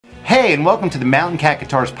Hey, and welcome to the Mountain Cat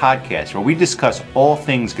Guitars podcast, where we discuss all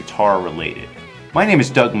things guitar related. My name is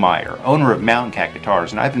Doug Meyer, owner of Mountain Cat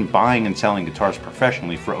Guitars, and I've been buying and selling guitars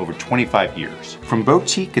professionally for over 25 years. From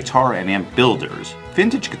boutique guitar and amp builders,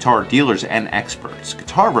 vintage guitar dealers and experts,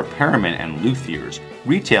 guitar repairmen and luthiers,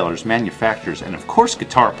 retailers, manufacturers, and of course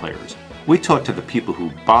guitar players, we talk to the people who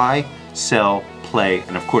buy, sell, play,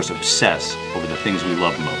 and of course obsess over the things we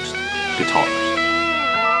love most, guitars.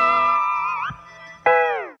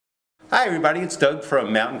 Hi everybody, it's Doug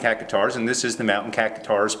from Mountain Cat Guitars, and this is the Mountain Cat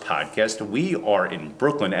Guitars podcast. We are in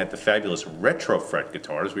Brooklyn at the fabulous Retrofret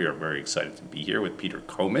Guitars. We are very excited to be here with Peter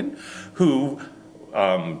Koman, who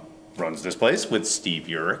runs this place with Steve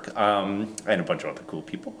Urich and a bunch of other cool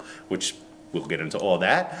people, which we'll get into all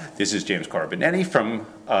that. This is James Carbonetti from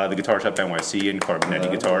the Guitar Shop NYC and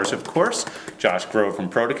Carbonetti Guitars, of course. Josh Grove from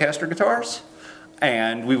Protocaster Guitars.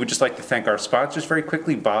 And we would just like to thank our sponsors very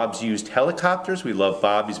quickly. Bob's Used Helicopters. We love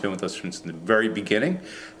Bob. He's been with us since the very beginning.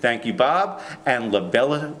 Thank you, Bob. And La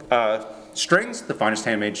Bella Strings, the finest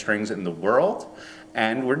handmade strings in the world.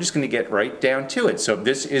 And we're just going to get right down to it. So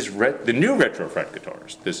this is the new Retrofret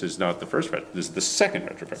Guitars. This is not the first this is the second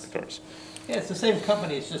Retrofret Guitars. Yeah, it's the same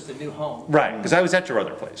company, it's just a new home. Right, because I was at your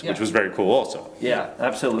other place, which was very cool also. Yeah,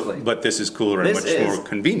 absolutely. But this is cooler and much more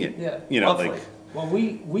convenient. Yeah. You know, like. Well,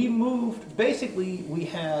 we moved, basically we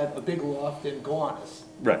had a big loft in Gowanus.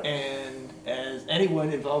 Right. And as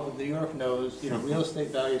anyone involved with New York knows, you know, real estate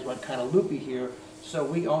values went kind of loopy here. So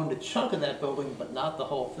we owned a chunk of that building, but not the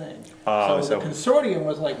whole thing. So the consortium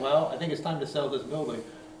was like, well, I think it's time to sell this building.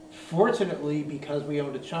 Fortunately, because we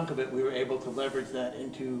owned a chunk of it, we were able to leverage that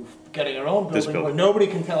into getting our own building where nobody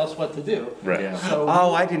can tell us what to do. Right. Yeah. So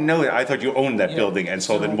I didn't know that. I thought you owned that building and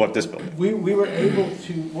sold and bought this building. We were able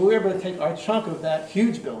to take our chunk of that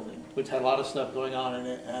huge building, which had a lot of stuff going on in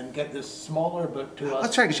it, and get this smaller, but to us.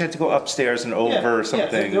 That's right, because you had to go upstairs and over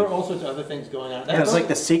something. Yeah, there were all sorts of other things going on. It was like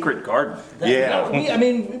the secret garden.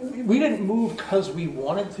 We didn't move because we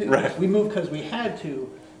wanted to. Right. We moved because we had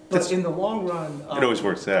to. But in the long run, it always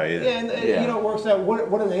works out. Yeah. You know, it works out.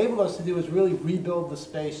 What it enabled us to do is really rebuild the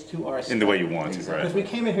space to our in the way you want to, right? Because we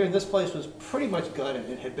came in here, and this place was pretty much gutted.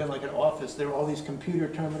 It had been like an office. There were all these computer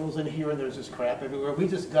terminals in here, and there's this crap everywhere. We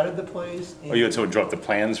just gutted the place. You had someone draw up the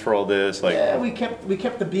plans for all this, like. Yeah, we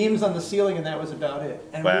kept the beams on the ceiling, and that was about it.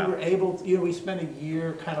 And we were able to, we spent a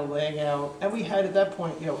year kind of laying out, and we had at that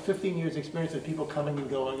point, 15 years experience of people coming and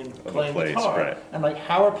going and playing guitar. Right. And like,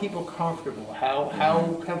 how are people comfortable? How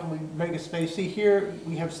can we make a space? See, here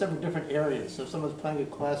we have several different areas. So if someone's playing a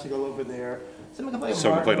classical over there, someone can play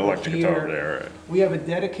an electric guitar over there. Right. We have a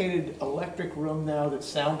dedicated electric room now that's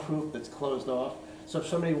soundproof, that's closed off. So if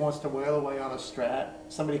somebody wants to wail away on a Strat,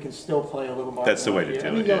 somebody can still play a little more. That's the way to do it. I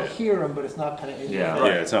mean, you'll hear them, but it's not kind of. Yeah,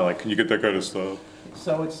 it's not like, can you get that kind of stuff?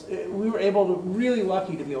 So we were really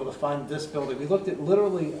lucky to be able to find this building. We looked at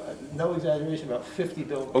literally, no exaggeration, about 50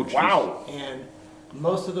 buildings. Oh, wow! And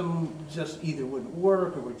most of them just either wouldn't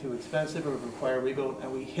work or were too expensive or would require rebuild.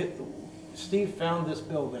 And Steve found this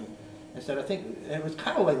building and said, it was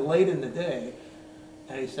kind of like late in the day.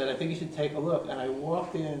 And he said, I think you should take a look. And I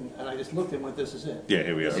walked in and I just looked and went, this is it. Yeah,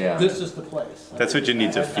 here we are. This is the place. That's what you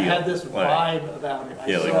need to feel. I had this vibe about it.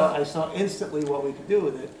 I saw instantly what we could do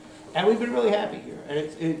with it. And we've been really happy here. And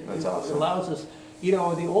it allows us, the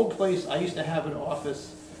old place, I used to have an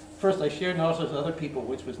office. First, I shared an office with other people,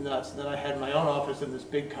 which was nuts. Then I had my own office in this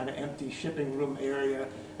big kind of empty shipping room area,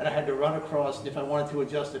 and I had to run across, if I wanted to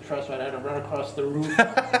adjust the truss right, I had to run across the roof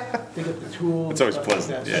to get the tools. It's always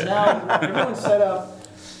pleasant. So now everyone's set up.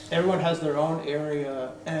 Everyone has their own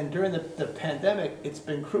area, and during the pandemic, it's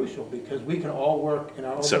been crucial because we can all work in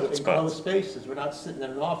our own enclosed spaces. We're not sitting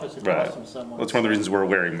in an office across from someone. Well, it's one of the reasons we're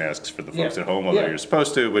wearing masks for the folks at home, although you're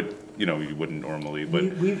supposed to, but you wouldn't normally.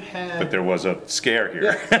 But but there was a scare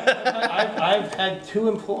here. Yeah. I've had 2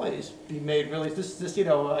 employees be made really.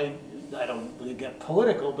 I don't really get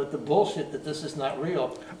political, but the bullshit that this is not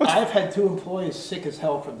real. I've had 2 employees sick as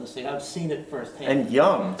hell from this thing. I've seen it firsthand. And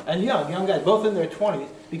young guys, both in their 20s,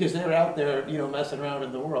 because they're out there, messing around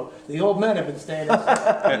in the world. The old men have been staying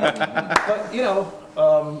inside. But,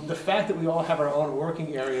 the fact that we all have our own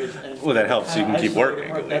working areas. And that helps. You can keep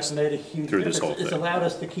working. That's made a huge difference. It's allowed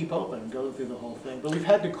us to keep open and go through the whole thing. But we've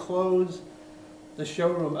had to close the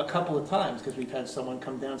showroom a couple of times because we've had someone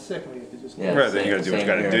come down sick and we have to just then you got to do what you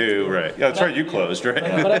got to do, right? Yeah, that's right. You closed, right?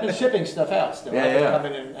 But I've been shipping stuff out still. I've been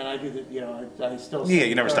coming in and I do the, I still. Yeah,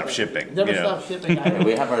 you never stop shipping. Never stop shipping.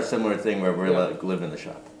 We have our similar thing where we're like living in the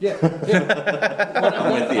shop. Yeah.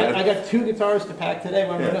 I got 2 guitars to pack today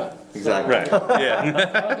when we're done. Exactly. Right,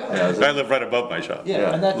 yeah. I live right above my shop.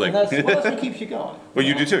 Yeah, and that's Like- well, that's what keeps you going. Well,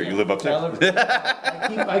 you do too. You live I, upstairs.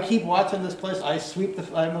 I keep watching this place. I sweep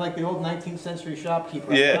I'm like the old 19th century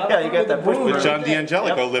shopkeeper. Yeah. Yeah, you got that push But John Every day.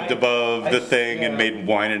 D'Angelico Yep. lived above I- the thing and yeah. made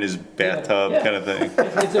wine in his bathtub, Yeah. kind of thing.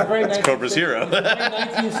 It's a very 19th Cobra's century- hero. it's a very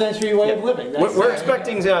 19th century way of living. We're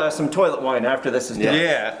expecting some toilet wine after this is done.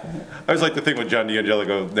 Yeah. I was like the thing with John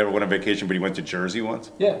D'Angelico, never went on vacation, but he went to Jersey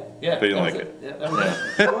once. Yeah, yeah. But he didn't that was like it. Yeah, that was it.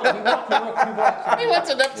 He walked 2 blocks. He went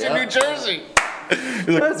to Neptune, New Jersey. He's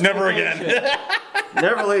like, never again.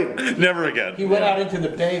 Never leave. Never again. He went out into the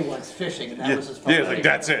bay once fishing, and that was his fun. Yeah, he's like,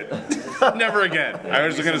 that's it. Never again. I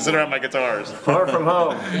was going to sit around my guitars. Far from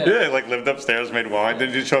home. Yeah, like lived upstairs, made wine.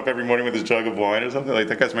 Then he'd show up every morning with his jug of wine or something. Like,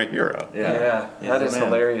 that guy's my hero. Yeah, that is man.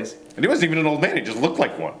 hilarious. And he wasn't even an old man. He just looked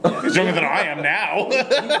like one. He's younger than I am now.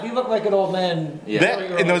 He looked like an old man.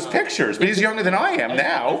 In those pictures. But he's younger than I am I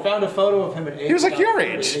now. found a photo of him at age. He was like your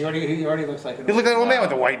about 30. age. He already looks like an He looked like an old man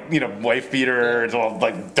with a man. white, wife beater. It's all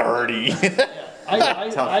like dirty.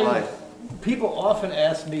 Tough life. People often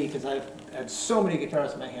ask me, because I've had so many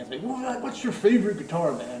guitars in my hands, like, what's your favorite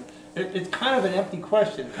guitar, man? It's kind of an empty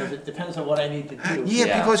question, because it depends on what I need to do. Yeah,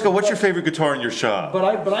 people always go, "What's your favorite guitar in your shop?"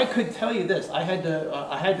 But I could tell you this. I had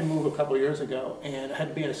to move a couple years ago, and I had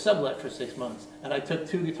to be in a sublet for 6 months. And I took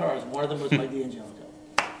 2 guitars, and one of them was my D'Angelico.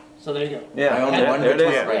 So there you go. Yeah, I own And- one there it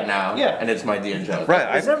guitar is. right now, Yeah. and it's my D'Angelico.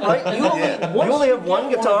 Right. Is that right? You only have one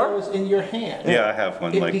guitar? One of those in your hand. Yeah, I have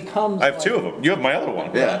one. It Like becomes I have 2 like- of them. You have my other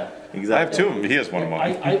one. Yeah, exactly. I have 2 of them. He has one of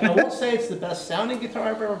mine. I won't say it's the best sounding guitar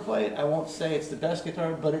I've ever played. I won't say it's the best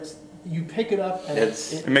guitar, but you pick it up and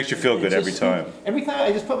It makes you feel good every time. Every time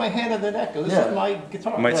I just put my hand on the neck, go, this Yeah. is my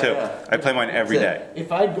guitar. My too. yeah. I play mine every day. That's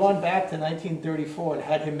If I'd gone back to 1934 and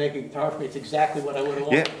had him make a guitar for me, it's exactly what I would have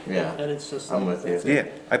wanted. Yeah. And it's just. I'm with you. Yeah,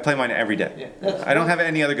 I play mine every day. Yeah, that's- I don't have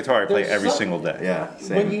any other guitar I play There's every some- single day. Yeah,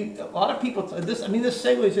 When same. a lot of people, this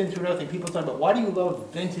segues into another thing. People talk about why do you love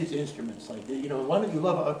vintage instruments? Like, why don't you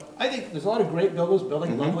love? I think there's a lot of great builders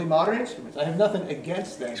building lovely modern instruments. I have nothing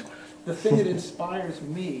against them. The thing that inspires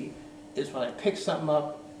me is when I pick something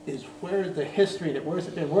up, is where the history in it, where's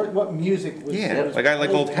it been, what music was. Yeah, was like I like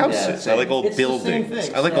played old there. houses. I like old It's the same buildings.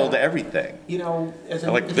 thing, I like so- old everything. As I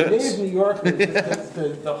a, like as a this. native New Yorker,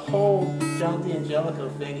 the whole John D'Angelico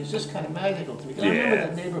thing is just kind of magical to me. 'Cause I remember Yeah.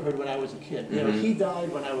 that neighborhood when I was a kid. He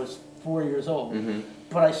died when I was 4 years old,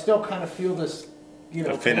 but I still kind of feel this,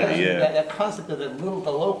 Affinity, connection, yeah. that concept of the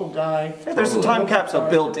local guy. There's a time capsule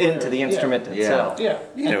built into the instrument Yeah. itself. Yeah,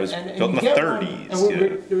 it was and built in you the get 30s, One, and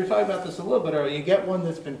yeah. we were talking about this a little bit earlier. You get one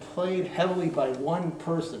that's been played heavily by one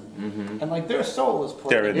person, and like their soul is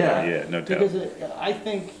played. They're in there, yeah, no doubt. Because I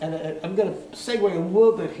think, and I'm going to segue a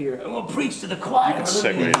little bit here. I'm going to preach to the choir.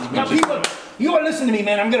 segue as Now, much as- people, you want to listen to me,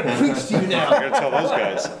 man. I'm going to preach to you I now. gotta tell those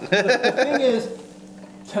guys. The thing is,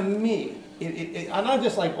 to me, I'm not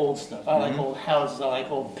just like old stuff. I Mm-hmm. like old houses. I like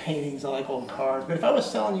old paintings. I like old cars. But if I was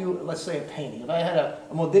selling you, let's say, a painting, if I had a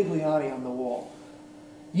Modigliani on the wall,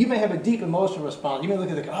 you may have a deep emotional response. You may look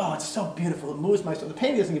at it, oh, it's so beautiful. It moves my soul. The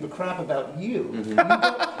painting doesn't give a crap about you.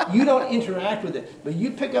 You don't interact with it. But you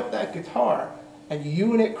pick up that guitar, and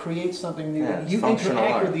you and it create something new. Yeah, it's You functional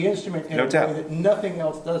interact art. with the instrument in No a way doubt. that nothing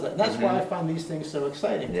else does that. And that's why I find these things so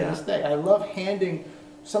exciting Yeah. to this day. I love handing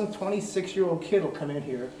some 26-year-old kid will come in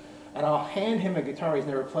here, and I'll hand him a guitar he's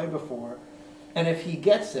never played before. And if he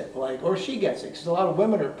gets it, or she gets it, because a lot of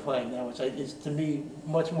women are playing now, which is to me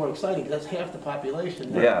much more exciting, because that's half the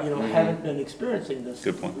population that Yeah. haven't been experiencing this.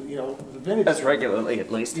 Good point. The vintage. That's regularly, at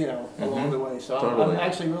least. Along the way. So Totally. I'm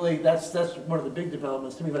actually really that's one of the big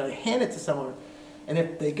developments to me. But I hand it to someone, and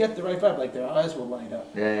if they get the right vibe, like their eyes will light up.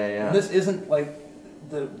 Yeah. And this isn't like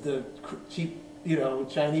the cheap,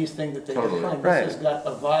 Chinese thing that they Totally. find. Right. This has got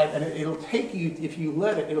a vibe, and it'll take you, if you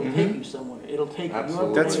let it, it'll take you somewhere. It'll take you.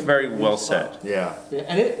 Absolutely. That's very well said. Yeah. Yeah,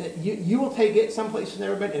 and you will take it someplace you've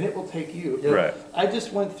never been, and it will take you. Right. I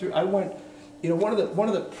just went through. One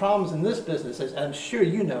of the problems in this business, as I'm sure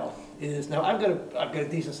you know, is now I've got a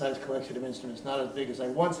decent sized collection of instruments, not as big as I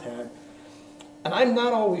once had, and I'm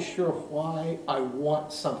not always sure why I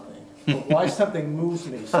want something, or why something moves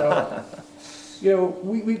me. So,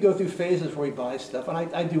 we go through phases where we buy stuff, and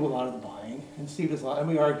I do a lot of the buying, and Steve does a lot, and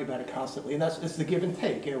we argue about it constantly, and it's the give and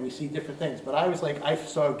take. We see different things. But I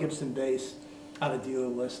saw a Gibson bass on a dealer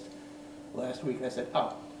list last week, and I said,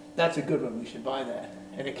 oh, that's a good one. We should buy that.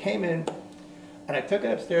 And it came in, and I took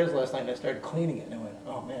it upstairs last night, and I started cleaning it, and I went,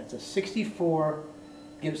 oh man, it's a '64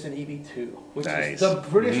 Gibson EB2, which Nice. is the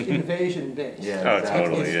British invasion bass. Yeah. Oh, exactly.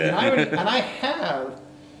 totally, And yeah. I have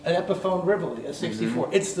an Epiphone Rivoli, a '64.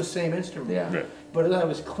 It's the same instrument. Yeah. Right. But as I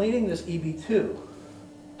was cleaning this EB2,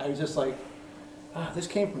 I was just like, this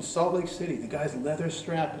came from Salt Lake City. The guy's leather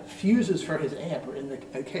strap fuses for his amp are in the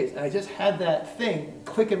case. And I just had that thing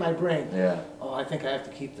click in my brain. Yeah. Oh, I think I have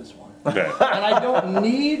to keep this one. Right. And I don't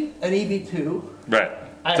need an EB2. Right.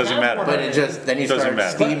 I Doesn't have matter. one. But it just, then you Doesn't start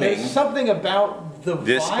matter. But steaming. there's something about the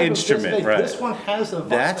This vibe instrument, of this, right. This one has a vibe.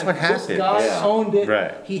 That's what This happened. guy Yeah. owned it.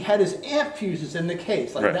 Right. He had his amp fuses in the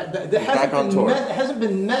case. Like Right. that He's back on tour. hasn't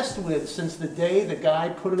been messed with since the day the guy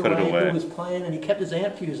put it away who was playing, and he kept his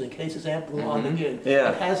amp fuse in case his amp blew on the gig. Yeah.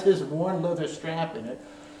 It has his worn leather strap in it.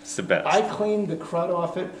 It's the best. I cleaned the crud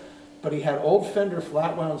off it, but he had old Fender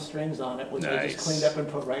flat wound strings on it, which I Nice. just cleaned up and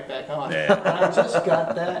put right back on. Yeah. And I just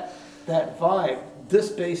got that vibe. This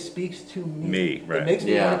bass speaks to me. Me, right. It makes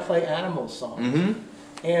me Yeah. want to play Animals songs.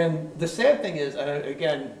 And the sad thing is,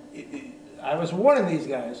 again, I was warning these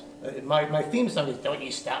guys. My theme song is "Don't you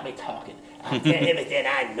stop me talking. I tell everything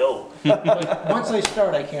I know." But once I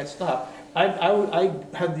start, I can't stop. I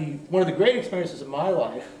had one of the great experiences of my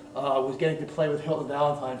life was getting to play with Hilton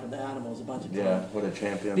Valentine from the Animals a bunch of times. Yeah, what a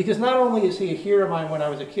champion. Because not only is he a hero of mine when I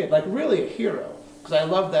was a kid, like really a hero, because I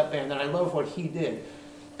love that band and I love what he did,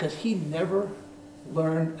 because he never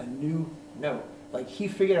learned a new note. Like he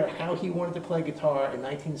figured out how he wanted to play guitar in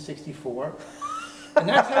 1964, and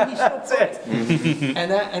that's how he still played.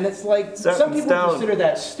 And it's like some people consider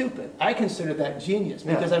that stupid. I consider that genius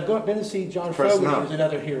because I've been to see John Fogerty, who's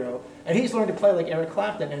another hero, and he's learned to play like Eric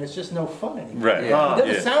Clapton, and it's just no fun anymore. Right. Yeah. It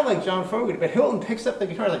doesn't sound like John Fogerty, but Hilton picks up the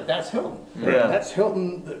guitar like that's Hilton. Yeah. That's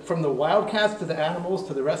Hilton from the Wildcats to the Animals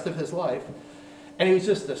to the rest of his life. And he was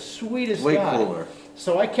just the sweetest Way guy. cooler.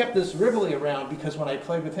 So I kept this Rivoli around because when I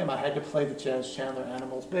played with him, I had to play the Jazz Chandler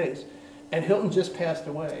Animals bass. And Hilton just passed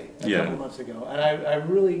away a couple of months ago. And I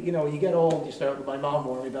really, you get old, my mom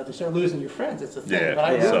warned me about this, you start losing your friends, it's a thing. Yeah, but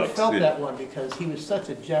I it really sucks, felt yeah. that one because he was such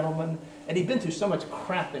a gentleman. And he'd been through so much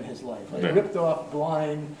crap in his life. Like Yeah. ripped off,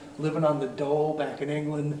 blind, living on the dole back in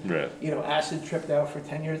England. Right. Acid tripped out for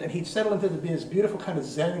 10 years. And he'd settled into being this beautiful kind of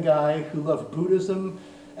Zen guy who loved Buddhism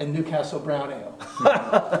and Newcastle Brown Ale.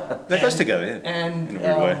 That goes together, yeah. And In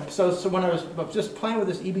a weird way. so when I was just playing with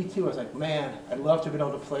this EB2, I was like, man, I'd love to be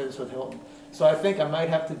able to play this with Hilton. So I think I might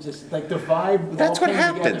have to just, like, the vibe. That's all what came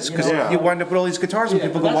happens, together, because you wind up with all these guitars, and Yeah,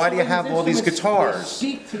 people but go, why that's do you the have way all these instruments, guitars? they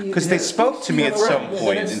speak to you. Because they spoke to me at some Yeah,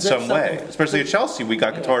 point in that's some way. something. Especially at Chelsea, we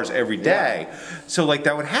got guitars every day. So, like,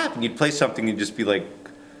 that would happen. You'd play something and just be like,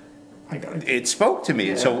 I got it. it spoke to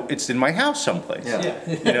me, so it's in my house someplace. Yeah.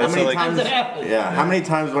 Yeah. You know, How so many like, times? It happens. Yeah. How many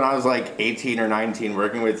times when I was like 18 or 19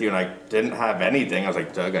 working with you and I didn't have anything, I was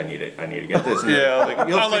like, Doug, I need to get this. yeah, like,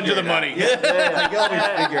 You'll I'll lend you figure the it out. money. Like, you'll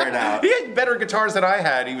always figure it out. He had better guitars than I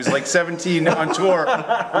had. He was like 17 on tour,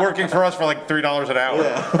 working for us for like $3 an hour.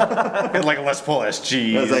 He had like a Les Paul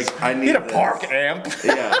SG. I was like, I He had a need this. park amp.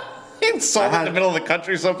 Yeah. He sold it in the middle of the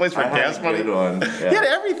country someplace for I had gas a money. good one. He had Yeah.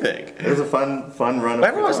 everything. It was a fun run. Of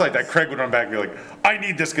Everyone's like guitars. that. Craig would run back and be like, I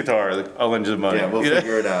need this guitar. Like, I'll lend you the money. Yeah, we'll You know?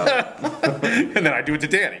 figure it out. And then I do it to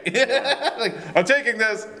Danny. Like, I'm taking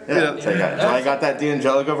this. You Yeah. know? So I got that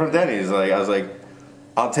D'Angelico from Denny's. Like I was like,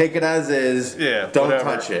 I'll take it as is. Yeah, Don't whatever.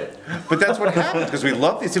 touch it. But that's what happens because we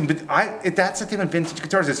love these. But that's the thing with vintage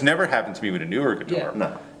guitars. It's never happened to me with a newer guitar. Yeah.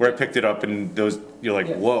 No. Where I picked it up and you're like,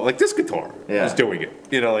 Yeah. whoa, like this guitar Yeah. was doing it.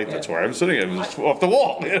 You know, like that's where I'm sitting. It was off the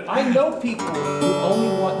wall. I know people who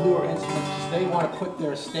only want newer instruments because they want to put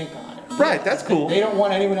their stink on it. Right, that's cool. They don't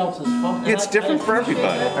want anyone else's funk. It's different for appreciate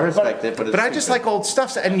everybody. that, I respect it, but it's But I just like old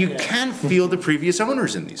stuff, and you Yeah. can feel the previous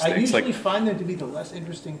owners in these I things. usually Like, find them to be the less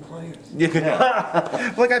interesting players.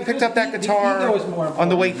 like I picked up that The guitar ego is more on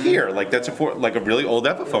the way important. here. Like that's like a really old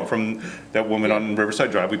Epiphone from that woman on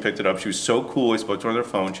Riverside Drive. We picked it up. She was so cool. I spoke to her on their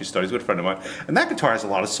phone. She studies with a friend of mine, and that guitar has a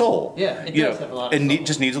lot of soul. Yeah, it You does know, have a lot of It soul.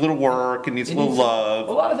 just needs a little work. It needs a It little needs- A love.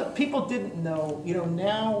 lot of the people didn't know,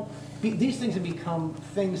 now these things have become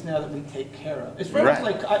things now that we take care of. It's very much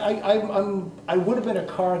Right. like I would have been a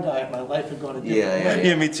car guy if my life had gone a different Yeah, way.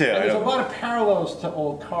 Yeah, me too. And I there's a know. lot of parallels to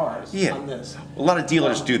old cars Yeah. on this. A lot of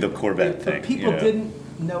dealers do the Corvette But thing. people you know. didn't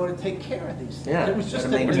know to take care of these things. Yeah, It was just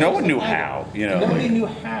gotta make it was No just one a knew habit. how, Nobody like- knew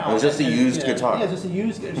how. It was just a And- used yeah, guitar. Yeah, just a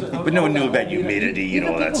used. But no one knew about humidity and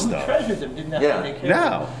all that Even stuff. people who treasured them didn't have Yeah. to take care of No.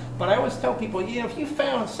 them. But I always tell people, if you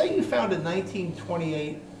found, say you found a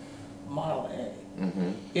 1928 Model A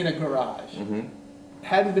in a garage,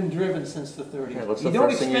 hadn't been driven since the 30s. Yeah, what's the don't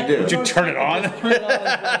first thing you expect- do? Would you don't turn it expect on? to just turn it on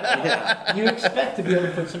and drive it. You expect to be able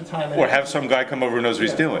to put some time in Or it. have some guy come over who knows what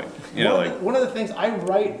he's Yeah. doing. You know, like One of the things, I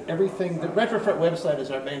write everything, the Retrofret website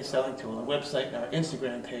is our main selling tool, our website and our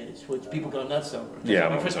Instagram page, which people go nuts over. Yeah,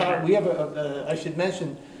 Our I'm always photog- over. We have I should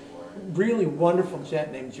mention, really wonderful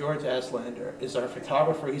gent named George Aslander is our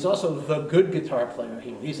photographer. He's also the good guitar player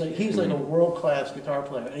here. He's like a world-class guitar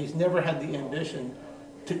player, and he's never had the ambition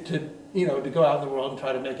to go out in the world and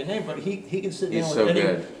try to make a name, but he can sit He's down so with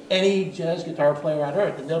good. any jazz guitar player on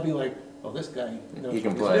earth, and they'll be like, "Oh, this guy knows He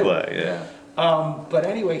can what he's play. doing." Yeah. But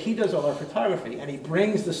anyway, he does all our photography, and he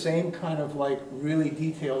brings the same kind of like really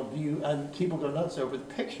detailed view, and people go nuts over the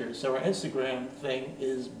pictures. So our Instagram thing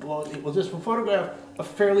is, we'll just photograph a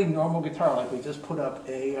fairly normal guitar, like we just put up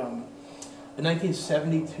a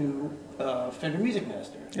 1972 Fender Music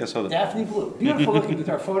Master. Yeah, so Daphne Blue, beautiful looking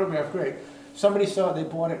guitar, photographed great. Somebody saw it, they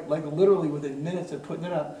bought it like literally within minutes of putting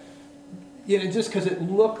it up. Just because it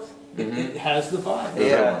looked. It has the vibe.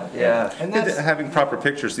 Yeah. And that's having proper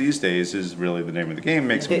pictures these days is really the name of the game.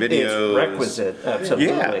 Make some It videos. is requisite, absolutely.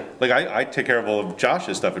 Yeah, like I take care of all of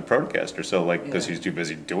Josh's stuff at Protocaster, so like because Yeah. he's too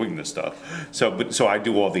busy doing this stuff. So I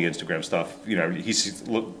do all the Instagram stuff. He's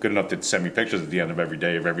good enough to send me pictures at the end of every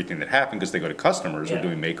day of everything that happened because they go to customers. Yeah. We're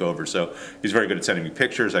doing makeovers, so he's very good at sending me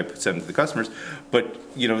pictures. I send them to the customers, but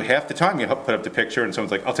half the time you put up the picture and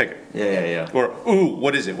someone's like, "I'll take it," Yeah. or "Ooh,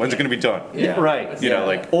 what is it? When's it going to be done?" Yeah. Right.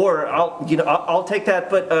 Or I'll take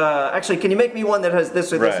that, but actually, can you make me one that has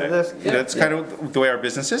this or this or this? That's kind of the way our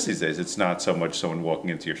business is these days. It's not so much someone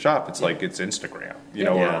walking into your shop. It's like it's Instagram,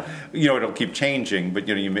 Yeah. or it'll keep changing. But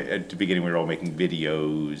at the beginning we were all making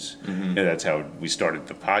videos. That's how we started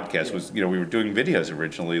the podcast. Was we were doing videos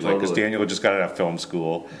originally, like because Totally. Daniel had just got out of film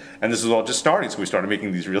school, and this was all just starting. So we started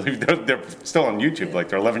making these really. They're still on YouTube. Like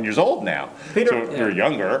they're 11 years old now. Peter- so we were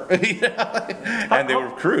younger, and they were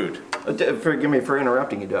crude. Forgive me for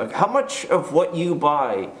interrupting you, Doug. How much of what you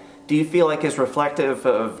buy do you feel like is reflective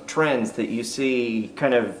of trends that you see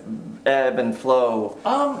kind of ebb and flow?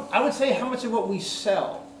 I would say how much of what we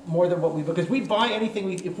sell more than what because we buy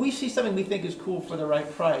anything. If we see something we think is cool for the right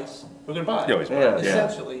price, we're going to buy it. You always buy Yeah. it.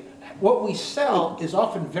 Essentially, what we sell is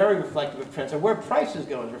often very reflective of trends, and where prices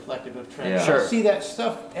go is reflective of trends. Yeah. Sure. I see that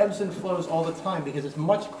stuff ebbs and flows all the time because it's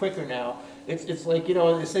much quicker now. It's like,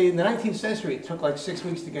 they say in the 19th century, it took like 6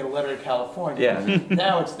 weeks to get a letter to California. Yeah.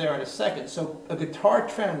 Now it's there in a second. So a guitar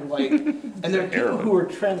trend, and there are people who are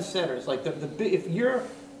trendsetters. Like if you're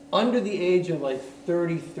under the age of like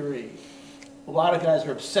 33, a lot of guys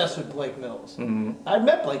are obsessed with Blake Mills. I've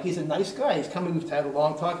met Blake. He's a nice guy. He's coming. We've had a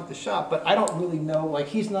long talk at the shop, but I don't really know. Like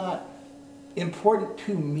he's not important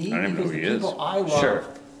to me I don't even know because who the he is. people I love. Sure.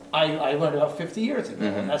 I learned about 50 years ago,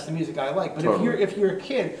 and that's the music I like. But Totally. if you're a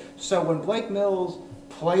kid, so when Blake Mills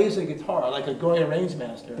plays a guitar, like a Goya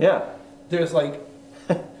Rangemeister, Yeah. there's like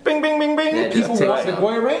Bing, bing, bing, bing. Yeah, people just want takes the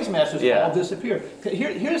Goya Rangemasters Yeah. all disappear.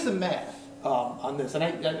 Here's the math on this, and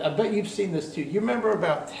I bet you've seen this too. You remember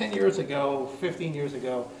about 10 years ago, 15 years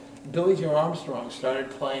ago, Billy Joe Armstrong started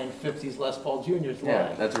playing 50s Les Paul Juniors live.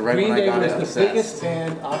 Yeah, that's right Green when I Day got was obsessed. the biggest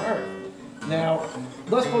band on earth. Now,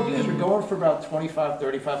 Les Paul Juniors were going for about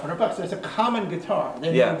 $3,500. There's a common guitar.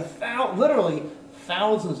 They Yeah. made literally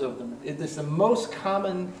thousands of them. It's the most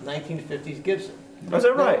common 1950s Gibson. Was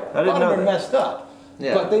that right? I A lot didn't of know them are that. messed up.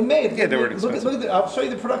 Yeah. But they made. Yeah, they were look expensive. at I'll show you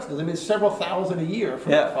the production. They made several thousand a year for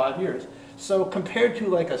Yeah. about 5 years. So compared to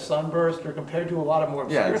like a Sunburst or compared to a lot of more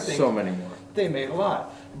obscure Yeah, things, so many more. they made a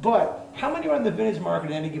lot. But how many are on the vintage market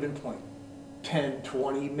at any given point? 10,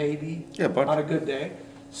 20 maybe? Yeah, a bunch. On a good day.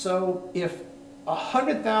 So if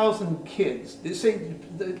 100,000 kids, they say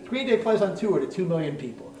the Green Day plays on tour to 2 million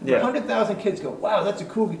people. Yeah. 100,000 kids go, wow, that's a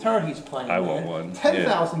cool guitar he's playing. I man." want one.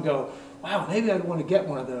 10,000 go, wow, maybe I'd want to get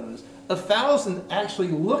one of those. 1,000 actually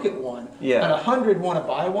look at one, Yeah. and 100 want to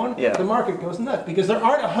buy one. Yeah. The market goes nuts because there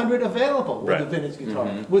aren't 100 available with Right. a vintage guitar.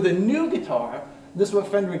 With a new guitar, this is what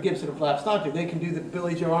Fender and Gibson have latched onto. They can do the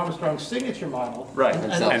Billy Joe Armstrong signature model, Right. And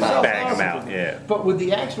they'll sell And sell bang 'em thousands out, of them. yeah. But with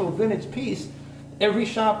the actual vintage piece, every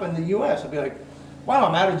shop in the U.S. will be like, "Wow,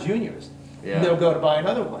 I'm out of juniors." Yeah. And they'll go to buy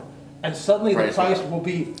another one, and suddenly Price the price went up. will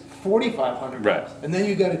be $4,500, Right. and then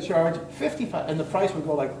you got to charge $55, and the price would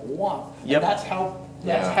go like wow. Yep. And that's how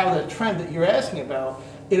Yeah. the trend that you're asking about.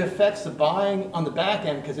 It affects the buying on the back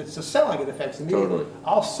end because it's the selling. It affects immediately. Totally.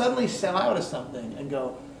 I'll suddenly sell out of something and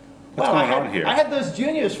go, What's wow, going on here? I had those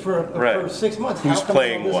juniors for Right. 6 months. Who's How come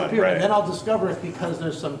playing they all one, disappear? right. And then I'll discover it's because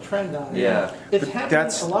there's some trend on it. Yeah. It's But happening.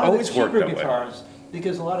 that's A lot of the always worked cheaper that way. guitars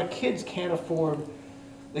because a lot of kids can't afford.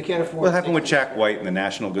 They can't afford. What happened with 60s. Jack White and the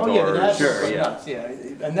National Oh yeah, the Guitars? National Sure, went yeah. nuts, yeah.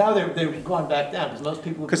 And now they've gone back down because most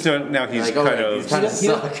people. Because now he's Like, kind okay, of these kind of He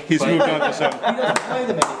doesn't- suck. he's moved on to some. He doesn't play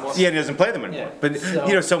them anymore. Yeah, he doesn't play them anymore. Yeah, But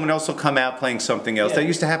so- someone else will come out playing something else. Yeah. That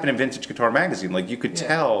used to happen in Vintage Guitar Magazine. Like you could Yeah.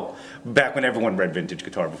 tell back when everyone read Vintage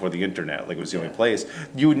Guitar before the internet. Like it was the only Yeah. place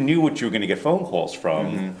you knew what you were going to get phone calls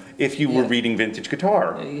from if you were Yeah. reading Vintage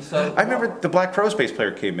Guitar. Yeah, you saw- I remember the Black Crowes bass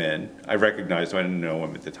player came in. I recognized him. I didn't know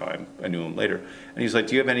him at the time. I knew him later. And he's like,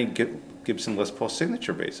 "Do you have any Gibson Les Paul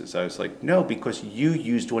signature basses? I was like, no, because you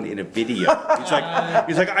used one in a video.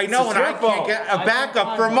 He's like, I know, and I can't get a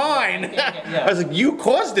backup for mine. I was like, you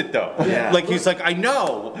caused it though. Yeah. Like he's like, I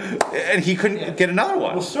know, and he couldn't get another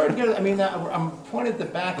one. Well, certain guitars, I mean, I'm pointing at the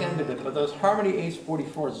back end of it, but those Harmony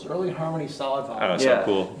H44s, early Harmony solid Oh, vinyl, so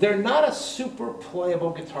cool. they're not a super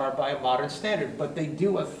playable guitar by a modern standard, but they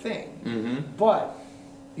do a thing. But,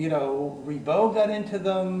 you know, Ribot got into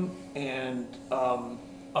them, and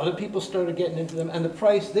other people started getting into them, and the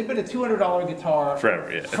price, they've been a $200 guitar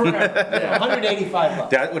Forever, yeah. forever, $185.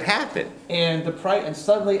 That would happen. And the price, and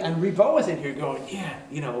suddenly, and Ribot was in here going, yeah,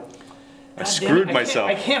 you know, I God screwed damn it, myself.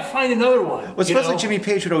 I can't find another one. Well, you especially know? Jimmy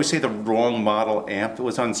Page would always say the wrong model amp that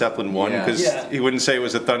was on Zeppelin 1 Yeah. because Yeah. he wouldn't say it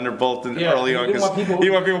was a Thunderbolt Yeah, early he on didn't because want people- he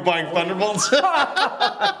didn't want people buying Thunderbolts.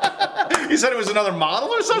 He said it was another model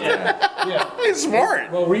or something. Yeah. He's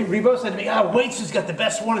smart. Well, Ribot said to me, Waits has got the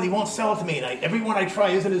best one and he won't sell it to me, and every one I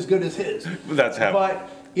try isn't as good as his. That's how. But,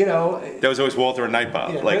 you know, That was always Walter and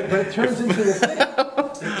Nightbob. yeah, Like, but it turns into the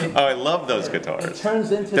thing. oh, I love those It guitars.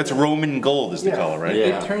 turns into That's Roman gold is the color, right?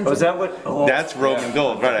 Yeah. It turns Oh, is that what? Oh, That's Roman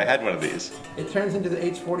gold. Right, I had one of these. It turns into the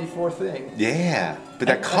H44 thing. Yeah, but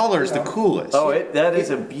that And- color is you the know. coolest. oh, that is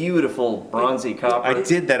a beautiful bronzy copper. I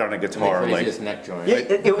did that on a guitar. Like, Craziest neck joint. Yeah,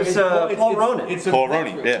 it was Paul Ronan. It's a Paul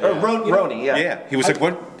Ronan, metric. yeah. Roney, yeah. yeah, he was like,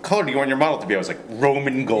 what color do you want your model to be? I was like,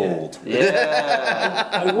 Roman gold.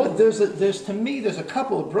 Yeah. There's to me, there's a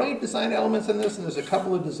couple of brilliant design elements in this, and there's a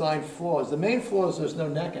couple of design flaws. The main flaw is there's no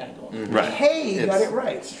neck angle. Right. K got It's it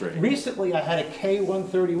right. straight. Recently, I had a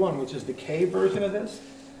K131, which is the K version of this,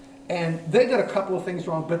 and they got a couple of things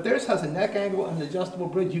wrong. But theirs has a neck angle and an adjustable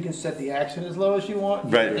bridge. You can set the action as low as you want.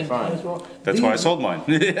 Right. and You're fine. as well. That's why I These- sold mine.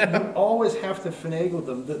 You always have to finagle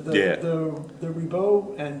them. Yeah. The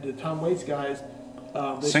Ribot and the Tom Waits guys,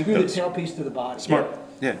 they Sync screw those. the tailpiece to the body. Smart.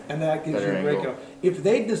 Yeah. And that gives Better you a great angle. go. If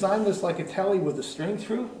they designed this like a Tele with a string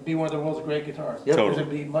through, it'd be one of the world's great guitars. Yep. Because Totally.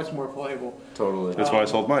 it'd be much more playable. Totally. That's why I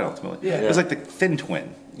sold mine ultimately. Yeah. It was like the thin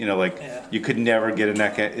twin. You know, like Yeah. you could never get a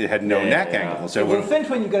neck. It had no Yeah, neck yeah. angle. So Well, the when, thin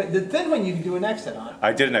twin, the thin twin you can do an exit on.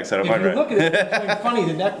 I did an X out of If mine, you right? look at it, it's funny,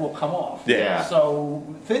 the neck will come off. Yeah. So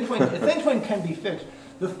thin twin can be fixed.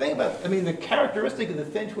 The thing about, I mean, the characteristic of the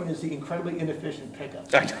thin twin is the incredibly inefficient pickup.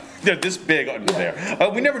 They're this big under there.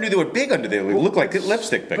 We never knew they were big under there. They look like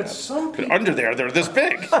lipstick pickups. some But people- under there, they're this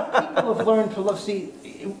big. People have learned to love, see,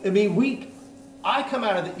 I mean, I come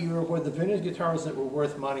out of the era where the vintage guitars that were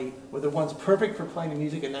worth money were the ones perfect for playing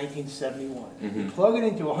music in 1971. You plug it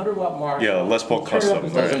into a 100-watt Marshall. Yeah, Les Paul you turn it up Custom,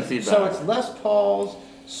 and down. right. Feedback. So it's Les Pauls,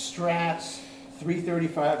 Strats,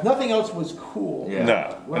 335. Nothing else was cool. Yeah.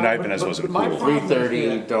 No, Well, an Ibanez wasn't my cool. problem is 330,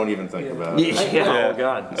 that- don't even think Yeah. about it. Yeah. Yeah. Oh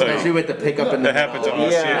God. Especially with the pickup in the That happens middle. to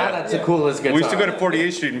us, Yeah. yeah. Now that's the coolest guitar. We used to go to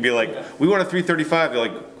 48th Street and be like, we want a 335. They're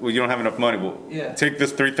like, well, you don't have enough money. Well, Yeah. take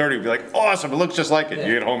this 330. We'd be like, awesome, it looks just like it. Yeah.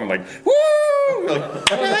 You get home and like, woo! You're like, what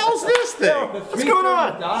the hell's this thing? What's going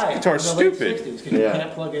on? Died guitar's in the late stupid. 60s because you Yeah.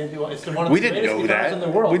 can't plug it into it. It's one of We the didn't greatest know guitars that. in the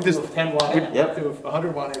world. We to just- a 10-watt amp, Yep. to a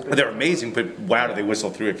 100-watt amp. They're amazing, but wow, do they whistle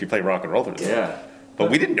through if you play rock and roll through them. Yeah. But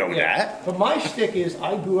we didn't know Yeah. that. But my shtick is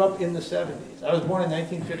I grew up in the 70s. I was born in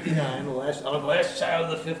 1959, I was the last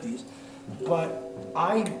child of the 50s. But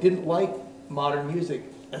I didn't like modern music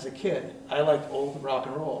as a kid. I liked old rock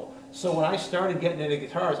and roll. So when I started getting into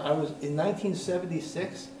guitars, I was in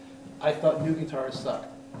 1976. I thought new guitars sucked.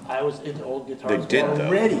 I was into old guitars They did, though.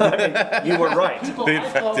 already. You were right. People They I in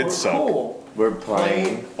fact thought did were suck. cool We're playing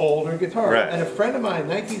playing. older guitars. Right. And a friend of mine in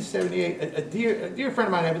 1978, a dear friend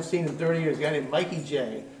of mine I haven't seen in 30 years, a guy named Mikey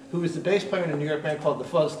J, who was the bass player in a New York band called the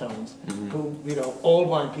Fuzztones, who, you know, old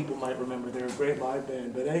line people might remember. They were a great live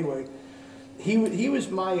band. But anyway, he was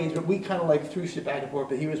my age, but we kind of like threw shit back and forth,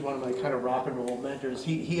 but he was one of my kind of rock and roll mentors.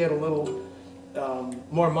 He had a little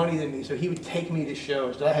more money than me, so he would take me to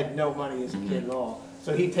shows. I had no money as a kid at all.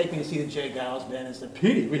 So he'd take me to see the Jay Giles band and said,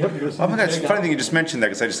 Petey, we have to go see Oh my the God, Jay it's funny Giles that you band." just mentioned that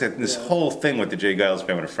because I just had this Yeah. whole thing with the Jay Giles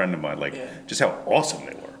band with a friend of mine, like Yeah. just how awesome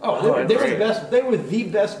they were. Oh, they were great. the best. They were the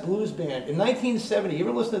best blues band in 1970. You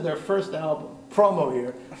ever listen to their first album? Promo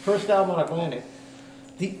here, first album on Atlantic.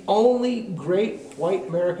 The only great white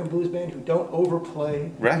American blues band who don't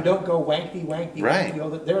overplay, who Right. don't go wanky, wanky, Right.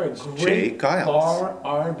 wanky. They're a Jay great Giles. bar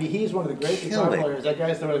R&B. He's one of the great guitar Kill it. players. That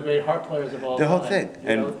guy's one of the great harp players of all The time. whole thing.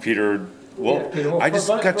 you know? And Peter Yeah, Wolf. Peter Wolf. I For a just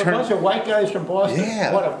bunch- got for a bunch turned. of white guys from Boston.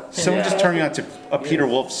 Yeah. What a Someone just fantastic- turned me on to a Peter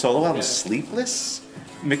Yeah. Wolf solo album, Yeah. Sleepless.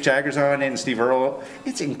 Mick Jagger's on it and Steve Earle.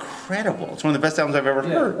 It's incredible. It's one of the best albums I've ever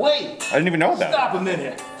Yeah. heard. Wait, I didn't even know about stop a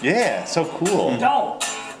minute. it. Yeah, so cool.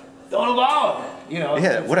 Don't allow it. You know,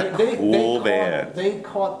 Yeah, what a cool band. They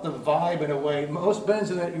caught the vibe in a way. Most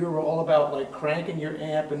bands in that era were all about like cranking your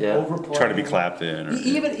amp and overplaying. Trying to be Clapton. Or,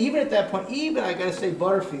 even at that point, I gotta say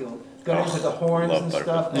Butterfield got into the horns and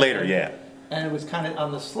stuff. Later, yeah. And it was kind of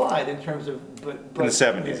on the slide in terms of, but in the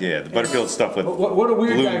 70s, yeah, the Butterfield stuff with. What a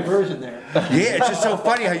weird Blue. diversion there. Yeah, it's just so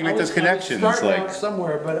funny how you make those connections. I was starting out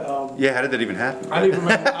somewhere, but yeah, how did that even happen? I don't even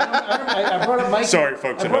remember. I brought up Mikey. Sorry,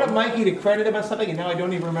 folks. I brought up Mikey to credit him on something, and now I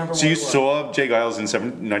don't even remember. So you saw Jay Giles in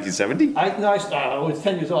 1970? I was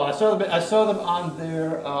 10 years old. I saw them on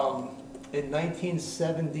their in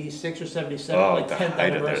 1976 or 77, like the 10th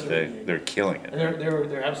height of their anniversary. thing. They're killing it. And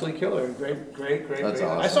they're absolutely killer. Great. That's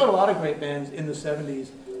awesome. I saw a lot of great bands in the 70s,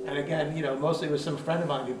 and again, you know, mostly it was some friend of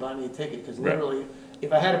mine who bought me a ticket because literally,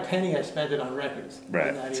 if I had a penny, I spent it on records.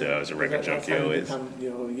 Right. So I was a record junkie always.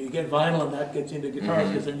 You get vinyl, and that gets you into guitars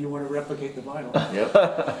because then you want to replicate the vinyl. Yep.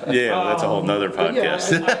 Yeah, well, that's a whole nother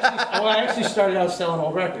podcast. I actually started out selling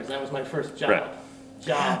old records. That was my first job. Right.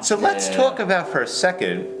 So let's talk about for a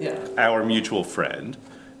second our mutual friend,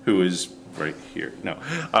 who is right here. No,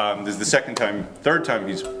 this is the third time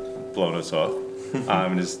he's blown us off.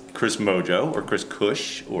 And is Chris Mojo or Chris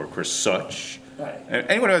Cush or Chris Such. Right.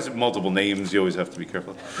 Anyone who has multiple names, you always have to be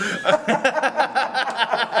careful.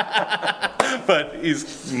 But he's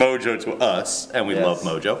Mojo to us, and we love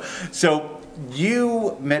Mojo. So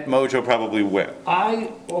you met Mojo probably when?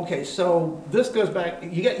 So this goes back.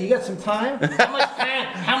 You got some time?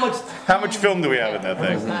 How much film do we have in that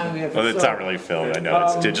thing? Well, it's not really film. I know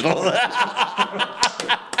it's digital.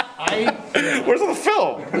 Where's the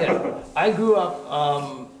film? Yeah, I grew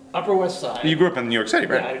up Upper West Side. You grew up in New York City,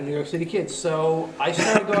 right? Yeah, I'm a New York City kid. So I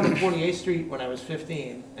started going to 48th Street when I was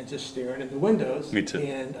 15 and just staring at the windows. Me too.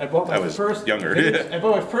 And I bought my first younger. I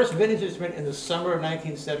bought my first vintage instrument in the summer of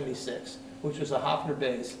 1976, which was a Hofner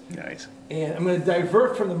bass. Nice. And I'm going to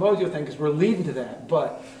divert from the Mojo thing because we're leading to that.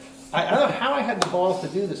 But I don't know how I had the balls to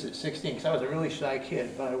do this at 16 because I was a really shy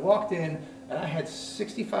kid. But I walked in and I had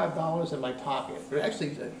 $65 in my pocket, or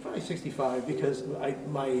actually probably 65 because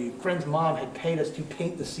my friend's mom had paid us to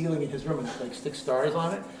paint the ceiling in his room and like stick stars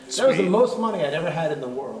on it. That was the most money I'd ever had in the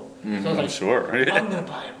world. So I was like, sure. I'm gonna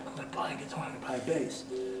buy a guitar, I'm gonna buy a bass.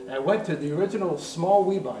 And I went to the original small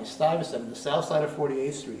We Buy, Stuyvesant, the south side of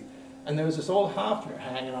 48th Street, and there was this old Hofner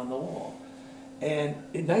hanging on the wall. And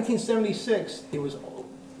in 1976,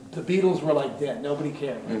 the Beatles were like dead, nobody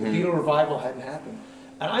cared. Like, the Beatle revival hadn't happened.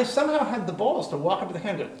 And I somehow had the balls to walk up to the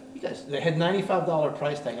counter and go, you guys, they had $95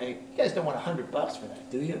 price tag. You guys don't want $100 for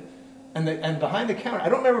that, do you? And behind the counter, I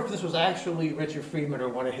don't remember if this was actually Richard Friedman or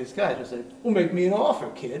one of his guys. I said, well, make me an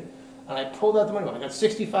offer, kid. And I pulled out the money. I got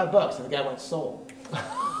 $65, and the guy went, sold.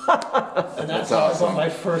 And that's how awesome. I bought my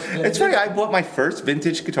first vintage. It's funny, I bought my first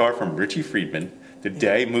vintage guitar from Richie Friedman the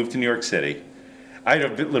day I moved to New York City. I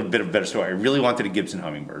had a little bit of a better story. I really wanted a Gibson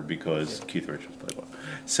Hummingbird because Keith Richards played one.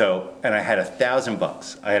 So, and I had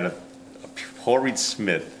 $1,000. I had a Paul Reed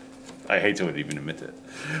Smith. I hate to even admit it,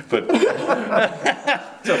 but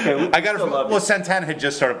it's okay. I got it. Well, Santana had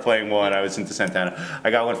just started playing one. I was into Santana.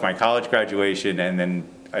 I got one for my college graduation, and then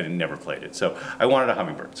I never played it. So I wanted a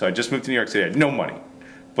Hummingbird. So I just moved to New York City. I had no money,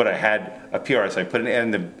 but I had a PRS. I put an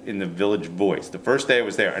ad in the Village Voice. The first day I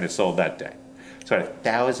was there, and it sold that day. So I had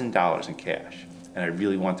 $1,000 in cash, and I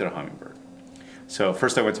really wanted a Hummingbird. So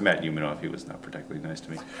first I went to Matt Umanoff. He was not particularly nice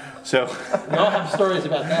to me. So we all have stories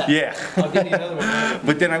about that. Yeah. I'll give you another one.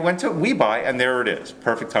 But then I went to We Buy, and there it is.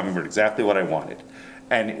 Perfect Hummingbird, exactly what I wanted.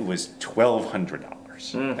 And it was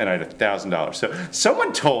 $1,200. And I had $1,000. So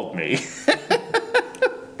someone told me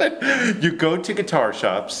that you go to guitar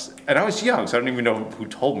shops, and I was young, so I don't even know who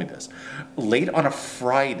told me this, late on a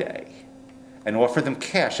Friday, and offer them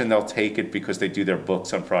cash, and they'll take it because they do their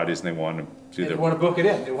books on Fridays, and they want to do They want to book it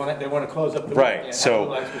in. They want to close up the book. Right. Yeah,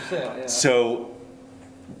 So, so,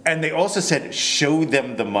 and they also said, show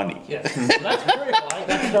them the money. Yeah, that's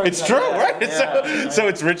critical. It's true, right? Yeah. So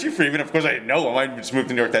it's Richie Friedman. Of course, I didn't know him. I just moved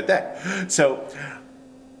to New York that day. So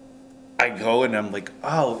I go and I'm like,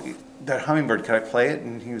 oh, that Hummingbird, can I play it?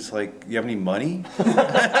 And he was like, you have any money? They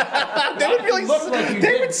would really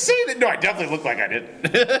they would say that. No, I definitely look like I did.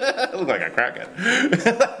 I look like a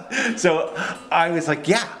crackhead. So I was like,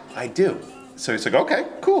 yeah, I do. So he's like, okay,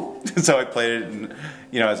 cool. So I played it, and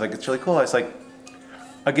I was like, it's really cool. I was like,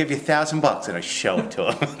 I'll give you $1,000, and I show it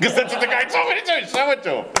to him because that's what the guy told me to do. Show it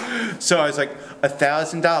to him. So I was like,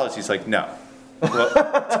 $1,000. He's like, no. Well,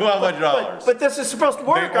 $1,200. But this is supposed to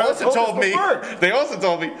work. They also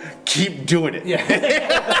told me, keep doing it. Yeah.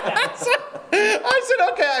 So I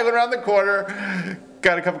said, okay. I went around the corner,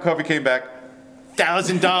 got a cup of coffee, came back,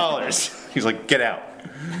 $1,000. He's like, get out.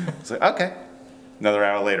 I was like, okay. Another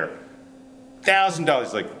hour later, $1,000.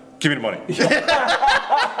 He's like, give me the money.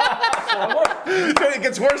 It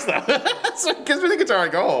gets worse though. So he gives me the guitar, I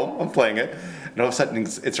go home, I'm playing it, and all of a sudden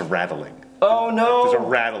it's rattling. Oh no! There's a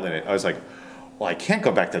rattle in it. I was like, well, I can't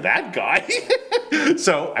go back to that guy.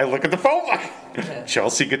 So I look at the phone book.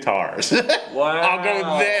 Chelsea Guitars. Wow. I'll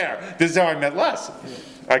go there. This is how I met Les.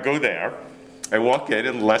 I go there. I walk in,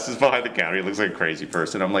 and Les is behind the counter. He looks like a crazy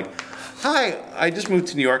person. I'm like, hi, I just moved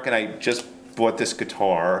to New York, and I just bought this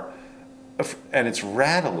guitar, and it's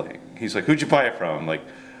rattling. He's like, who'd you buy it from? I'm like,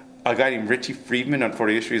 a guy named Richie Friedman on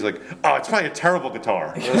 48th Street. He's like, oh, it's probably a terrible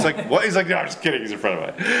guitar. I was like, what? He's like, no, I'm just kidding. He's in front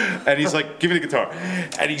of me. And he's like, give me the guitar.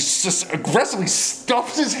 And he just aggressively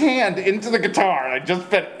stuffs his hand into the guitar. And I just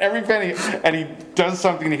spent every penny. And he does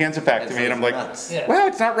something and he hands it back to me. And I'm like, wow,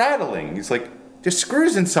 it's not rattling. He's like, there's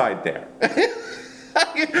screws inside there.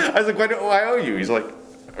 I was like, what do I owe you? He's like,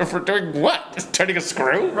 for doing what? Turning a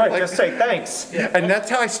screw? Right, like, just say thanks. And that's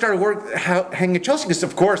how I started hanging at Chelsea. Because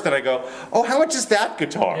of course, then I go, oh, how much is that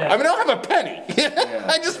guitar? Yeah. I mean, I don't have a penny.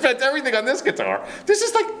 I just spent everything on this guitar. This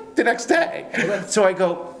is like the next day. So I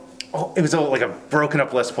go, oh, it was like a broken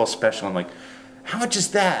up Les Paul special. I'm like, how much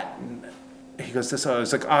is that? And he goes, this. I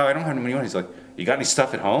was like, oh, I don't have any money. He's like, you got any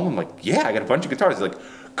stuff at home? I'm like, yeah, I got a bunch of guitars. He's like,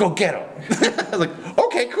 go get them. I was like,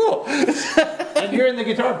 okay, cool. And you're in the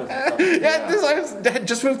guitar business. I had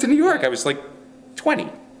just moved to New York. I was like 20.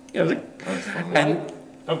 I was like, and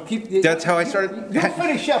that's how I started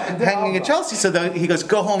finish up and hanging at Chelsea. So then he goes,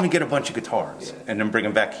 go home and get a bunch of guitars and then bring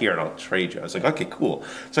them back here and I'll trade you. I was like, okay, cool.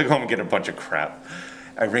 So I go home and get a bunch of crap.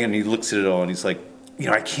 I ring him and he looks at it all and he's like,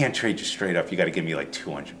 I can't trade you straight up. You got to give me like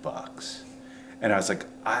 $200. And I was like,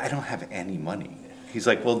 I don't have any money. He's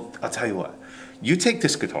like, well, I'll tell you what. You take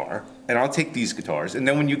this guitar, and I'll take these guitars, and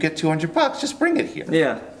then when you get $200, just bring it here.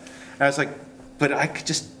 Yeah. And I was like, but I could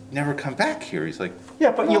just never come back here. He's like, yeah,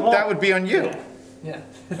 but well, you won't. That would be on you. Yeah.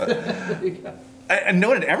 And no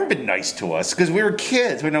one had ever been nice to us because we were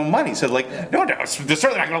kids with no money. So no, they're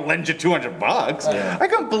certainly not going to lend you $200. Yeah. I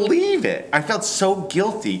couldn't believe it. I felt so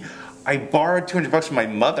guilty. I borrowed $200 from my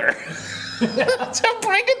mother to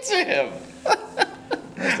bring it to him.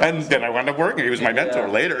 And then I wound up working. He was my mentor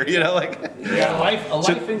later, a life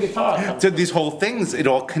in guitar. So these whole things, it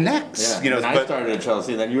all connects. Yeah. I started at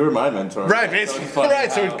Chelsea, then you were my mentor. Right,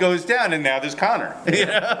 so it goes down, and now there's Connor.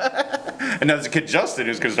 And now there's a kid, Justin,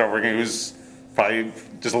 who's going to start working, who's probably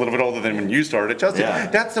just a little bit older than when you started at Chelsea. Yeah.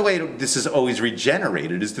 That's the way this is always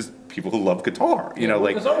regenerated, is this people who love guitar.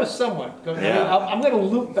 There's always someone. I'm going to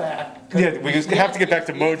loop back. Yeah, we have to get back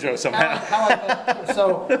to Mojo somehow.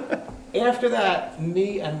 So after that,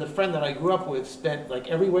 me and the friend that I grew up with spent like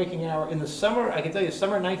every waking hour in the summer. I can tell you,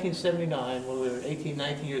 summer 1979, when we were 18,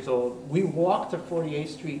 19 years old, we walked to 48th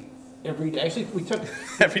Street every day. Actually, we took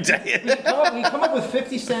every day. we'd come up with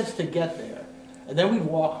 50 cents to get there, and then we'd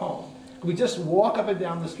walk home. We just walk up and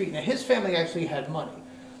down the street. Now his family actually had money,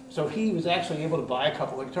 so he was actually able to buy a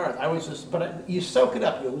couple of guitars. I was just, you soak it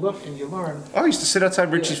up. You look and you learn. I used to sit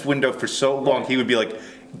outside Richie's window for so long. He would be like,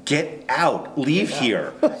 get out, leave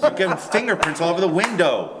here. You get fingerprints all over the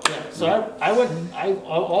window. Yeah, so I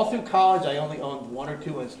all through college, I only owned one or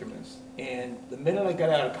two instruments. And the minute I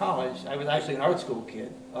got out of college, I was actually an art school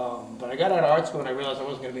kid. But I got out of art school and I realized I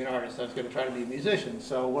wasn't going to be an artist. I was going to try to be a musician.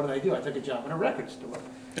 So what did I do? I took a job in a record store.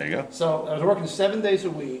 There you go. So I was working 7 days a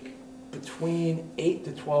week, between 8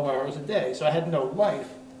 to 12 hours a day. So I had no life,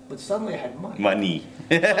 but suddenly I had money. Money.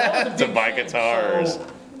 So to buy guitars. So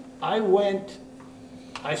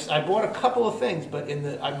I bought a couple of things, but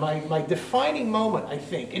in my defining moment, I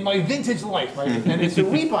think, in my vintage life, and it's a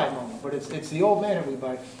rebuy moment, but it's the old man at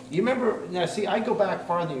rebuy. You remember? Now, see, I go back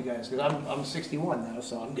farther than you guys because I'm 61 now,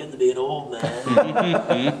 so I'm getting to be an old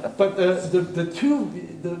man. But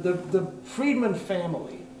the Friedman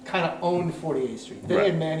family kind of owned 48th Street. They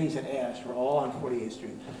had Manny's and Ash were all on 48th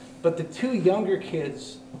Street, but the two younger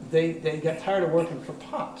kids. They got tired of working for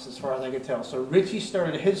Pops, as far as I could tell. So Richie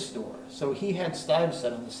started his store. So he had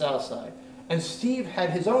Stuyvesant on the south side. And Steve had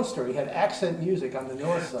his own store. He had Accent Music on the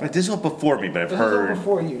north side. But this was before me, but I've heard. This was all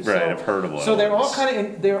before you. Right, I've heard of it. So they're all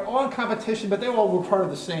they're all in competition, but they all were part of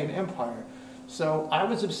the same empire. So I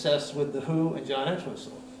was obsessed with The Who and John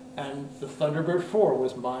Entwistle. And the Thunderbird 4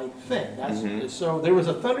 was my thing. So there was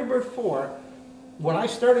a Thunderbird 4. When I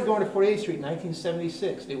started going to 48th Street in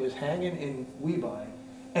 1976, it was hanging in Webuy.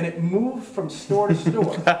 And it moved from store to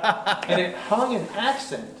store. And it hung in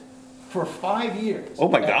Accent for 5 years. Oh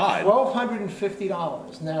my God.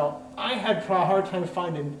 $1,250. Now, I had a hard time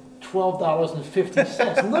finding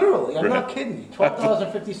 $12.50. Literally, I'm not kidding you.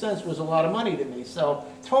 $12.50 was a lot of money to me. So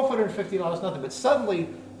 $1,250 nothing. But suddenly,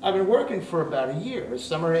 I've been working for about a year,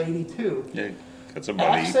 summer of '82. Yeah, got some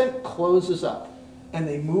money. Accent closes up. and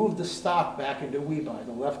they moved the stock back into WeBuy,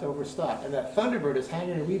 the leftover stock, and that Thunderbird is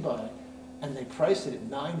hanging in WeBuy, and they priced it at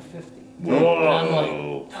 $950. Whoa. And I'm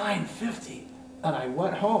like, $950, and I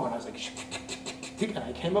went home and I was like, and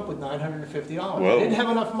I came up with $950. Whoa. I didn't have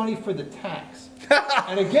enough money for the tax.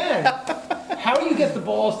 And again, how you get the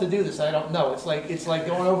balls to do this, I don't know. It's like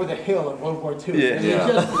going over the hill in World War II. Yeah. And you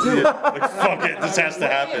just do it. Like, fuck it, this has to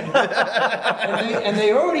happen. And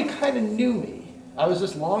they already kind of knew me. I was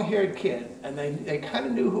this long-haired kid, and they kind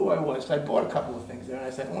of knew who I was. So I bought a couple of things there, and I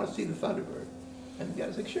said, I want to see the Thunderbird. And the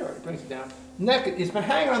guy's like, sure. He brings it down. Neck, it's been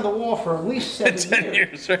hanging on the wall for at least 7 years. 10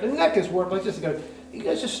 years, right? The neck is warped like this. He goes, you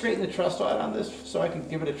guys just straighten the truss out on this so I can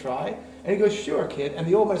give it a try? And he goes, sure, kid. And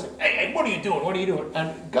the old man's like, hey, what are you doing? What are you doing?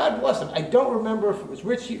 And God bless him. I don't remember if it was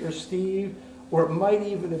Richie or Steve, or it might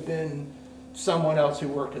even have been someone else who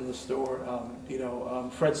worked in the store.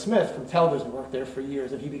 Fred Smith from television worked there for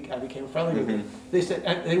years, and I became friendly with him. They said,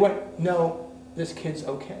 and they went, no, this kid's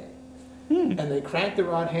okay. And they cranked the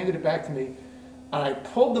rod, handed it back to me, and I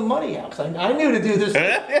pulled the money out, because I knew to do this.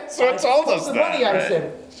 So it told us the that. money out, Right? I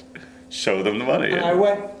said, Show them the money. and I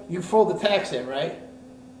went, you fold the tax in, right?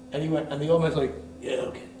 And he went, and the old man's like,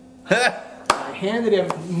 yeah, okay. I handed him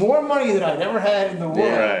more money than I'd ever had in the world.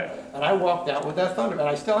 Right. And I walked out with that Thunder, and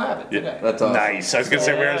I still have it today. That's awesome. Nice. I was gonna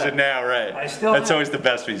say, where is it now? Right. I still That's have always the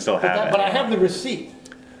best when you still have But it. I have the receipt.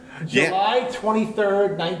 Yeah. July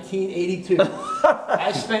 23rd, 1982.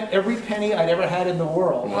 I spent every penny I'd ever had in the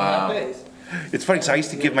world on Wow. that bass. It's funny because I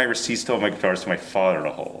used to give my receipts to all my guitars to my father to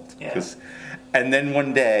hold. Yeah. 'Cause- And then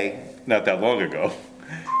one day, not that long ago,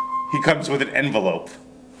 he comes with an envelope.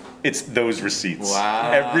 It's those receipts.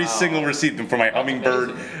 Wow. Every single receipt for my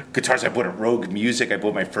Hummingbird amazing. guitars. I bought at Rogue Music. I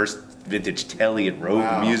bought my first vintage Telly at Rogue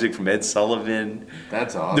Wow. Music from Ed Sullivan.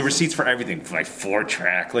 That's awesome. The receipts for everything, for my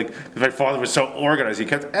 4-track. Like, 'cause my father was so organized, he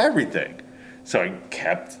kept everything. So he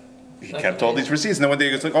kept all these receipts. And then one day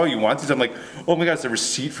he goes like, oh, you want these? I'm like, oh my God, it's a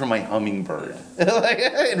receipt from my Hummingbird. Like,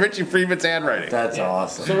 in Richie Freeman's handwriting. That's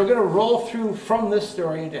awesome. So we're going to roll through from this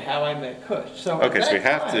story into how I met Kush. So Okay, at so that we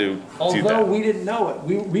have time, to do although that. we didn't know it,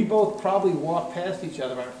 we both probably walked past each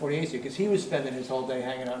other on 48th Street because he was spending his whole day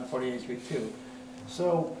hanging out on 48th Street too.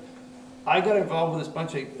 So I got involved with this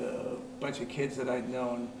bunch of kids that I'd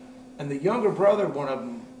known, and the younger brother, one of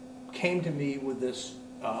them, came to me with this.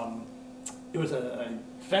 It was a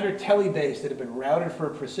Fender Telly bass that had been routed for a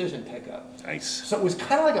precision pickup. Nice. So it was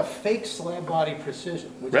kind of like a fake slab body precision,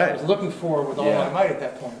 which I Right. was looking for with all Yeah. my might at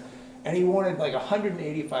that point. And he wanted like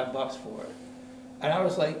 $185 for it. And I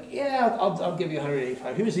was like, yeah, I'll give you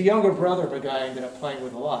 $185. He was the younger brother of a guy I ended up playing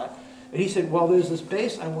with a lot. And he said, well, there's this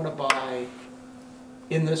bass I want to buy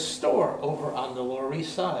in this store over on the Lower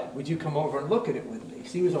East Side. Would you come over and look at it with me?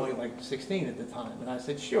 'Cause he was only like 16 at the time. And I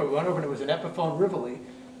said, sure. We went over and it was an Epiphone Rivoli.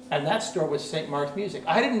 And that store was St. Mark's Music.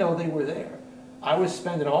 I didn't know they were there. I was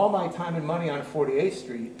spending all my time and money on 48th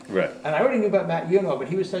Streat. Right. And I already knew about Matt Yuno, but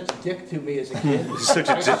he was such a dick to me as a kid. He's such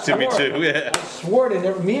a dick to me too, yeah. I swore to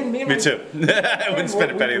never, me and Me my too. I wouldn't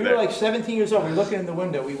spend a penny we there. were like 17 years old. We were looking in the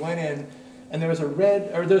window. We went in, and there was a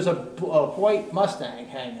white Mustang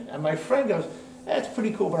hanging. And my friend goes, that's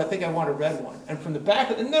pretty cool, but I think I want a red one. And from the back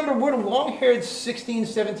of the number, we're the long-haired 16,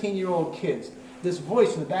 17-year-old kids. This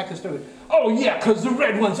voice from the back of the store goes, oh yeah, because the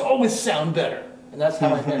red ones always sound better. And that's how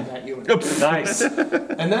I met Matt Yuno. Nice.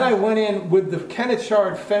 And then I went in with the Kenneth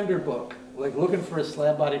Chard Fender book, like looking for a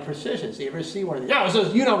slab body precision. So you ever see one of these? Yeah,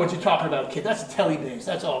 so you know what you're talking about, kid. That's a Telly bass.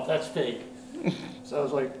 That's all. That's fake. So I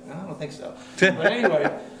was like, no, I don't think so. But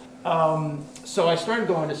anyway, so I started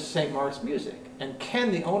going to St. Mark's Music. And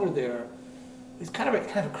Ken, the owner there, is kind of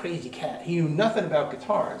a crazy cat. He knew nothing about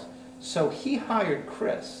guitars. So he hired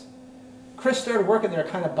Chris. Chris started working there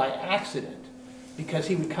kind of by accident because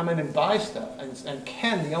he would come in and buy stuff. And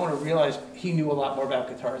Ken, the owner, realized he knew a lot more about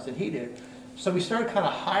guitars than he did. So we started kind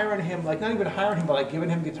of hiring him, like not even hiring him, but like giving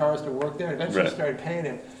him guitars to work there. And eventually Right. started paying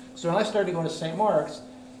him. So when I started going to St. Mark's,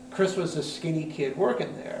 Chris was a skinny kid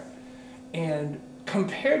working there. And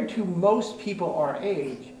compared to most people our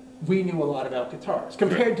age, we knew a lot about guitars.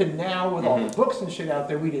 Compared to now with all the books and shit out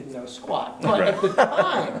there, we didn't know squat. But at the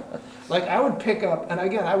time, like I would pick up, and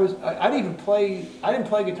again, I didn't play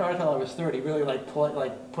guitar until I was 30, really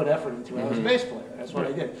put effort into it. I was a bass player, that's what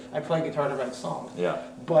I did. I played guitar to write songs. Yeah.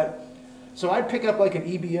 But, so I'd pick up like an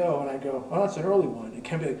EBO and I'd go, oh, that's an early one. And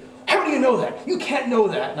Ken would be like, how do you know that? You can't know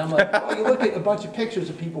that. And I'm like, well, you look at a bunch of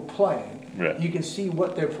pictures of people playing. Right. You can see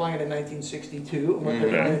what they're playing in 1962 and what they're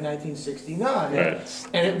playing in 1969. Right.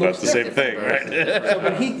 And it looks That's the same different. thing, right? So,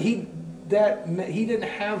 but he didn't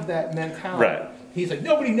have that mentality. Right. He's like,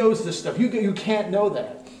 nobody knows this stuff. You can't know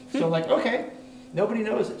that. So like, okay. Nobody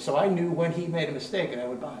knows it. So I knew when he made a mistake and I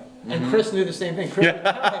would buy it. And Chris knew the same thing. Chris would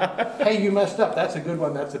tell him, hey, you messed up. That's a good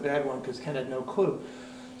one. That's a bad one, because Ken had no clue.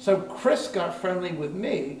 So Chris got friendly with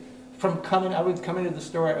me from coming. I would come into the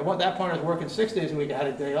store. At that point, I was working 6 days a week. I had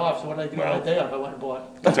a day off. So what did I do on my day off? I went and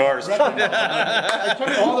bought Guitars. I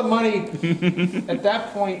took all the money at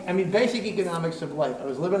that point. I mean, basic economics of life. I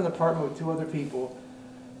was living in an apartment with 2 other people.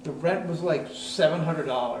 The rent was like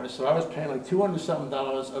 $700, so I was paying like $200-something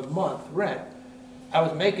a month rent. I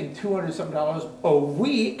was making $200-something a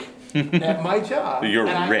week at my job. You're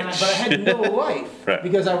rich. But I had no life Right.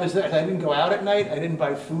 because I didn't go out at night. I didn't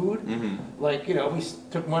buy food. Like, we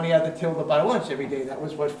took money out of the till to buy lunch every day. That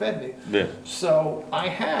was what fed me. Yeah. So I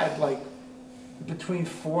had like between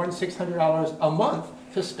 $400 and $600 a month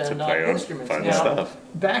to spend To on play on instruments. fun Now, stuff.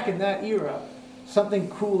 back in that era, something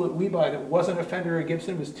cool that we buy that wasn't a Fender or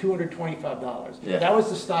Gibson was $225. Yeah. That was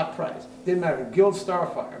the stock price. Didn't matter. Guild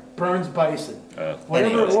Starfire, Burns Bison, whatever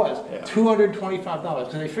it Anyways, was, yeah. $225.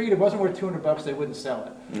 Because they figured it wasn't worth $200, they wouldn't sell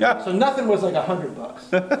it. Yeah. So nothing was like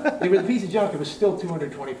 $100. It was a piece of junk. It was still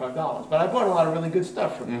 $225. But I bought a lot of really good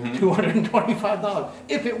stuff for $225.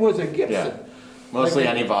 If it was a Gibson. Yeah. Mostly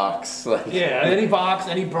Like- any box. Like, Yeah, any Vox,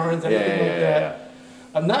 any Burns, anything like that. yeah.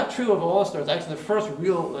 I'm not true of all stores. Actually, the first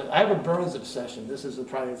real, I have a Burns obsession. This is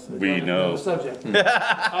probably We know. the subject.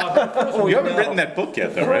 Oh, you haven't written that book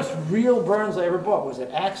yet, The though, right? first real Burns I ever bought was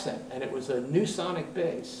at Accent, and it was a new sonic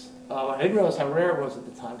bass. I didn't realize how rare it was at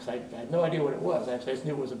the time, because I had no idea what it was. Actually, I just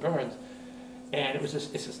knew it was a Burns. And it's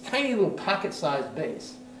this tiny little pocket-sized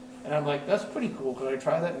bass. And I'm like, that's pretty cool. Could I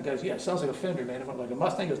try that? And he goes, yeah, it sounds like a Fender, man. I'm like, a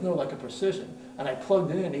Mustang? He goes, no, like a Precision. And I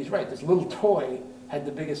plugged it in, and he's right. This little toy had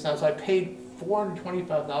the biggest sound. So I paid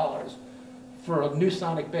 $425 for a new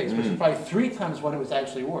sonic bass, which is probably 3 times what it was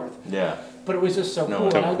actually worth. Yeah. But it was just so No,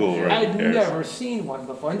 cool. so And cool, right? I'd Yes. never seen one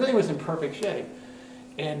before. And then it was in perfect shape.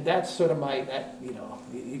 And that's sort of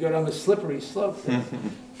you go down the slippery slope there.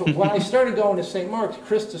 But when I started going to St. Mark's,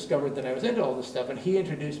 Chris discovered that I was into all this stuff, and he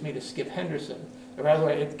introduced me to Skip Henderson. Or rather,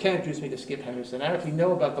 Ken introduced me to Skip Henderson. I don't know if you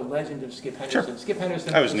know about the legend of Skip Henderson. Skip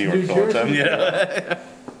Henderson. I was in New York all the time, Jersey. yeah.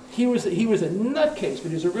 He was a nutcase, but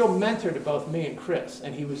he was a real mentor to both me and Chris.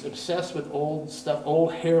 And he was obsessed with old stuff,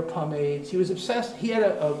 old hair pomades. He was obsessed. He had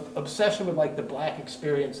a obsession with like the black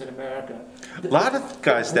experience in America. A lot of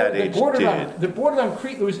guys that age did. The bordered on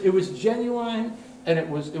creepy. It was genuine and it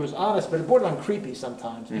was honest, but it bordered on creepy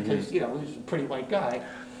sometimes because he was a pretty white guy.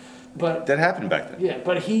 But That happened back then. yeah,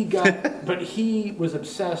 but he was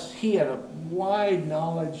obsessed. He had a wide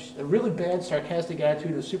knowledge, a really bad sarcastic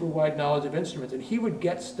attitude, a super wide knowledge of instruments, and he would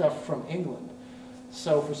get stuff from England.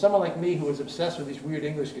 So for someone like me who was obsessed with these weird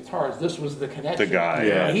English guitars, this was the connection. The guy,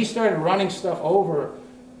 yeah. And he started running stuff over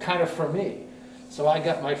kind of for me. So I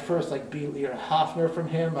got my first like Hofner from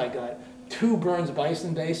him. I got 2 Burns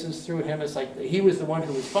Bison basses through him. It's like he was the one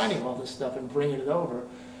who was finding all this stuff and bringing it over.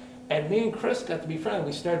 And me and Chris got to be friendly.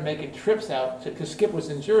 We started making trips out because Skip was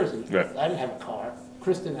in Jersey. Right. I didn't have a car.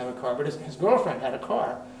 Chris didn't have a car, but his girlfriend had a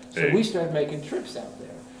car. So Hey. we started making trips out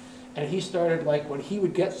there. And he started, like, when he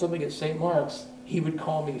would get something at St. Mark's, he would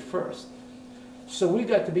call me first. So we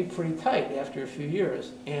got to be pretty tight after a few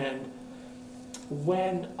years. And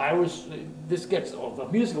when I was, the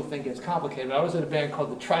musical thing gets complicated. I was in a band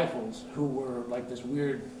called the Trifles, who were like this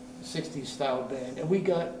weird 60s style band. And we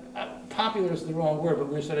got, popular is the wrong word, but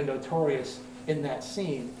we were sort of notorious in that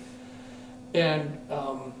scene. And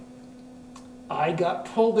I got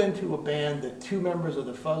pulled into a band that 2 members of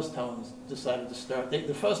the Fuzztones decided to start. The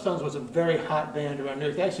Fuzztones was a very hot band around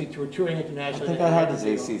there. They actually were touring I internationally. think I had his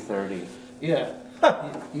AC30. Yeah.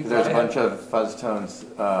 There's a bunch of Fuzztones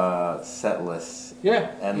set lists.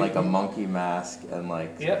 Yeah. And like a monkey mask and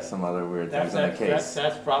like Yep. some other weird things in the case.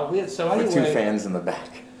 That's probably it. So With anyway, 2 fans in the back.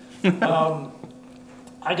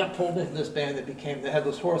 I got pulled into this band that became the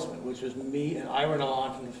Headless Horsemen, which was me and Ira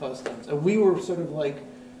Alon from the Fuzztones. And we were sort of like,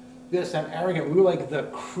 this sound arrogant, we were like the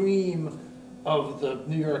cream of the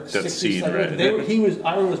New York That 60s. scene, Like, right.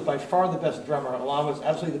 Ira was by far the best drummer. Alon was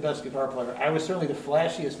absolutely the best guitar player. I was certainly the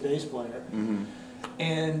flashiest bass player.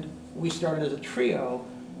 And we started as a trio.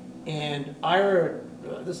 And Ira,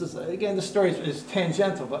 this is, again, the story is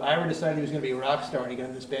tangential, but Ira decided he was going to be a rock star, and he got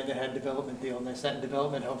in this band that had a development deal, and they sat in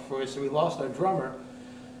development hell for us, so we lost our drummer.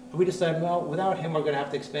 And we decided, well, without him, we're going to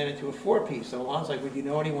have to expand it to a 4-piece. So Alon's like, well, do you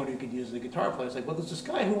know anyone who could use the guitar player? I was like, well, there's this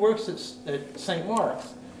guy who works at St.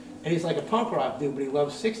 Mark's, and he's like a punk rock dude, but he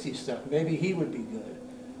loves 60s stuff. Maybe he would be good.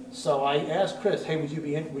 So I asked Chris, hey, would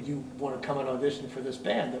you want to come and audition for this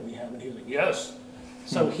band that we have? And he was like, yes.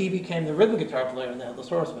 So he became the rhythm guitar player in the Headless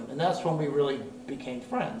Horsemen, and that's when we really became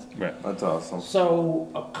friends. Right. That's awesome. So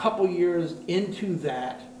a couple years into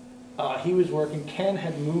that, he was working. Ken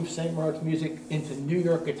had moved St. Mark's Music into New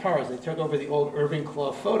York Guitars. They took over the old Irving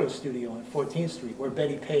Clough photo studio on 14th Street, where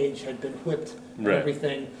Betty Page had been whipped and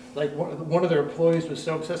everything. Like one of their employees was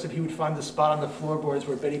so obsessive, he would find the spot on the floorboards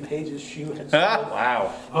where Betty Page's shoe had stood.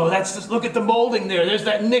 Wow. Oh, that's just, look at the molding there. There's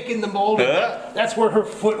that nick in the molding. That's where her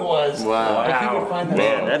foot was. Wow. Like, he would find that.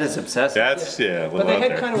 Man, that is obsessive. That's, yeah, a But little they out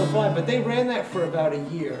had there. kind of a vibe, but they ran that for about a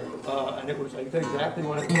year, and it was like exactly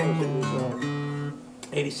when it was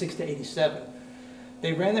 86 to 87.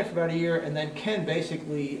 They ran that for about a year, and then Ken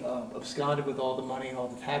basically absconded with all the money and all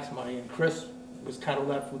the tax money, and Chris was kind of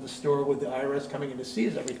left with the store with the IRS coming in to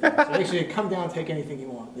seize everything. So basically, come down, take anything you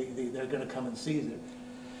want. They're going to come and seize it.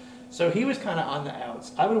 So he was kind of on the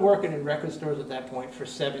outs. I've been working in record stores at that point for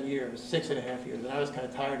 7 years, 6.5 years, and I was kind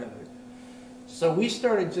of tired of it. So we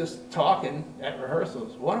started just talking at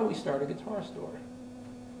rehearsals. Why don't we start a guitar store?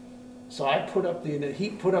 So I put up he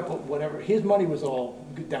put up whatever, his money was all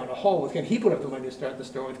down the hole with Ken. He put up the money to start the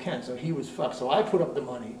store with Ken, so he was fucked. So I put up the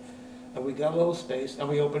money, and we got a little space, and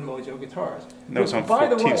we opened Mojo Guitars. And that was on By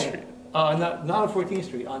the 14th way, Street. not on 14th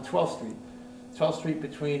Street, on 12th Street. 12th Street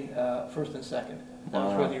between 1st and 2nd. That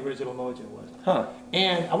was where the original Mojo was. Huh.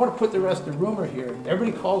 And I want to put the rest of the rumor here.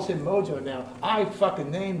 Everybody calls him Mojo now. I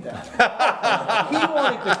fucking named that. He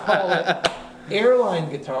wanted to call it Airline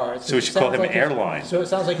Guitars. So we should call him Like Airline. so it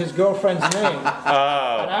sounds like his girlfriend's name. And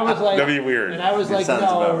I was like, that'd be weird. And I was like, sounds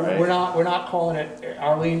no, about right. we're not calling it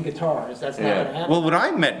Arlene Guitars. That's not going to happen. Well, when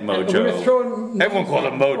I met And we were Mojo, throwing everyone called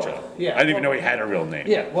him names Mojo. back and forth. Yeah, I didn't even well, know he had a real name.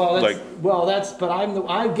 yeah, well, Like, but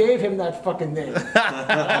I gave him that fucking name.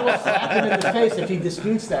 I will slap him in the face if he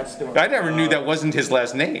disputes that story. I never knew that wasn't his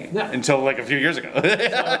last name No. until like a few years ago.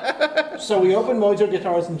 So we opened Mojo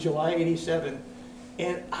Guitars in July '87,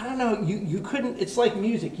 and I don't know, you couldn't. It's like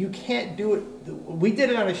music. You can't do it. We did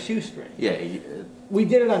it on a shoestring. Yeah. We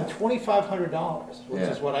did it on $2,500, which Yeah.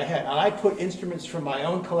 is what I had. And I put instruments from my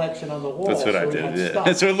own collection on the wall. That's what so I we did. had Yeah.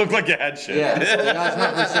 stuff. So it looked like you had shit. Yeah. So the guy's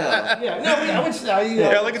not for sale. Yeah, no, I would say.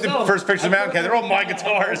 Yeah, look at the first pictures of Mountain Cat. They're all my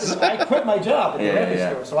guitars. I quit my job at the Yeah, record yeah.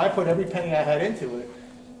 store, so I put every penny I had into it.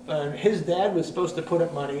 And his dad was supposed to put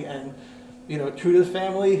up money, and true to the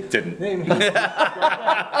family, Didn't. name.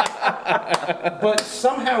 But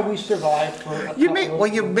somehow we survived for a couple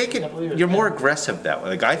of years. You're more aggressive that way.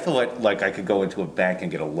 Like I feel like I could go into a bank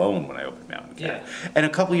and get a loan when I opened Mountain Cat. Yeah. And a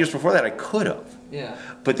couple of years before that I could have. Yeah.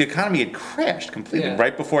 But the economy had crashed completely Yeah.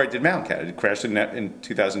 right before I did Mountain Cat. It crashed in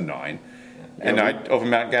 2009. And I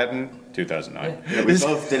opened Mountain Cat in 2009. Yeah, we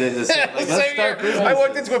both did it the same. Like, let's Same start year. I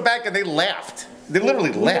walked into a bank and they laughed. They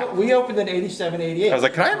literally laughed. We opened in '87, '88. I was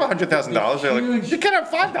like, can I have $100,000? They're like, Huge- you can have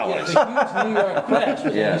Yeah, $5. the huge New York crash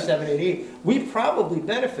was Yeah. 87, 88. We probably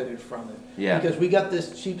benefited from it. Yeah. Because we got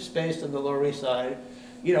this cheap space on the Lower East Side,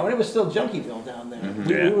 and it was still Junkieville down there.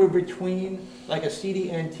 Yeah. We were between like a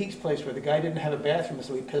CD antiques place where the guy didn't have a bathroom,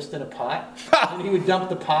 so he pissed in a pot. And he would dump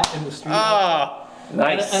the pot in the street. Ah,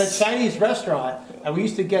 Nice. And a Chinese restaurant, and we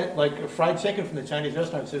used to get like a fried chicken from the Chinese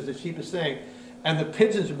restaurant, so it was the cheapest thing. And the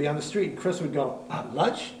pigeons would be on the street, and Chris would go,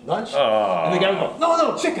 lunch? And the guy would go,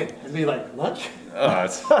 no, chicken. And be like, lunch?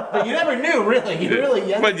 it's- But you never knew, really. You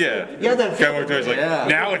had but yeah. you had that Guy feeling. walked over, he's like, Yeah.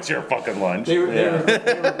 now it's your fucking lunch. They were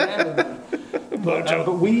grabbing them.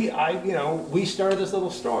 But we started this little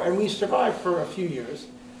store, and we survived for a few years.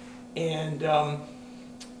 And,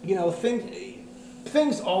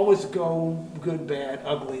 things always go good, bad,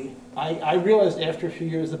 ugly. I realized after a few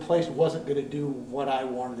years the place wasn't going to do what I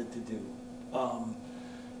wanted it to do.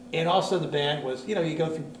 And also the band was, you go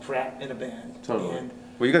through crap in a band. Totally. And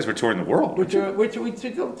Well, you guys were touring the world. we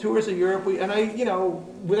took tours of Europe,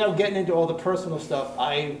 without getting into all the personal stuff,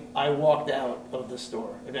 I walked out of the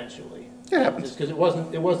store eventually. It happens. Just because it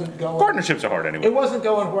wasn't going. Partnerships are hard anyway. It wasn't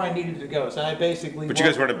going where I needed to go, so I basically. But you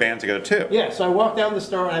guys were in a band together too. Yeah, so I walked out of the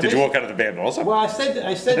store and I. Did you walk out of the band also? Well, I said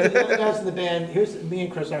to the other guys in the band, "Here's me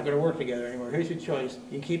and Chris aren't going to work together anymore. Here's your choice.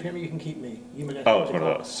 You can keep him or you can keep me." You may Oh, it's one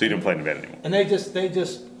of those. So you didn't play in the band anymore. And they just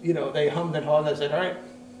they hummed and hawed. And I said, "All right."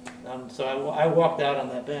 So I walked out on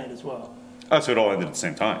that band as well. Oh, so it all ended at the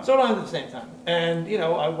same time. So it all at the same time. And,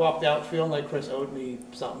 I walked out feeling like Chris owed me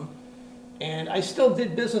something. And I still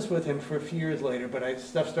did business with him for a few years later, but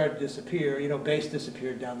stuff started to disappear. Bass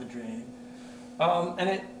disappeared down the drain.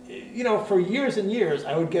 For years and years,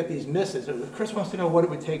 I would get these misses. Chris wants to know what it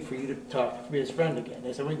would take for you to be his friend again.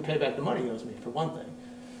 They said, we can pay back the money he owes me, for one thing.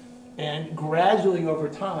 And gradually over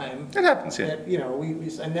time, It happens, yeah.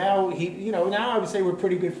 and now now I would say we're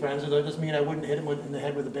pretty good friends, although it doesn't mean I wouldn't hit him in the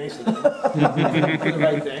head with a bass again for the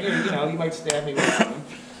right thing. And, he might stab me with something.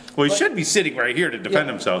 Well, he should be sitting right here to defend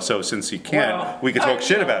Yeah. himself, so since he can, Well, we can talk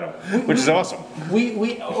shit about him, which is awesome.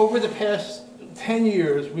 We over the past 10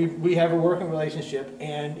 years, we have a working relationship,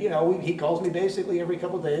 and you know, he calls me basically every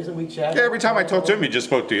couple of days, and we chat. Yeah, every time I talk to him, he just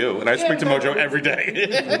spoke to you, and I speak to Mojo every day.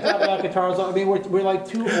 We talk about guitars. I mean, we're like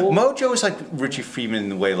two old. Mojo is like Richie Friedman in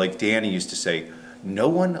the way, like Danny used to say, no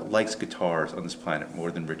one likes guitars on this planet more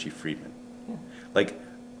than Richie Friedman. Yeah. Like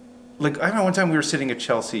I remember one time we were sitting at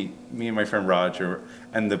Chelsea, me and my friend Roger,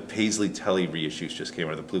 and the Paisley Telly reissues just came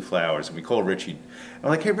out, the Blue Flowers, and we called Richie. And we're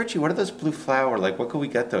like, hey, Richie, what are those Blue Flower? Like, what could we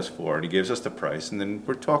get those for? And he gives us the price, and then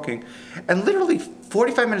we're talking. And literally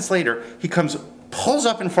 45 minutes later, he comes, pulls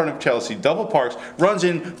up in front of Chelsea, double parks, runs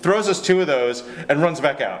in, throws us 2 of those, and runs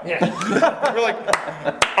back out. Yeah. We're like,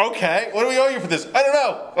 okay, what do we owe you for this? I don't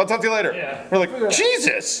know. I'll talk to you later. Yeah. We're like,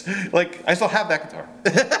 Jesus! Like, I still have that guitar.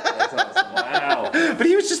 That's awesome. Wow. But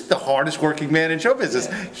he was just the hardest working man in show business.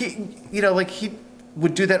 Yeah. He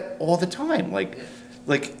would do that all the time. Like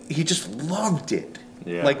he just loved it.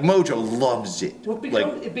 Yeah. Like Mojo loves it. Well,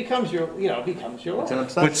 it becomes your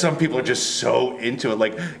life. But some people are just so into it.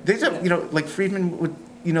 Like they have, like Friedman would,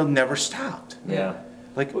 never stopped. Yeah.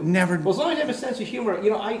 Like never. Well, as long as you have a sense of humor,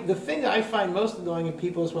 the thing that I find most annoying in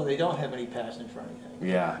people is when they don't have any passion for anything.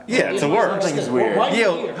 Yeah. Yeah, it's the worst. Something's weird.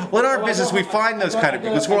 Well, in our business, we find those kind of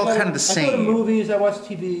people because we're all kind of the same. I go to movies, I watch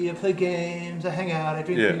TV, I play games, I hang out, I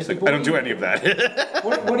drink beers. Like, I don't do any of that.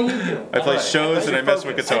 What do you do? I play shows and I mess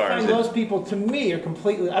with guitars. I find those people, to me, are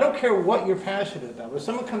completely. I don't care what you're passionate about. If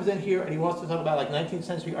someone comes in here and he wants to talk about like 19th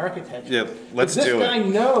century architecture, yeah, let's do it. This guy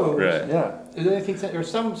knows. Right. Yeah. 19th century, or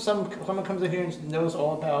someone comes in here and knows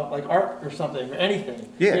all about like art or something or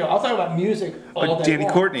anything. Yeah. I'll talk about music all day Danny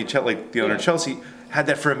long. Courtney, like the owner of Chelsea, had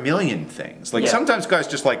that for a million things. Like sometimes guys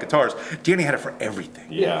just like guitars. Danny had it for everything.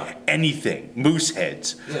 Yeah. Anything. Moose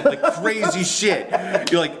heads. Yeah. Like crazy shit.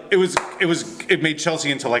 You're like it made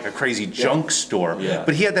Chelsea into like a crazy junk store. Yeah.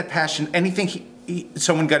 But he had that passion. Anything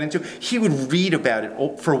someone got into, he would read about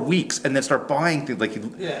it for weeks and then start buying things. Like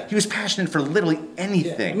he was passionate for literally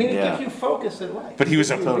anything. Yeah. I mean, it gives you focus in life. But he was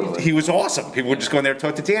awesome. People would just go in there and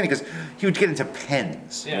talk to Danny because he would get into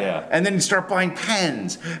pens. Yeah. And then he'd start buying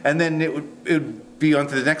pens, and then it would be on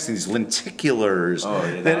to the next thing, these lenticulars. Oh,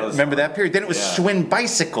 yeah, Remember that period? Then it was Schwinn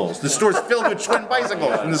bicycles. The store's filled with Schwinn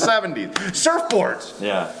bicycles in the 70s. Surfboards.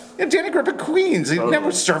 Yeah. Danny grew up in Queens. He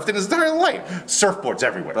never surfed in his entire life. Surfboards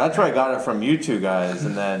everywhere. That's where I got it from you two guys,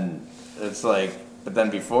 and then it's like, but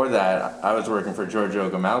then before that, I was working for Giorgio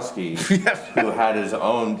Gomowski, who had his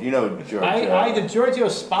own, Giorgio. Giorgio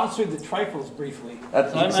sponsored the Trifles briefly. I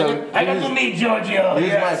got to meet Giorgio. He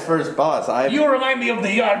was my first boss. You remind me of the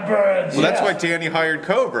Yardbirds. Well, that's why Danny hired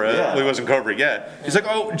Cobra. Yeah. Well, he wasn't Cobra yet. He's like,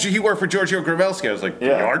 oh, he worked for Giorgio Gomowski. I was like, the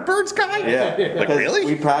Yardbirds guy? Yeah. Like, really?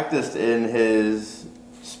 We practiced in his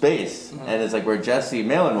space, and it's like where Jesse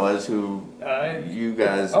Malin was, who you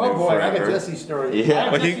guys Oh knew boy, forever. I got Jesse's stories. Yeah. I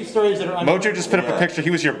have Jesse's stories that are Mojo just put up a picture. He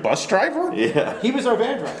was your bus driver? Yeah. He was our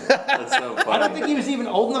van driver. That's so funny. I don't think he was even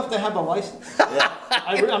old enough to have a license. Yeah.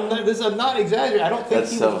 I'm not exaggerating. I don't think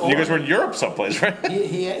That's he so was funny. old. You guys were in Europe someplace, right?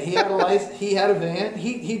 He had a license. He had a van.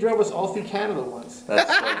 He drove us all through Canada once. That's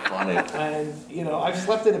so funny. And I've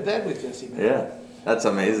slept in a bed with Jesse. Man. Yeah. That's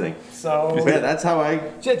amazing. So yeah, that's how I.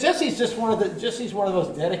 Jesse's just one of the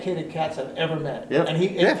most dedicated cats I've ever met. Yep. And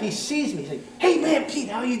if he sees me, he's like, "Hey man, Pete,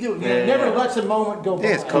 how you doing?" Never lets a moment go by.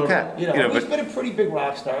 Yeah, it's cool cat. He's been a pretty big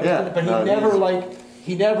rock star. Yeah. But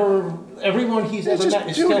everyone he's ever just met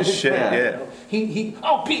is doing still his his shit, friend.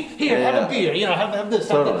 yeah. Pete, here, have a beer. Have this.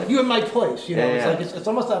 Totally. You in my place. Yeah. It's like it's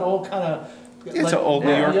almost that old kind of. It's an old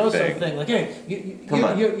New York thing. Like, hey, Come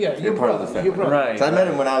on. you're part of the family. You're brother. Right. So I met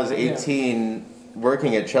him when I was 18,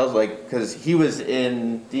 working at Chelsea, because he was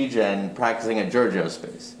in DGen practicing at Giorgio's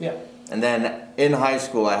space. Yeah. And then in high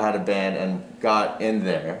school, I had a band and got in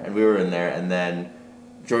there, and we were in there, and then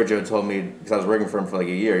Giorgio told me, because I was working for him for like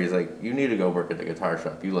a year, he's like, you need to go work at the guitar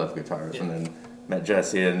shop. You love guitars. Yeah. And then met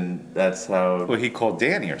Jesse, and that's how. Well, he called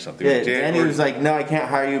Danny or something. Yeah, Danny was like, no, I can't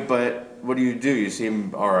hire you, but what do? You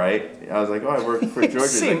seem all right. I was like, oh, I work for Giorgio.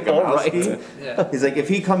 He's like, all right. Yeah. He's like, if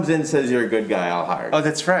he comes in and says you're a good guy, I'll hire you. Oh,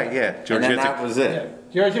 that's right, yeah. And then that was it.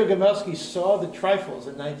 Yeah. Giorgio Gomowski saw the Trifles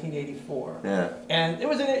in 1984. Yeah. And it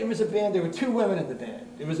was a band, there were 2 women in the band.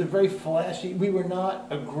 It was a very flashy, we were not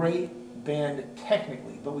a great band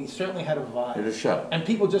technically, but we certainly had a vibe. It was a show. And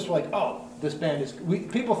people just were like, oh, this band is,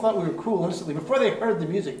 people thought we were cool instantly. Before they heard the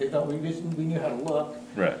music, they thought we knew how to look.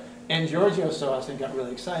 Right. And Giorgio saw us and got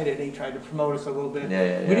really excited. He tried to promote us a little bit.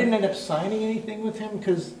 Yeah. We didn't end up signing anything with him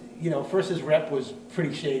because, first his rep was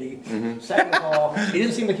pretty shady. Mm-hmm. Second of all, he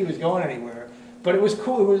didn't seem like he was going anywhere. But it was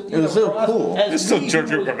cool. It was so cool. It's still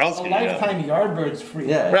Giorgio Grabowski, a lifetime Yardbirds freak.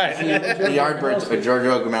 Yeah, Right. The Yardbirds, a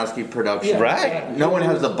Giorgio Grabowski production. Yeah. Right. No one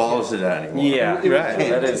has the balls to do that anymore. Yeah, It was- Right.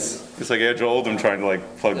 that is. It's like Andrew Oldham trying to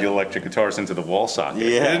like plug the electric guitars into the wall socket. Yeah.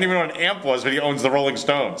 He doesn't even know what an amp was, but he owns the Rolling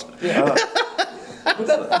Stones. Yeah. But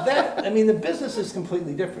that, I mean, the business is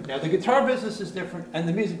completely different now. The guitar business is different, and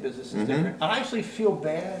the music business is different. I actually feel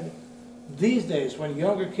bad these days when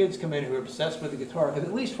younger kids come in who are obsessed with the guitar, because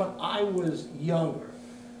at least when I was younger,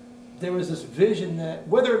 there was this vision that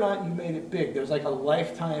whether or not you made it big, there was like a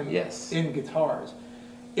lifetime Yes. in guitars.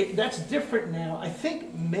 That's different now. I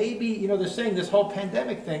think maybe, you know, they're saying this whole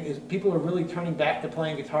pandemic thing is people are really turning back to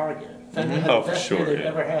playing guitar again. Fender had Oh, the for best sure, year they've yeah.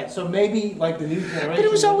 ever had. So maybe like the new generation. But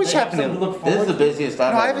it was always they have happening. something to look This is forward the to. busiest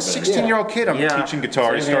I've No, I ever have a been. 16-year-old kid. I'm Yeah. teaching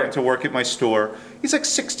guitar. He's Same starting here. to work at my store. He's like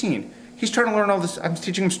 16. He's trying to learn all this. I'm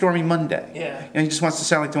teaching him Stormy Monday. Yeah. And he just wants to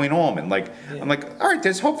sound like Duane Allman. Like, Yeah. I'm like, all right,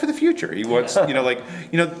 there's hope for the future. He wants,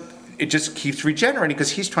 it just keeps regenerating because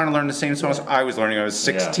he's trying to learn the same songs I was learning when I was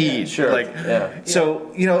 16. Yeah, sure. Like, Yeah.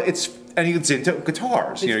 so, and he's into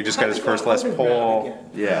guitars. He just got his first Les Paul.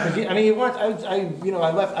 Yeah. I mean,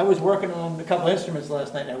 I was working on a couple instruments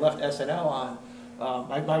last night, and I left SNL on.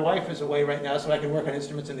 My wife is away right now, so I can work on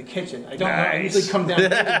instruments in the kitchen. I don't know, I Nice. usually come down here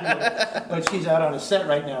to do it, but she's out on a set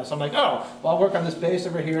right now, so I'm like, oh, well, I'll work on this bass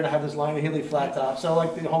over here, and I have this Lionel Healy flat top. So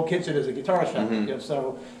like the whole kitchen is a guitar shop.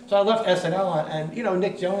 So I left SNL on, and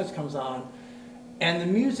Nick Jonas comes on. And the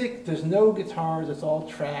music, there's no guitars, it's all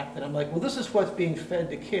tracked. And I'm like, well, this is what's being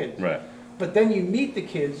fed to kids. Right. But then you meet the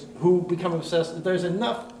kids who become obsessed. There's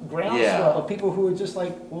enough groundswell Yeah. of people who are just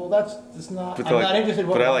like, well, that's not, But I'm they're not like- interested in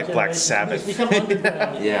what but I my like Black generation- Sabbath. It's become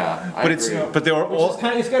underground. Yeah, I But agree. but they were Which all. is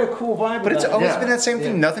kind of, it's got a cool vibe. But it's about it. always Yeah. been that same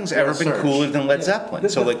thing. Yeah. Nothing's ever been Surge. cooler than Led Yeah. Zeppelin. The-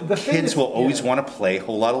 So the- like the thing kids is- will always yeah. want to play a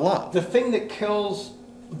whole lot of love. The thing that kills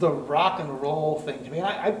the rock and roll thing to me,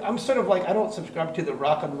 I'm sort of like, I don't subscribe to the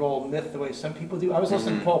rock and roll myth the way some people do. I was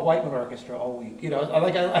listening to Paul Whiteman Orchestra all week. I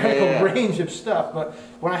like Yeah. a range of stuff, but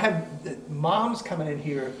when I have the moms coming in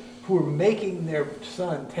here who are making their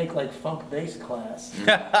son take like funk bass class,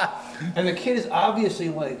 and the kid is obviously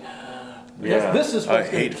like, Yeah. this is I what's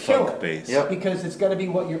going hate to kill funk it. bass. Yep. Because it's got to be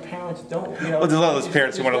what your parents don't. Well, there's a lot of those it's-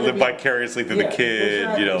 parents who it's want to gotta live be- vicariously through the kid,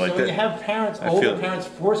 exactly. like so when you that. have parents, I older feel- parents,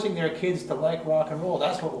 forcing their kids to like rock and roll,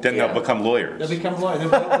 that's what will Then kill they'll it. become lawyers. They'll become lawyers. They'll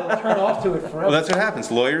turn off to it forever. Well, that's what happens.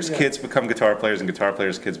 Lawyers' Yeah. kids become guitar players, and guitar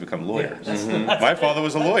players' kids become lawyers. Yeah, My father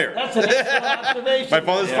was a lawyer. That's an excellent observation. My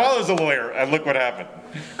father's father's a lawyer, and look what happened.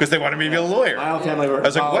 Because they wanted me to be a lawyer. My I whole family were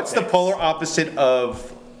was like, what's the politics. polar opposite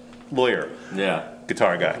of lawyer? Yeah.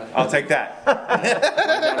 Guitar guy. I'll take that.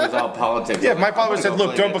 It was all politics. Yeah, if my I'm father gonna said, go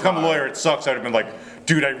look, play don't become a guitar. lawyer, it sucks, I'd have been like,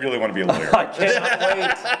 dude, I really want to be a lawyer. I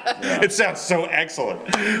cannot wait. It sounds so excellent.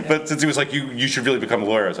 But since he was like, you should really become a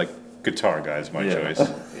lawyer, I was like, guitar guy is my Yeah. choice.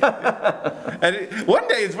 And one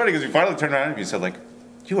day, it's funny because he finally turned around and he said, like,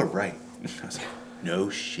 you were right. I was like, no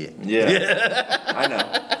shit. Yeah. I know.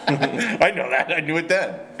 I know that. I knew it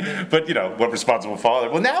then. But, what responsible father?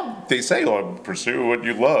 Well, now they say, oh, pursue what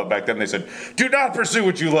you love. Back then they said, do not pursue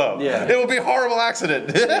what you love. Yeah. It will be a horrible accident.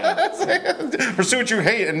 Pursue what you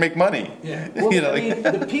hate and make money. Yeah. Well,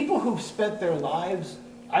 the people who've spent their lives,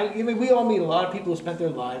 we all meet a lot of people who spent their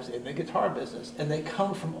lives in the guitar business, and they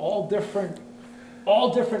come from all different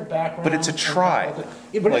backgrounds. But it's a tribe.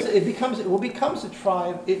 Yeah, but Like- it becomes a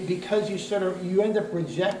tribe because you end up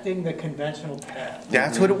rejecting the conventional path.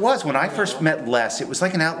 That's what it was. When I first met Les, it was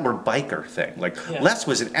like an outlaw biker thing. Like, Yeah. Les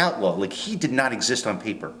was an outlaw. Like, he did not exist on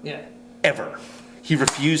paper. Yeah. Ever. He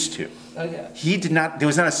refused to. Oh yeah. He did not, there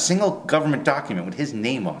was not a single government document with his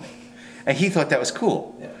name on it. And he thought that was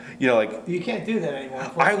cool. Yeah. Like, You can't do that anymore.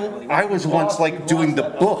 unfortunately. I was We've once lost- like we've doing the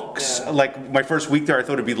lost that element. books. Yeah. Like my first week there, I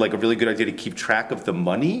thought it'd be like a really good idea to keep track of the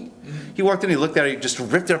money. He walked in, he looked at it, he just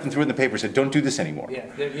ripped it up and threw it in the paper and said, don't do this anymore. Yeah.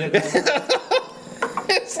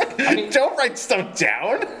 It's like, don't write stuff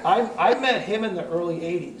down. I met him in the early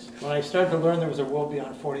 80s when I started to learn there was a world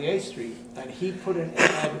beyond 48th Street, and he put an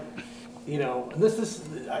ad, and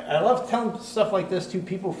I love telling stuff like this to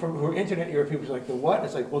people who are internet era people. Like, the what?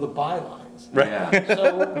 It's like, well, the bylines. Right. Yeah.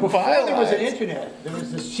 So before there was an Bylines. internet, there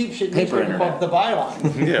was this cheap shit Paper newspaper called internet. The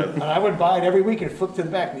Byline. Yeah. And I would buy it every week and flip to the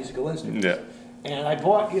back, musical instruments. Yeah. And I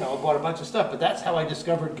bought a bunch of stuff, but that's how I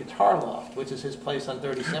discovered Guitar Loft, which is his place on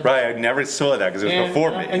 37th. Right, I never saw that because it was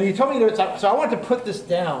before me. And you told me that, so I wanted to put this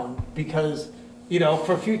down because,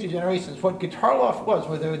 for future generations, what Guitar Loft was,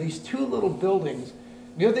 where there were these two little buildings,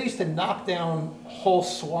 they used to knock down whole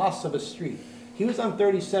swaths of a street. He was on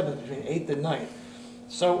 37th between 8th and 9th.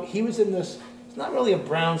 So he was in this, it's not really a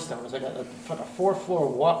brownstone, it's like a 4-floor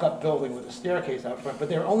walk-up building with a staircase out front, but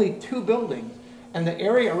there are only two buildings, and the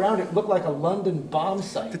area around it looked like a London bomb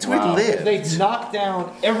site. That's where he lived. They knocked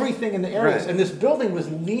down everything in the areas, Right. and this building was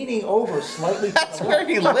leaning over slightly to That's the where left.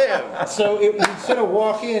 he lived. So you'd sort of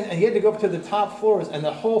walk in, and you had to go up to the top floors, and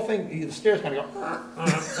the whole thing, the stairs kind of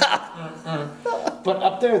go. But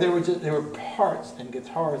up there, there were parts and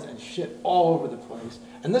guitars and shit all over the place.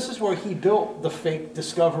 And this is where he built the fake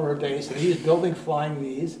Discoverer base, and he was building Flying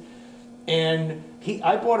V's. And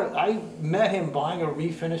I met him buying a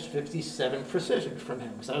refinished 57 Precision from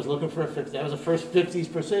him, because I was looking for a 50. That was the first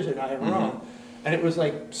 50s Precision I ever owned. And it was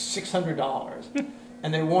like $600.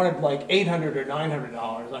 And they wanted like $800 or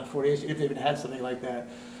 $900 on 48, if they even had something like that.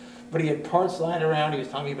 But he had parts lying around. He was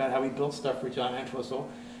telling me about how he built stuff for John Entwistle.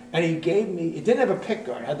 And he gave me, it didn't have a pick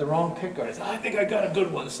guard, it had the wrong pick guard. I said, I think I got a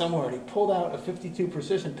good one somewhere. And he pulled out a 52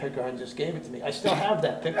 Precision pick guard and just gave it to me. I still have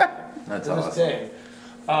that pick guard That's to this awesome. day.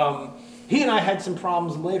 He and I had some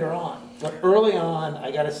problems later on, but early on,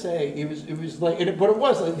 I gotta say, it was like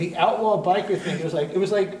the outlaw biker thing. It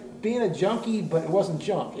was like being a junkie, but it wasn't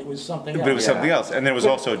junk. It was something else. But it was something else, and there was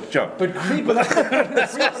also junk. But creeping up,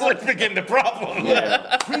 Let's begin the problem.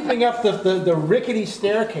 creeping up the rickety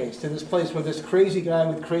staircase to this place with this crazy guy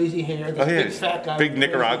with crazy hair, this big fat guy, big with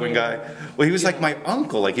Nicaraguan crazy hair. guy. Well, he was like my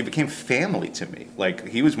uncle. Like he became family to me. Like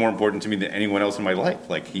he was more important to me than anyone else in my life.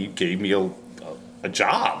 Like he gave me a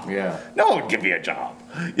job. Yeah. No one would give me a job.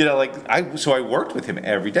 You know, like so I worked with him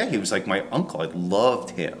every day. He was like my uncle. I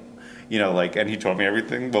loved him. You know, like, and he taught me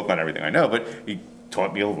everything. Well, not everything I know, but he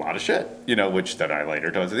taught me a lot of shit. You know, which then I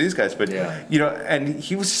later taught to these guys. But Yeah. you know, and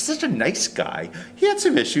he was such a nice guy. He had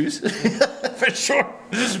some issues, for sure,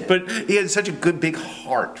 but he had such a good big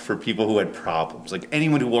heart for people who had problems. Like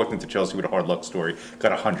anyone who walked into Chelsea with a hard luck story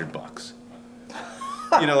got $100.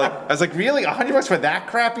 You know, like I was like, really, $100 for that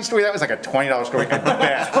crappy story? That was like a $20 story at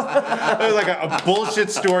best. It was like a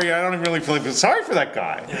bullshit story. I don't even really feel sorry for that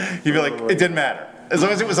guy. He'd be like, it didn't matter as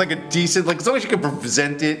long as it was like a decent, like as long as you could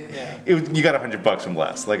present it. You got $100 from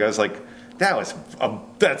Les. Like I was like,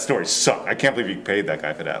 that story sucked. I can't believe you paid that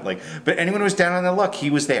guy for that. Like, but anyone who was down on their luck, he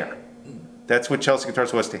was there. That's what Chelsea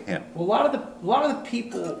Guitars was to him. Well, a lot of the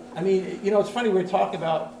people. I mean, you know, it's funny. We're talking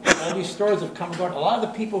about all these stories have come and gone. A lot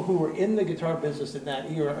of the people who were in the guitar business in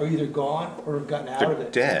that era are either gone or have gotten out They're of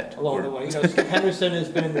it. dead. Along the way. You know, Skip Henderson has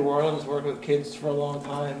been in New Orleans working with kids for a long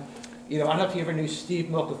time. You know, I don't know if you ever knew Steve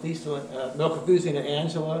Milkathusian and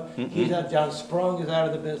Angela. He's out. John Sprung is out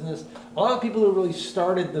of the business. A lot of people who really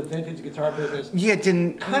started the vintage guitar business. Yeah,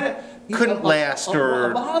 couldn't last,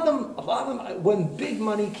 or a lot of them, when big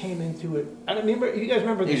money came into it. I remember, you guys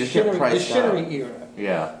remember the just get Shinnery priced out. era.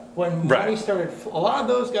 Yeah. When Right. money started, a lot of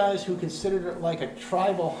those guys who considered it like a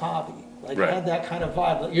tribal hobby, like Right. had that kind of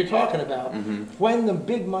vibe that you're talking about, when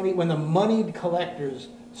the moneyed collectors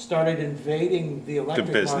started invading the electric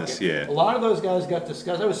business, market, yeah. a lot of those guys got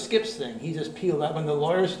disgusted. That was Skip's thing. He just peeled out when the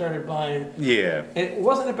lawyers started buying. yeah. And it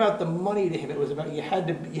wasn't about the money to him. It was about you had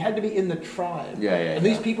to be in the tribe. Yeah, And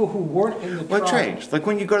these people who weren't in the Well, it tribe. changed. Like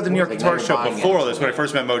when you go to the New York Like Guitar now Show you're buying before it. this, when I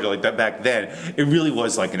first met Mojo, like that back then, it really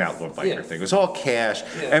was like an outlaw biker Yeah. thing. It was all cash.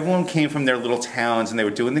 Yeah. Everyone came from their little towns and they were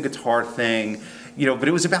doing the guitar thing, you know. But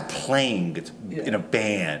it was about playing in a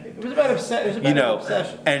band, It was about obsession. you know,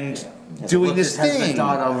 obsession. and doing this Lucas has the thing.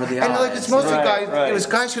 dot over the and like eyes. it's mostly Right, guys. right. It was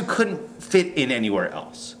guys who couldn't fit in anywhere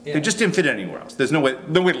else. Yeah. They just didn't fit anywhere else. There's no way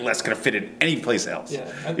Les could have fit in any place else. Yeah.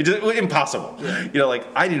 It just, impossible. You know, like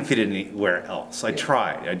I didn't fit in anywhere else. I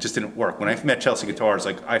tried. It just didn't work. When I met Chelsea Guitars,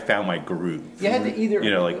 like I found my groove. You had to either,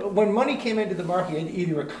 You know, like- when money came into the market, you had to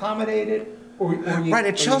either accommodate it or you. Right or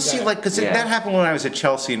at you Chelsea, got it. like because Yeah. that happened when I was at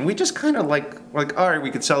Chelsea, and we just kind of like all right,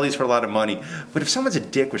 we could sell these for a lot of money, but if someone's a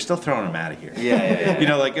dick, we're still throwing them out of here. Yeah. You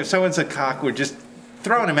know, like if someone's a cock, we're just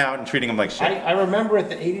throwing them out and treating them like shit. I remember at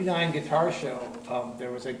the '89 guitar show,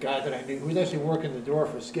 there was a guy that I knew who was actually working the door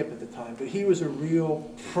for Skip at the time, but he was a real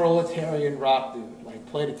proletarian rock dude, like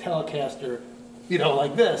played a Telecaster, you know,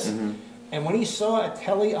 like this. And when he saw a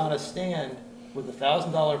Tele on a stand with a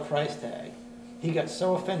 $1,000 price tag, he got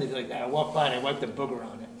so offended. Like I walked by and I wiped a booger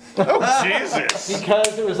on it. Oh Jesus!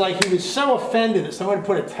 Because it was like he was so offended that someone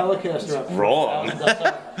put a Telecaster up. for wrong.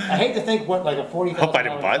 $1,000. I hate to think what like a $40,000 Hope I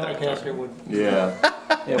didn't buy that Telecaster would. Yeah.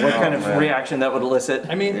 Yeah, what kind of man. reaction that would elicit?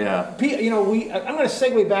 I mean, Yeah. you know, I'm going to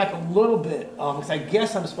segue back a little bit because I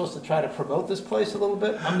guess I'm supposed to try to promote this place a little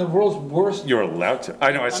bit. I'm the world's worst. You're allowed to.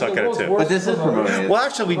 I know I I'm suck the at it world's too. worst But this is promoter. promoting it. Well,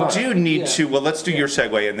 actually, we do need Yeah. to. Well, let's do your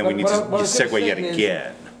segue, and then we But need what to I- what I was gonna segue yet say is-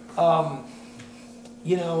 again.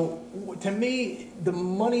 to me, the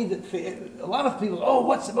money a lot of people,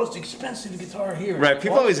 what's the most expensive guitar here? Right,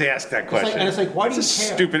 people always ask that question. And it's like, why do you care?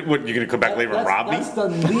 Stupid, what, you're going to come back later and rob me? That's the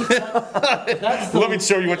least... Let me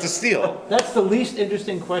show you what to steal. That's the least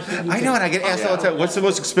interesting question. I know, and I get asked all the time, what's the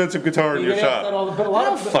most expensive guitar in your shop? But a lot I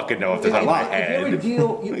don't fucking know off the top of my head. If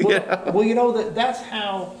you ever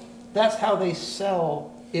deal... that's how they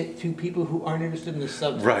sell it to people who aren't interested in the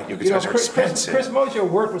subject. Right, your guitars are expensive. Chris Mojo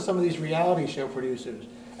worked with some of these reality show producers,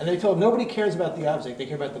 and they told him nobody cares about the object, they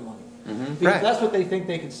care about the money. Because that's what they think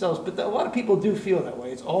they can sell. But a lot of people do feel that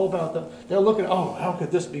way. It's all about they're looking, how could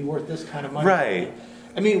this be worth this kind of money? Right.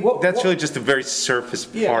 I mean, that's really just a very surface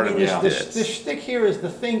part of this. The shtick here is the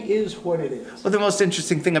thing is what it is. Well, the most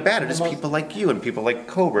interesting thing about it is people like you and people like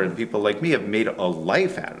Cobra and people like me have made a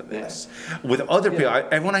life out of this. With other people,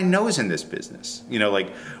 everyone I know is in this business.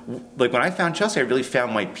 Like when I found Chelsea, I really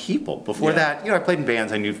found my people. Before that, I played in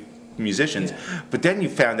bands, I knew musicians, but then you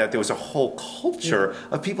found out there was a whole culture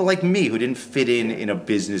of people like me who didn't fit in a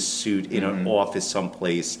business suit in an office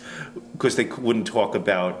someplace because they wouldn't talk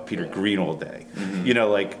about Peter Green all day.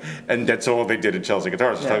 And that's all they did at Chelsea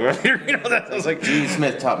Guitars, talk about Peter Green all day. I was like, Gene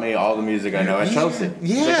Smith taught me all the music I know at Chelsea.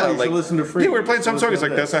 Yeah, like listen to Free. Yeah, we were playing some song. It's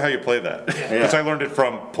like, that's not how you play that. Because I learned it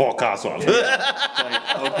from Paul Kossoff.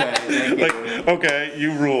 Okay,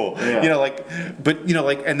 you rule.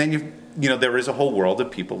 And then there is a whole world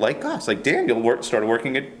of people like us. Like Daniel started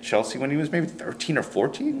working at Chelsea when he was maybe 13 or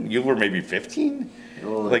 14. You were maybe 15.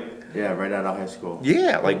 Right out of high school.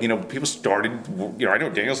 Yeah, people started. I know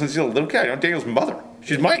Daniel since he's a little kid. I know Daniel's mother.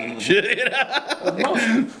 She's my age.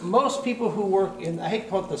 Most people who work in, I hate to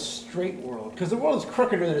call it the straight world, because the world is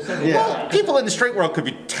crookeder than it's ever been. Well, people in the straight world could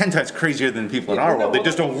be 10 times crazier than people in our world. They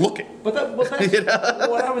just don't look it. But that's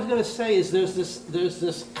what I was going to say is there's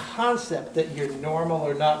this concept that you're normal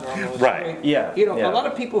or not normal. Right. A lot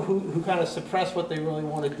of people who kind of suppress what they really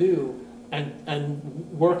want to do and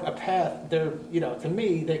work a path, they're, to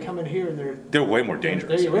me, they come in here and they're way more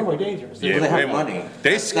dangerous. They're way more dangerous. They have money.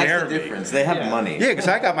 They scare That's the difference. They have money. Yeah, because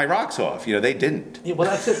I got my rocks off. They didn't. Yeah, well,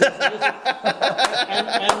 that's it.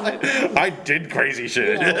 I did crazy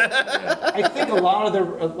shit. I think a lot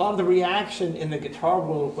of the reaction in the guitar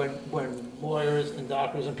world when lawyers and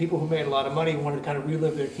doctors and people who made a lot of money wanted to kind of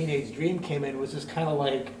relive their teenage dream came in was just kind of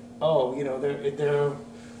like,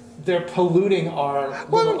 they're polluting our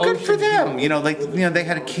well, good for them. They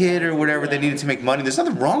had a kid or whatever. They needed to make money. There's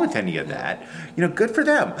nothing wrong with any of that. Good for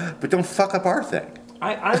them. But don't fuck up our thing.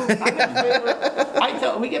 I'm in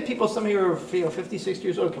favor. We get people, some here are 50, 60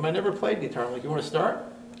 years old. Come, I never played guitar. I'm like, you want to start?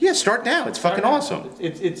 Yeah, start now. It's fucking awesome.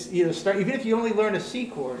 It's start even if you only learn a C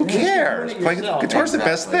chord. Who cares? Guitar's the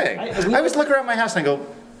best thing. I always look around my house and I go,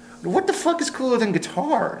 what the fuck is cooler than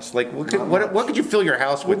guitars? Like, what could you fill your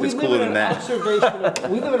house with that's cooler than that?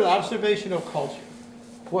 We live in an observational culture,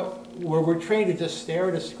 where we're trained to just stare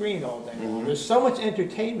at a screen all day long. There's so much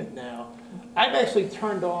entertainment now. I've actually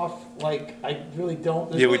turned off, I really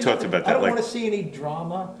don't. We talked about that. I don't want to see any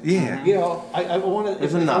drama. Yeah. I want to.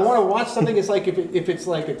 If I want to watch something, it's like if it's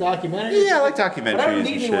like a documentary. Yeah, I like documentaries. But I don't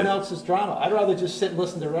need anyone else's drama. I'd rather just sit and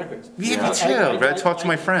listen to records. Yeah, me too. I talk to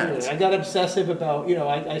my friends. I got obsessive about.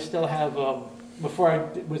 I still have. Before I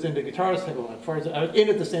was into guitars, I was in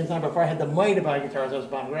at the same time. Before I had the money to buy guitars, I was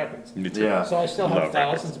buying records. Me too. Yeah. So I still have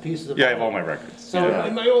thousands of pieces of. Yeah, I have all my records. So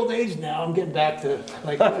in my old age now, I'm getting back to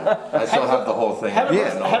I still have the whole thing.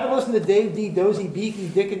 I haven't listened to Dave D, Dozy, Beaky,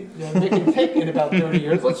 Dick and Tick in about 30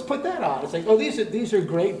 years. Let's put that on. It's like, these are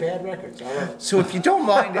great bad records. I love it. So if you don't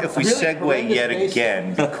mind, if we segue yet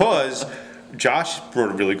again, because Josh brought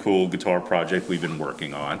a really cool guitar project we've been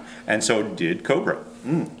working on, and so did Cobra.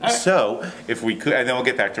 So if we could, and then we'll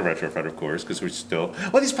get back to Retrofret, of course, because we're still,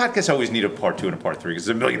 these podcasts always need a part 2 and a part 3, because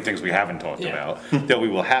there's a million things we haven't talked about that we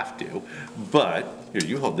will have to. But here,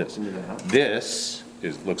 you hold this. This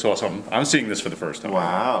looks awesome. I'm seeing this for the first time.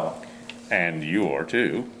 Wow. And you are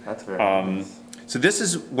too. That's very nice. So this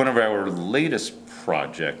is one of our latest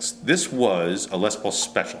projects. This was a Les Paul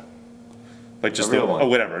Special. Like just a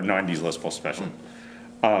 90s Les Paul Special.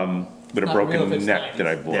 With a broken neck that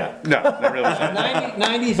I bought. Yeah. No, not really.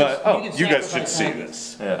 90s. But you guys should see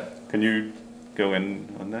this. Yeah. Can you go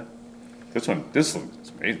in on that? This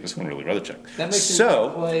looks amazing. This one really rather check. That makes me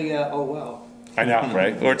play Oh Well. I know,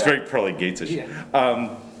 right? Or it's very Pearly Gates-ish. Yeah.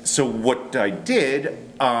 So what I did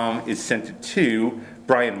is sent it to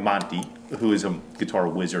Brian Monty, who is a guitar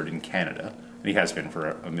wizard in Canada, and he has been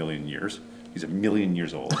for a million years. He's 1,000,000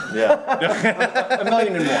 years old. Yeah. A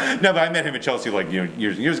million and more. No, but I met him at Chelsea like years and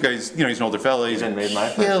years ago. He's he's an older fella. He's even made my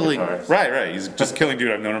first killing. guitars. Right. He's just killing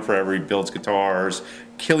dude. I've known him forever. He builds guitars,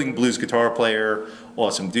 killing blues guitar player,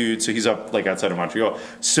 awesome dude. So he's up like outside of Montreal.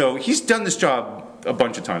 So he's done this job a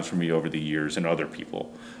bunch of times for me over the years and other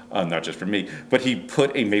people, not just for me. But he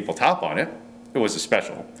put a maple top on it. It was a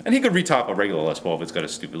special, and he could retop a regular Les Paul if it's got a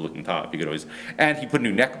stupid looking top. He could always, and he put a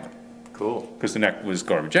new neck on it. Cool. Because the neck was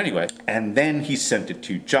garbage anyway. And then he sent it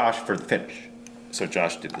to Josh for the finish. So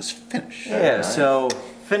Josh did this finish. Yeah, so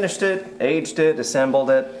finished it, aged it, assembled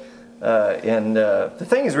it, and the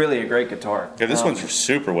thing is really a great guitar. Yeah, this one's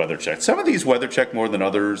super weather checked. Some of these weather check more than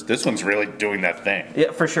others. This one's really doing that thing.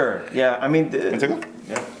 Yeah, for sure. Yeah, I mean, Wanna take a look?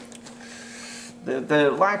 Yeah. the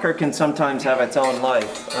lacquer can sometimes have its own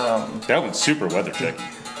life. That one's super weather checked.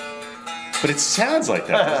 But it sounds like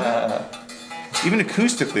that, doesn't it? Even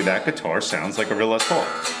acoustically, that guitar sounds like a real Les Paul.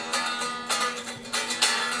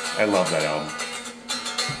 I love that album.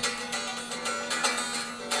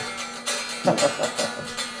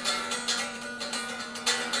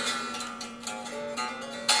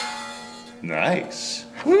 Nice.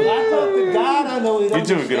 I talk to God, I know He don't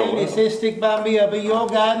You're doing good, understand. He Will. says, stick by me, I'll be your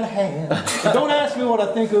guiding hand. But don't ask me what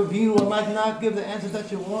I think of you, I might not give the answer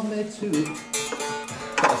that you want me to.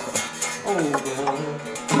 Oh,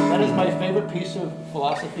 God. That is my favorite piece of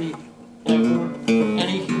philosophy ever from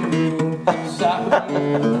any human being.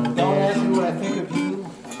 Socrates, don't ask me what I think of you,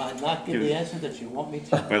 I might not give the answer that you want me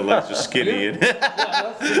to. My legs are skinny.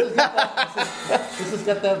 Yeah, this has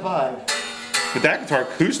got that vibe. But that guitar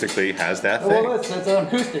acoustically has that thing. Well, that's an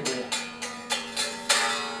acoustic.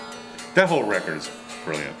 That whole record is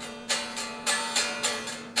brilliant.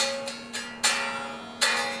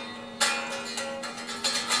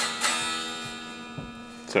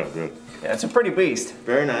 So good. Yeah, it's a pretty beast.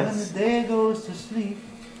 Very When nice. the day goes to sleep,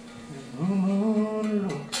 the moon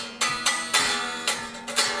looks.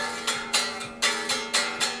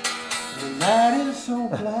 The night is so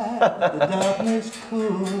black, the darkness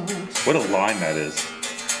cooks. What a line that is.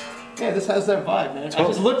 Yeah, this has that vibe, man. I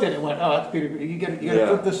just looked at it and went, oh, that's Peter Green. You gotta Yeah.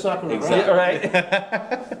 flip this sucker around. Exactly. Right?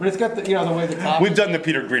 But it's got the, the way the top We've is. done the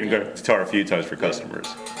Peter Green guitar a few times for customers.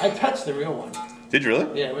 I touched the real one. Did you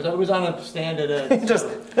really? Yeah, it was on a stand at a... Just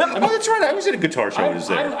Oh, that's right. I was at a guitar show. I was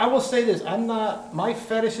there. I will say this, my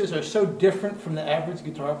fetishes are so different from the average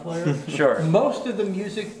guitar player. sure. Most of the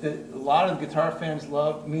music that a lot of guitar fans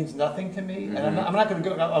love means nothing to me, and I'm not going to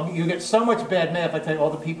go. You'll get so much bad mail if I tell you all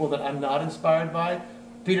the people that I'm not inspired by.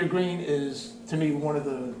 Peter Green is, to me, one of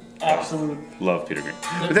the absolute. Love Peter Green.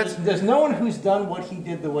 But that's There's no one who's done what he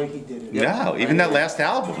did the way he did it. no, even that last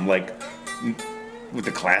album, like with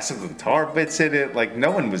the classical guitar bits in it, like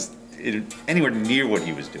no one was anywhere near what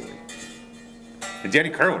he was doing. And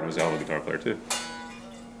Danny Kerwin was a hell of a guitar player too.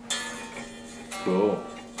 Cool.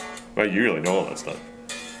 But you really know all that stuff.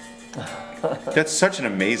 That's such an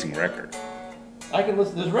amazing record. I can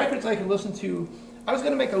listen. There's records I can listen to. I was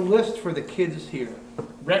going to make a list for the kids here.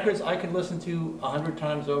 Records I could listen to 100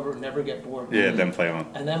 times over, never get bored. Yeah, then play on.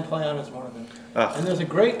 And then Play On is one of them. Ugh. And there's a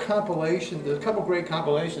great compilation. There's a couple great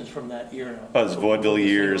compilations from that era. Oh, there's vaudeville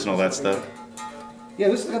years and all that stuff. Yeah,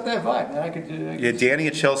 this has got that vibe, man. I could do. Yeah, Danny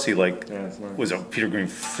at Chelsea like Yeah, it's nice. was a Peter Green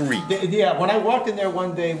freak. Yeah, when I walked in there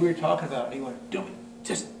one day, we were talking about it. And he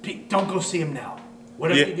went, don't go see him now.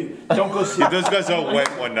 Whatever Yeah. you do, don't go see Yeah, him. those guys all went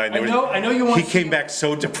one night. and I know you want He to see came him. back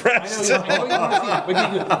so I depressed. know you want to see him,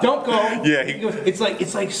 but you don't go. Yeah, He goes,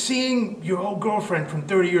 it's like seeing your old girlfriend from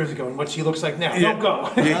 30 years ago and what she looks like now. Yeah. Don't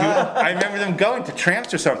go. Yeah, I remember them going to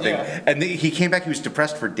Tramps or something, Yeah. and he came back. He was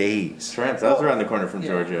depressed for days. Tramps, that was around the corner from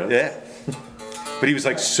Georgia. Yeah, but he was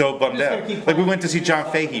like so bummed Just out. gotta keep Like we went to see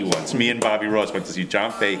John Fahey once. Me and Bobby Ross went to see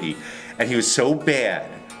John Fahey, and he was so bad,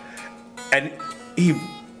 and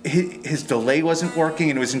his delay wasn't working,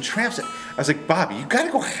 and it was in Tramps. I was like, Bobby, you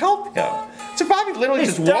gotta go help him. So Bobby literally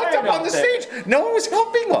He's just walked dying up on out the there. stage. No one was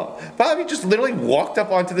helping him. Bobby just literally walked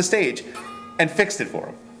up onto the stage and fixed it for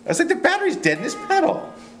him. I was like, the battery's dead in his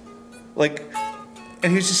pedal. Like,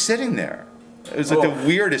 and he was just sitting there. It was like the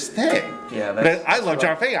weirdest thing. Yeah, but that's- I love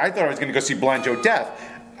John Fahey. I thought I was going to go see Blind Joe Deaf.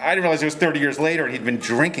 I didn't realize it was 30 years later, and he'd been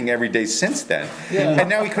drinking every day since then. Yeah. And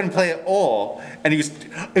now he couldn't play at all. And it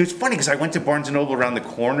was funny because I went to Barnes & Noble around the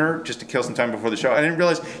corner just to kill some time before the show. I didn't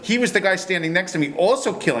realize he was the guy standing next to me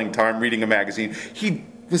also killing time reading a magazine. He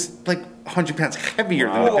was like 100 pounds heavier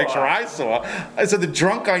than the picture I saw. And so the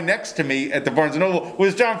drunk guy next to me at the Barnes & Noble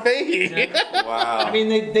was John Fahey. Wow. I mean,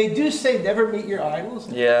 they do say never meet your idols.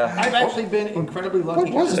 Yeah. I've actually been incredibly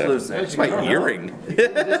lucky. What was to that? lose that. It's my earring.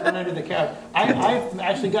 Just went under the couch. I've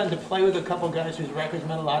actually gotten to play with a couple guys whose records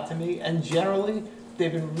meant a lot to me, and generally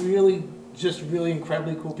they've been really just really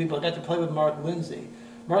incredibly cool people. I got to play with Mark Lindsay.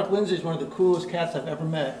 Mark Lindsay is one of the coolest cats I've ever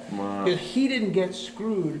met. Wow. Because he didn't get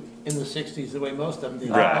screwed in the 60s the way most of them did.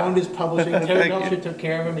 Right. He owned his publishing. Terry Melcher took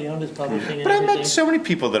care of him. He owned his publishing and But I everything. met so many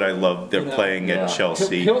people that I loved. They're playing at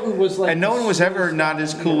Chelsea, Hilton was like and no one was ever the not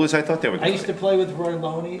as cool as I thought they were. I used to play with Roy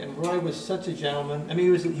Loney, and Roy was such a gentleman. I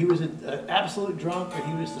mean, he was an absolute drunk, but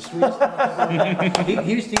he was the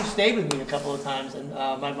sweetest. He stayed with me a couple of times, and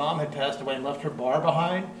my mom had passed away and left her bar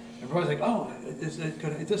behind. And Roy's like, "Oh, is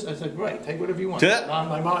this?" I said, "Right, take whatever you want." Yeah.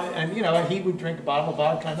 My mom, and he would drink a bottle of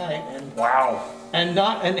vodka a night, and Wow.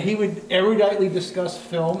 and he would eruditely discuss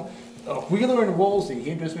film. Wheeler and Woolsey.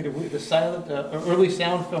 He introduced me to the silent, early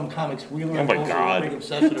sound film comics. Wheeler and my Woolsey. God. A big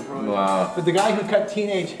obsession of Roy. Wow. But the guy who cut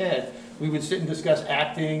Teenage Head, we would sit and discuss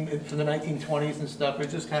acting from the 1920s and stuff. It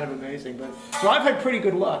was just kind of amazing. But so I've had pretty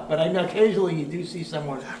good luck. But I know occasionally you do see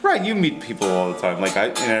someone. Right, you meet people all the time. Like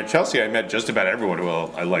at Chelsea, I met just about everyone who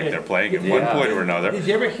I liked their playing at one point or another. Did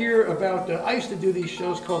you ever hear about? I used to do these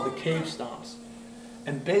shows called the Cave Stomps.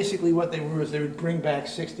 And basically what they were is they would bring back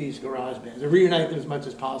 60s garage bands. They reunite them as much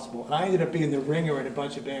as possible. And I ended up being the ringer in a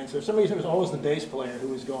bunch of bands. So for some reason it was always the bass player who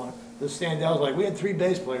was gone. The Standells, like, we had 3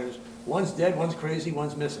 bass players. One's dead, one's crazy,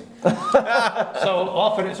 one's missing. So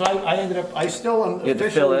I ended up, I still am You had to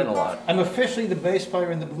fill in a lot. I'm officially the bass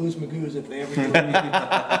player in the Blues Magoos if they ever do it.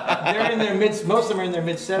 They're in their most of them are in their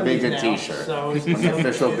mid-70s Be a good now. t-shirt. So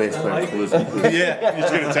Official bass player. like- Blues. Yeah, you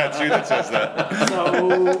just get a tattoo that says that.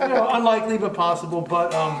 So, unlikely but possible.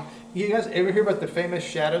 But you guys ever hear about the famous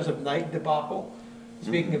Shadows of Night debacle?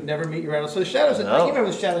 Speaking of Never Meet Your Idols. So the Shadows of Night, you remember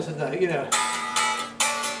the Shadows of Night,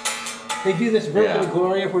 They do this version of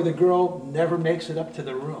Gloria where the girl never makes it up to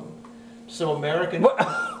the room. So American...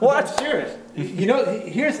 What? I'm serious.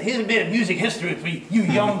 Here's a bit of music history for you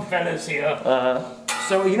young fellas here.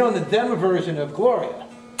 So, in the demo version of Gloria,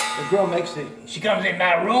 the girl makes it, she comes in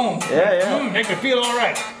my room. Make her feel all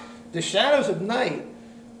right. The Shadows of Night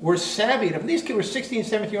were savvy enough. These kids were 16,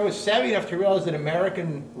 17-year-olds, savvy enough to realize that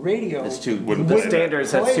American radio... It's too... The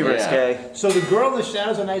standards, that's too risque. So the girl in the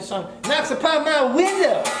Shadows of Night song knocks upon my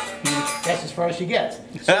window. That's as far as she gets.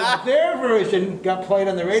 So their version got played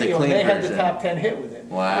on the radio, and they had the top 10 hit with it.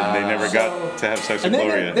 Wow. And they never got to have sex with And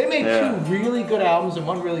Gloria. they made 2 really good albums and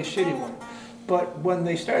 1 really shitty one. But when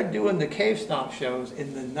they started doing the Cave Stomp shows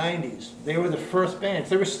in the 90s, they were the first bands.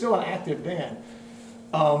 They were still an active band.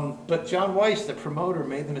 But John Weiss, the promoter,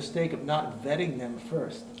 made the mistake of not vetting them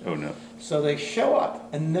first. Oh, no. So they show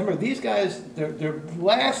up, and remember, these guys, their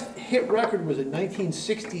last hit record was in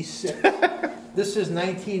 1966. This is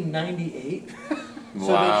 1998. So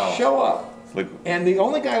they show up, and the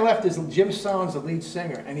only guy left is Jim Sohns, the lead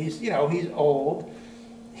singer, and he's old,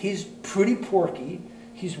 he's pretty porky,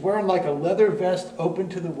 he's wearing like a leather vest open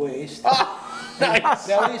to the waist, Nice. his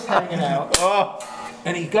belly's hanging out.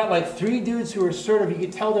 And he got like 3 dudes who are sort of, you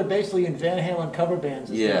could tell they're basically in Van Halen cover bands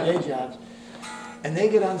as their day jobs. And they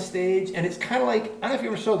get on stage, and it's kind of like, I don't know if you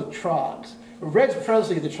ever saw the Troggs. Reg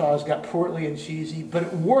Presley, the Troggs, got portly and cheesy, but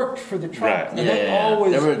it worked for the Troggs. Right. And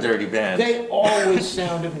they were a dirty band. They always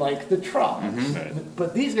sounded like the Troggs. Right.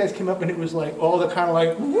 But these guys came up, and it was like, all the kind of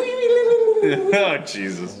like, Oh,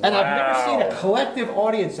 Jesus. and I've never seen a collective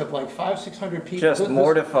audience of like 500-600 people. Just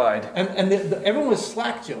mortified. And everyone was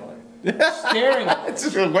slack-jawed. Staring at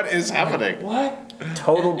It's just, what is happening? what?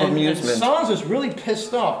 Total And bemusement. Sohns was really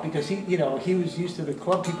pissed off because he was used to the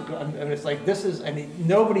club people, and it's like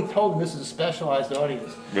nobody told him this is a specialized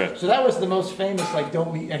audience. Right. So that was the most famous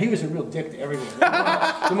don't meet, and he was a real dick to everyone.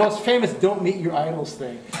 The most famous "don't meet your idols"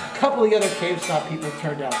 thing. A couple of the other Cave Stomp people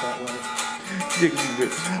turned out that way.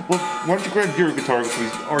 Well, why don't you grab your guitar because we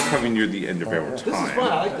are coming near the end of our This is time.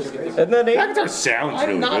 fun. I like this guitar. Isn't that neat? That guitar sounds I'm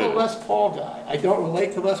really not good. a Les Paul guy. I don't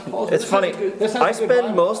relate to Les Pauls. but It's this funny. has a good- this has I a good spend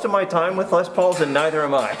vibe. most of my time with Les Pauls, and neither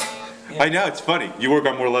am I. I know, it's funny. You work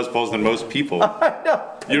on more Les Pauls than most people. I know.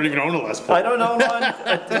 You don't even own a Les Paul. I don't own one.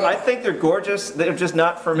 I think they're gorgeous. They're just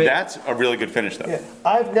not for me. That's a really good finish, though. Yeah,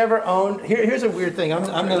 I've never owned. Here's a weird thing.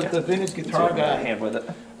 I'm the vintage guitar Got a guy. hand with it.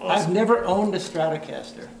 I've never owned a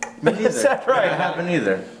Stratocaster. Me neither. Is that right? I haven't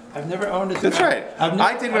either. I've never owned a. That's right.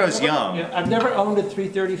 I did when I was young. Yeah, I've never owned a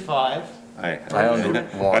 335. I owned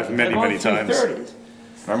one. I've many, I've many owned times. 330s.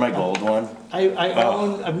 Or my gold one. I've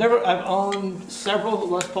owned several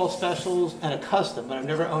Les Paul specials and a custom, but I've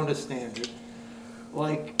never owned a standard.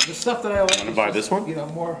 Like the stuff that I like. Wanna buy this one?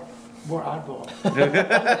 More oddball.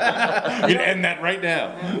 You can end that right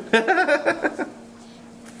now.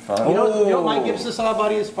 You know my Gibson saw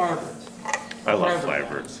buddy is Firebirds. I love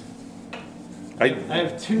Firebirds. Firebirds. I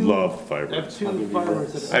have 2. Love I have Firebirds. 2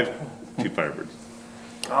 Firebirds. I have 2 Firebirds.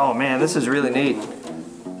 Oh man, this is really neat.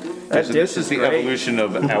 That So dish this is the great. evolution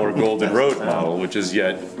of our Golden Road model, which is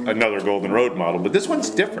yet another Golden Road model, but this one's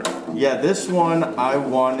different. Yeah, this one I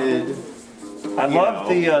wanted. I love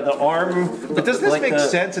the arm. But doesn't this like make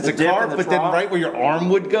sense? It's a dip carb, and the but then drop. right where your arm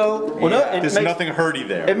would go, Well, no, it there's makes- nothing hurty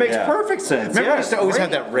there. It makes Yeah. perfect sense. Remember yeah, we used to always great.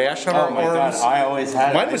 have that rash on Oh our my god, arms? I always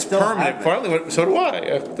had it. Mine I was still permanent. have it. Finally, so do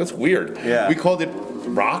I. That's weird. Yeah. We called it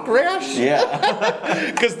rock rash.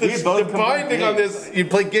 Yeah. Because the both come binding from on this, you'd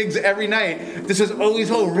play gigs every night. This was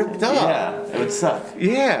always all ripped up. Yeah, it would suck.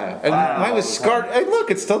 Yeah. And Wow. mine was scarred. Hey,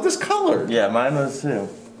 look, it's still discolored. Yeah, mine was too.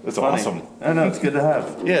 It's Funny. awesome. I know, it's good to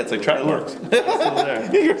have. Yeah, it's like, try it works. It's still there.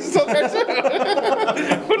 You're still there.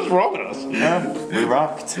 What is wrong with us? Yeah, we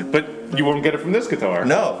rocked. But you won't get it from this guitar.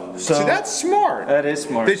 No, so See, that's smart. That is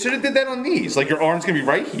smart. They should have did that on these. Like your arm's gonna be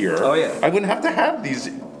right here. Oh, yeah. I wouldn't have to have these.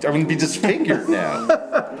 I wouldn't be disfigured now.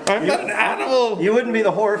 I'm not an animal. You wouldn't be the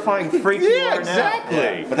horrifying freak you Yeah, are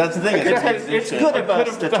exactly. But that's the thing. It's good of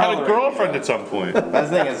us Could to have had a tolerate. girlfriend at some point. That's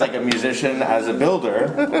the thing. It's like a musician as a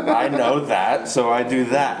builder. I know that, so I do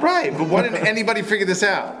that. Right, but why didn't anybody figure this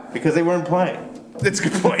out? Because they weren't playing. That's a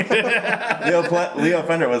good point. Leo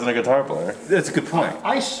Fender wasn't a guitar player. That's a good point.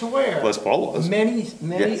 I swear, Les Paul was. many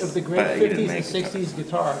Yes, of the but great he didn't 50s and make it. 60s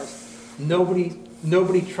guitars,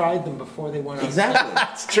 nobody tried them before they went on. Exactly.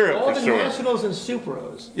 That's true, All for the sure. Nationals and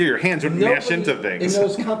Supros, Yeah, your hands would nobody mash into things. in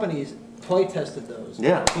those companies play tested those.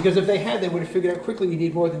 Yeah. Because if they had, they would have figured out quickly you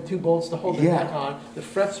need more than 2 bolts to hold the Yeah. neck on. The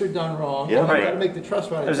frets are done wrong. Yeah. You got to Right. make the truss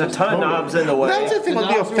right. There's a ton of knobs in the way. That was the thing The with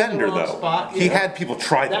Leo knobs are in the Fender, wrong though. spot, He yeah. had people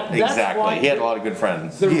try That- that. that's Exactly. why He had a lot of good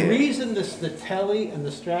friends. The Yeah. reason the Tele and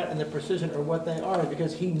the Strat and the Precision are what they are is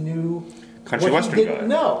because he knew Country what western he guy. didn't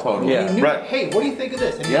know. Totally. Yeah. He knew, Right. hey, what do you think of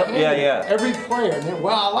this? And he Yep. handed Yeah, yeah. every player, and then,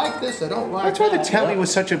 well, I like this, I don't like That's why the that. Tele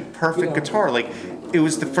was such a perfect You know. guitar. Like, it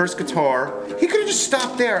was the first guitar. He could have just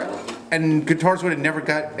stopped there, and guitars would have never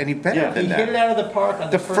got any better Yeah. than He hit it that. out of the park on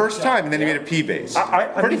The the first shot. time, and then he made a P bass. I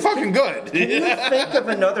Pretty mean, fucking good. Can you think of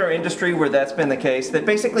another industry where that's been the case? That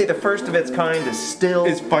basically the first of its kind is still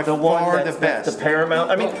It's by the one far that's the best. the paramount.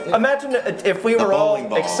 I mean, imagine if we were all bowling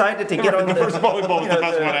ball. excited to get on the first bowling ball was you the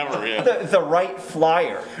know, best one ever, yeah. the right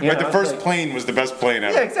flyer. you Right, know, the it's first like- plane was the best plane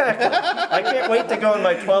ever. Yeah, exactly. I can't wait to go on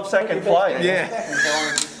my 12-second flight. Yeah.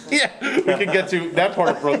 Yeah, we can get to that part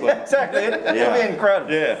of Brooklyn. Exactly. It'll Yeah. be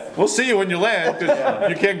incredible. Yeah, we'll see you when you land, because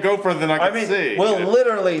you can't go further than I I can mean, see. we'll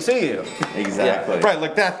literally see you. Exactly. Right,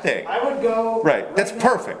 like that thing. I would go. Right, that's now.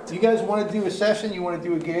 perfect. You guys want to do a session? You want to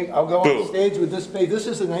do a gig? I'll go Boom. on stage with this bass. This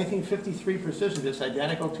is a 1953 Precision. It's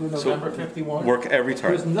identical to a November 51. Work every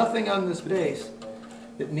time. There's nothing on this bass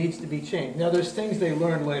that needs to be changed. Now, there's things they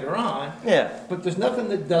learn later on, Yeah. but there's nothing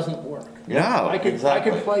that doesn't work. No, I could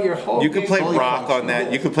exactly. play your whole. You could gig play fully rock on functional that.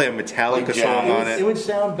 bass. You could play a Metallica Like song jazz. on It it. would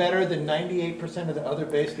sound better than 98% of the other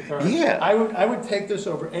bass guitars. Yeah. I would take this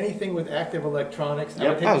over anything with active electronics. I would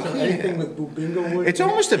Yep. take this Oh, over yeah. anything with Bubinga wood. It's in it.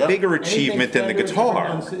 almost a Yep. bigger Anything achievement than the Fender's guitar.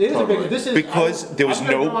 ever done. It is a Totally. big, this is, Because there was I'm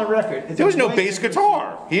gonna no- go on record. It's There was a no way bass bigger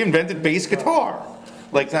guitar. He invented bass guitar.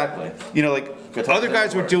 Like, Exactly. you know, like Guitars other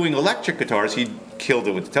guys were everywhere. doing electric guitars. He killed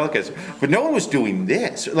it with the Telecaster. But no one was doing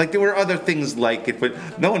this. Like, there were other things like it, but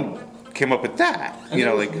no one came up with that. And You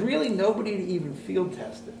know, there like, was really nobody to even field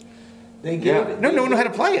test it. They gave Yeah. it. no they one knew how to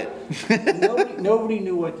gave play it. nobody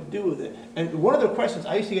knew what to do with it. And one of the questions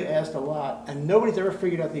I used to get asked a lot, and nobody's ever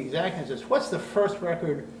figured out the exact answer, is what's the first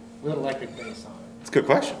record with electric bass on it? It's a good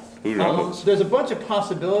question. Who knows? There's a bunch of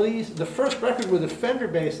possibilities. The first record with a Fender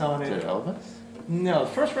bass on Is it it, Elvis? no,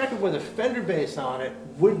 the first record with a Fender bass on it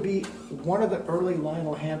would be one of the early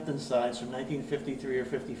Lionel Hampton sides from 1953 or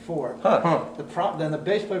 54. Huh. Then the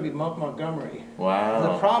bass player would be Monk Montgomery. The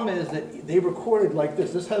Wow. problem is that they recorded like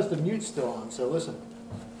this. This has the mute still on, so listen.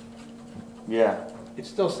 Yeah. It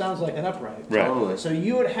still sounds like an upright. Right. Totally. So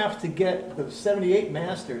you would have to get the 78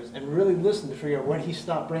 masters and really listen to figure out when he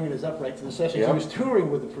stopped bringing his upright to the session. Yep. He was touring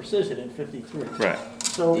with the Precision in 53. Right.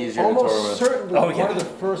 So Easier to tour almost with. certainly Oh, one yeah. of the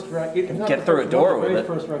first records. Get through a door with it.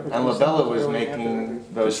 And LaBella was making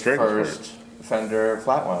those string first Fender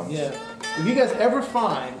flat wounds. Yeah. If you guys ever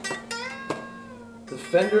find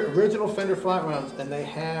the original Fender flat rounds, and they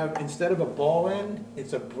have, instead of a ball end,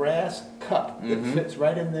 it's a brass cup that fits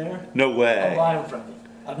right in there, No I'll way. buy them from you.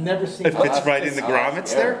 I've never seen It that. fits right in the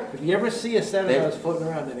grommets there? If you ever see a set of They- those floating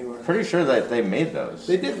around anywhere. Pretty sure that they made those.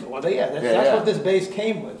 They did, well, that's yeah. what this bass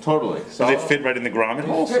came with. Totally. So Do they fit right in the grommet It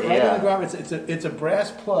holes? fit right in Yeah. the grommet. It's a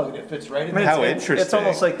brass plug, and it fits right in I mean, there. How it's interesting.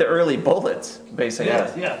 almost like the early bullets, basically. Yeah.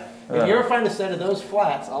 Yeah. If you ever find a set of those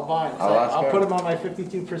flats, I'll buy them. I'll ask I'll her. put them on my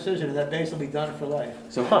 52 Precision, and that bass will be done for life.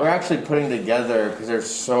 So we're actually putting together, because there's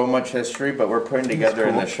so much history, but we're putting together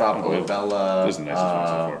in the shop Oh, a LaBella those are nice ones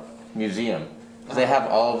so far. museum. Because they have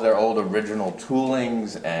all of their old original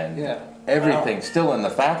toolings and Yeah. everything still in the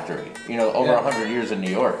factory. You know, over 100 years in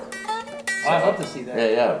New York. I'd love to see that.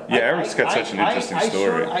 Yeah. Yeah, Eric's got such an interesting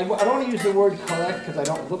story. I don't want to use the word collect because I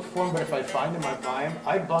don't look for them, but if I find them, I buy them.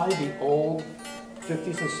 I buy the old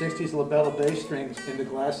 50s and 60s labella bass strings in the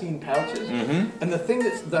glassine pouches. And the thing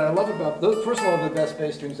that I love about those, first of all, they're the best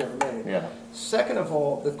bass strings ever made. Yeah. Second of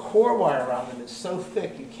all, the core wire around them is so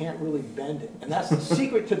thick you can't really bend it. And that's the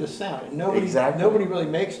secret to the sound. And nobody really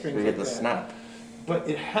makes strings You like get the that. snap. But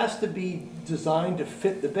it has to be designed to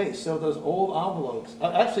fit the bass. So those old envelopes,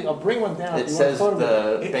 actually, I'll bring one down. It says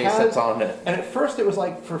the bass that's on it. And at first it was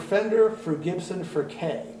like for Fender, for Gibson, for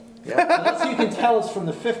K. Yeah. So you can tell it's from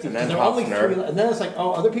the 50s. And then there are only Hofner. 3, and then it's like,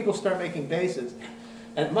 oh, other people start making basses.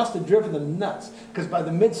 And it must have driven them nuts, because by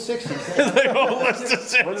the mid-60s,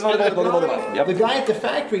 the guy at the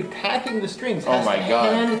factory packing the strings has to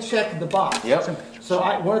hand check the box. So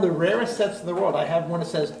one of the rarest sets in the world, I have one that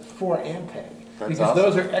says 4 Ampeg. Because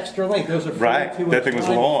those are extra length. Those are 42 that thing was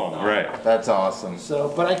long, right? That's awesome.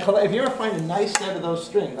 So, but if you ever find a nice set of those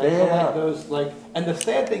strings, I collect those, like, and the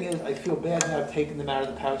sad thing is, I feel bad now taking them out of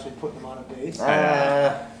the pouch and putting them on a bass.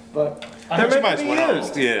 But They're might as well.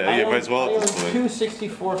 used. Yeah, might as well. I own 2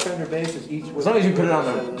 64 Fender basses each. As long as you put it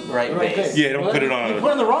on the right bass. Yeah, don't put it on. You put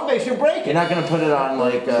it on the wrong bass, you're breaking. You're not going to put it on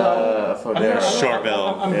like a Fodera.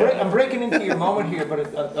 Charbel. I'm breaking into your moment here,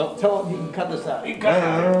 but I'll tell you can cut this out. You cut it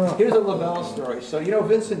out. Here's a LaBelle story. So you know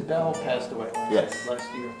Vincent Bell passed away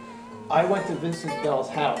last year. I went to Vincent Bell's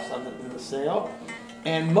house on the sale,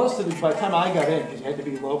 and most of it, by the time I got in, because you had to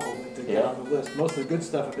be local to get on the list, most of the good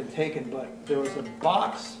stuff had been taken, but there was a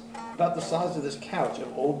box about the size of this couch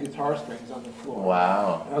of old guitar strings on the floor.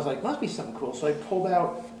 Wow. And I was like, must be something cool. So I pulled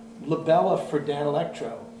out Labella for Dan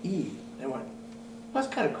Electro, E, and I went, that's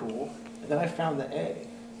kind of cool. And then I found the A.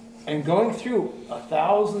 And going through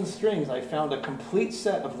 1,000 strings, I found a complete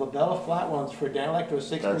set of Labella flat ones for Dan Electro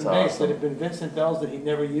 6-string bass that had been Vincent Bell's that he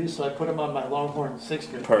never used, so I put them on my Longhorn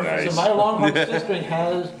 6-string. Nice. So my Longhorn 6-string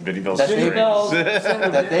has Vinnie Bell's Vinnie strings. Bell's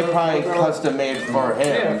That they probably custom made for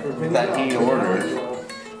him that he ordered.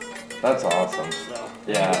 That's awesome.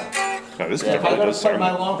 Yeah. No, this If I go to play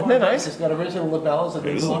my Longhorn, Isn't that nice? it's got original Labellas and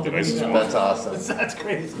they this belong is to nice Vinnie as Bell. That's awesome. That's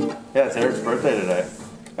crazy. Yeah, it's Eric's birthday today.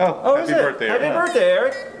 Oh, is happy it? birthday, Happy Eric. birthday,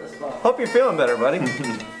 Eric. Hope you're feeling better, buddy.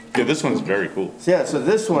 Yeah, this one's very cool. So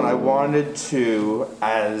this one I wanted to,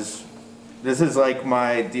 this is like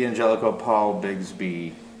my D'Angelico Paul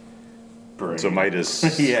Bigsby braid. So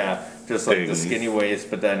Midas. Yeah, just like the thing. skinny waist,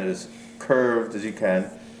 but then as curved as you can.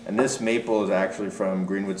 And this maple is actually from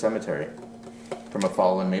Greenwood Cemetery, from a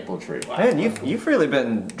fallen maple tree. Man, you've really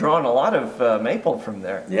been drawing a lot of maple from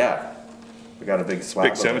there. Yeah, we got a big swap.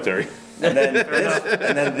 Big of it. cemetery. And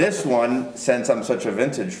then this one, since I'm such a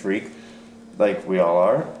vintage freak, like we all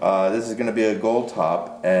are, this is going to be a gold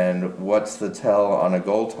top. And what's the tell on a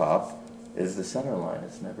gold top is the center line.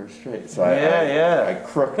 It's never straight. So I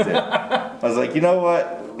crooked it. I was like, you know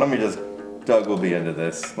what? Let me just. Doug will be into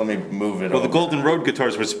this. Let me move it. Well, the over. Golden Road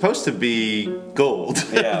guitars were supposed to be gold.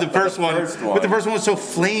 Yeah, the first one, but the first one was so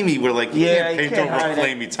flamey. We're like, you can't paint over a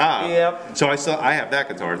flamey top. Yep. So I have that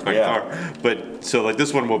guitar. It's my guitar. But so like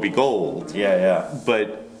this one will be gold. Yeah.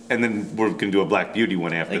 But and then we're gonna do a Black Beauty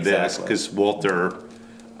one after this because Walter,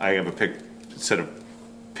 I have a set of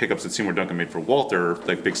pickups that Seymour Duncan made for Walter,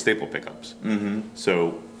 like big staple pickups. Mm-hmm.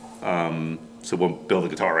 So we'll build a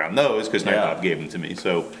guitar around those because Night Bob gave them to me.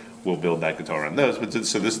 So we'll build that guitar on those. But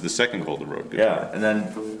so this is the second Golden Road guitar. Yeah,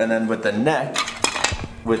 and then with the neck,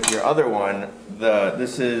 with your other one,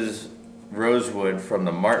 this is rosewood from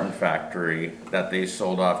the Martin factory that they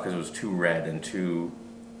sold off because it was too red and too,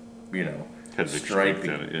 Had a big stripe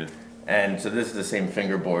stripy. in it, yeah. And so this is the same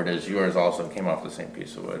fingerboard as yours. Also came off the same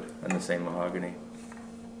piece of wood and the same mahogany.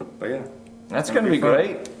 But yeah, That's going to be fun.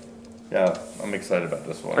 great. Yeah, I'm excited about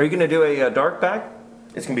this one. Are you going to do a dark back?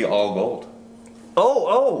 It's gonna be all gold,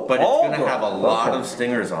 Oh, but it's all gonna gold. have a lot of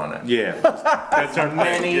stingers on it. Yeah, that's our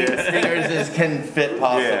Many stingers as can fit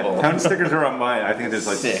possible. Yeah. How many stickers are on mine? I think there's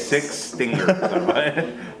like 6 stingers on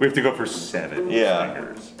mine. We have to go for 7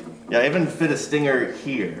 stingers. Yeah, I even fit a stinger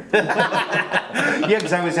here. Yeah,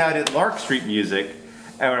 because I was out at Lark Street Music,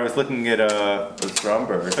 and I was looking at a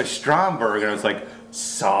Stromberg, and I was like,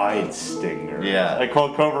 side stinger. Yeah. I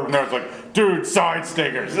called Cobra, and I was like, dude, side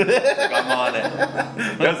stingers. I'm on it.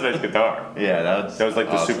 That was a nice guitar. Yeah, that was like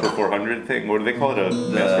awesome. the Super 400 thing. What do they call it? A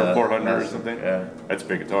Master 400 or something? Yeah. That's a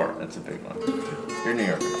big guitar. That's a big one. You're New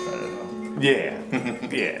Yorkers, I don't know. Yeah,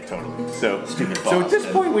 yeah, totally. So, Stupid so at this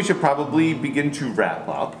Boston. point, we should probably begin to wrap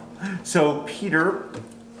up. So, Peter,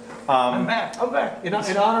 I'm back. In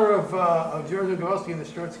honor of Giorgio Gowalski and the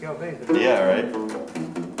short scale bass. Yeah, right?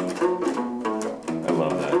 I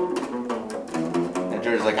love that. And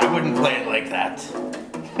George He's like, I wouldn't play it like that.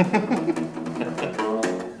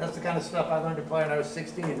 That's the kind of stuff I learned to play when I was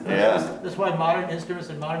 16. Yeah. That's why modern instruments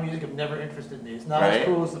and modern music have never interested me. It's not Right? as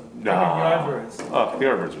cool as the Yardbirds. Oh, the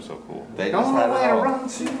Yardbirds are so cool. They Don't just know had it where to all. run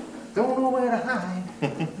to, don't know where to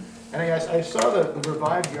hide. And I saw the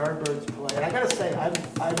revived Yardbirds play, and I gotta say,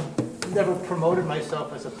 I've never promoted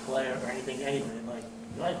myself as a player or anything anyway. Like,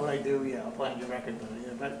 you like what I do? Yeah, I'll play on your record.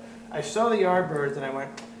 But I saw the Yardbirds and I went,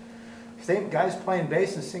 same guy's playing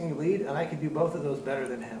bass and singing lead, and I could do both of those better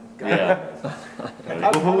than him. Yeah.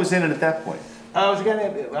 Well, who was in it at that point? I'm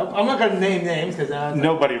not gonna name names because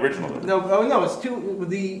Nobody original. No, it's two.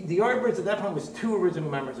 The Yardbirds at that point was two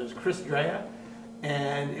original members. It was Chris Drea,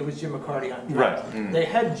 and it was Jim McCarty on drums. Right. They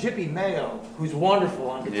had Jippy Mayo, who's wonderful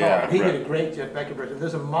on guitar. Yeah, He right. did a great Jeff Becker version.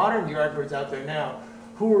 There's a modern Yardbirds out there now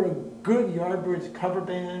who are a good Yardbirds cover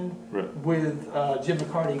band Right. with Jim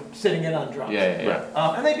McCarty sitting in on drums. Yeah.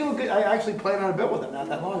 And they do a good. I actually played on a bill with them not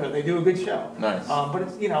that long ago. They do a good show. Nice. But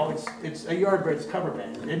it's a Yardbirds cover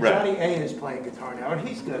band. And Right. Johnny A is playing guitar now, and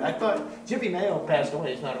he's good. I thought Jippy Mayo passed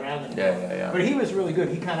away. He's not around anymore. Yeah. But he was really good.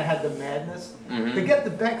 He kind of had the madness. To get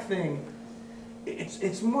the Beck thing,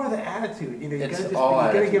 it's more the attitude. You It's gotta all you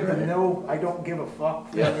gotta attitude, give the right? no, I don't give a fuck.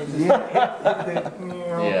 Yeah. Hit the,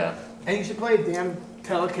 Yeah. And you should play a damn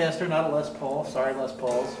Telecaster, not a Les Paul. Sorry, Les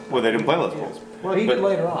Pauls. Well, they didn't play Les Pauls. Well, he But- did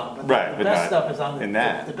later on, but Right, the but best not stuff is on the in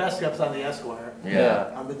that. The best stuff's on the Esquire, Yeah.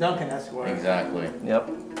 on the Duncan Esquire. Exactly. Yep.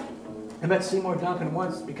 I met Seymour Duncan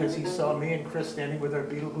once because he saw me and Chris standing with our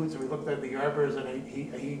Beatle boots, and we looked at the Yardbirds, and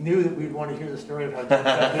he knew that we'd want to hear the story of how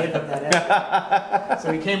John gave him that Esquire.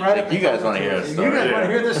 So he came right up. You and guys told wanna it hear us. this story, You guys yeah. want to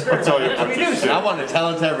hear this story? That's all your Yes, we bunch do. of shit. I want to tell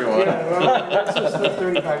it to everyone. Yeah, well, this was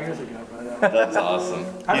 35 years ago, but That's awesome.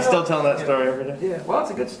 I You don't still know. telling that Yeah. story every day? yeah, well,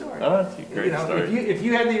 it's a good story. Oh, that's a great story. If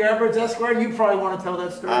you had the Yardbirds Esquire, you probably want to tell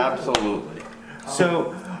that story. Absolutely.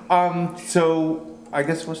 So I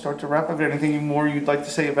guess we'll start to wrap up. Anything more you'd like to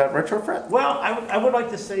say about Retrofret? Well, I would like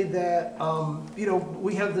to say that,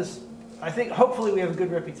 we have this, I think, hopefully we have a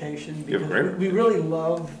good reputation You have a because great we really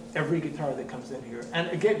love every guitar that comes in here. And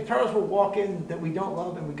again, guitarists will walk in that we don't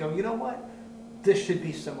love and we go, you know what? This should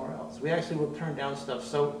be somewhere else. We actually will turn down stuff.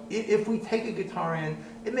 So if we take a guitar in,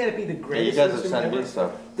 it may not be the Yeah, you greatest guys have instrument sent me ever.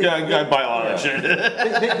 stuff. I buy a lot of that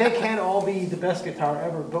shit. They can't all be the best guitar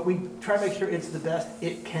ever, but we try to make sure it's the best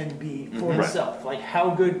it can be for Right. itself. Like, how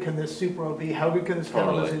good can this Supro be? How good can this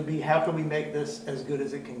Totally. Kalamazoo be? How can we make this as good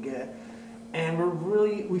as it can get? And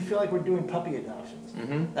we feel like we're doing puppy adoptions.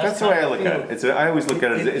 That's the way I look at it. I always look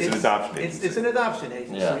at it as it's an adoption It's agency. an adoption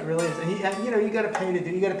agency. Yeah. It really is. And you got to pay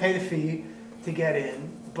you got to pay the fee to get in.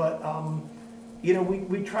 But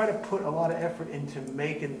we try to put a lot of effort into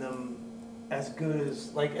making them as good as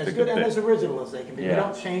a good good and fit. as original as they can be. We Yeah.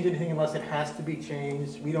 don't change anything unless it has to be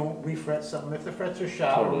changed. We don't refret something. If the frets are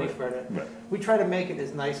shot, Totally. we refret it. Right. We try to make it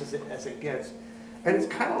as nice as it gets. And it's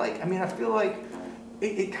kind of like, I feel like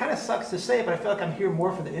it kind of sucks to say it, but I feel like I'm here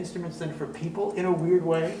more for the instruments than for people in a weird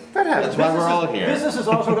way. That happens. That's why we're all here. Business is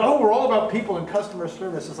also, we're all about people and customer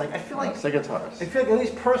service. It's like, I feel like It's the guitars. I feel like, at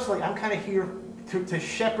least personally, I'm kind of here to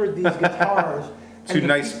shepherd these guitars. To and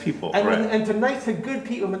nice people, and, right. and to good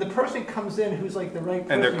people. When the person comes in who's like the right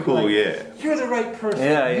person, And they're you're cool, like, yeah. You're the right person.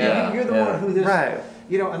 Yeah, yeah, You're the yeah. one who this, Right.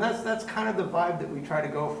 and that's kind of the vibe that we try to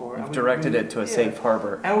go for. And You've we- directed we- it to a yeah. safe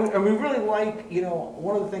harbor. And we really like,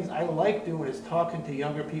 one of the things I like doing is talking to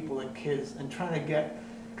younger people and kids and trying to get,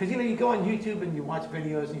 because you go on YouTube and you watch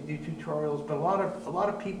videos and you do tutorials, but a lot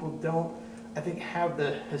of people don't, I think, have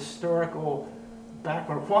the historical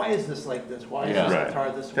background. Why is this like this? Why is Yeah. this Right.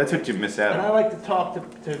 guitar this way? That's what you miss out And I on. like to talk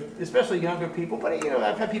to especially younger people, but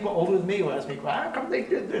I've had people older than me who ask me, how come they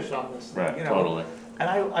did this on this thing? Right, Totally. And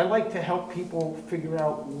I like to help people figure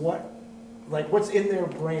out what's in their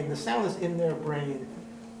brain, the sound that's in their brain,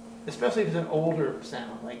 especially if it's an older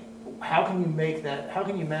sound. Like, how can you make that, how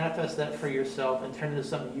can you manifest that for yourself and turn it into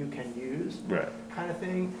something you can use, Right. kind of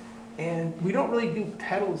thing. And we don't really do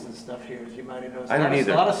pedals and stuff here, as you might have noticed. I don't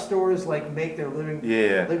either. A lot of stores make their living.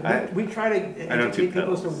 Yeah, We try to I don't do educate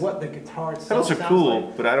people as to pedals. what the guitar itself Pedals are sounds cool,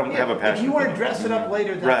 like. but I don't have a passion If you for want to them. dress it up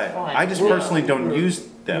later, that's Right. fine. I just We're- personally don't we're- use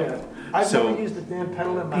them. Yeah. I've So- never used a damn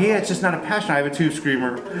pedal in my Yeah, life. it's just not a passion. I have a tube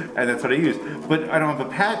screamer, and that's what I use. But I don't have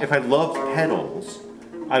a If I loved pedals,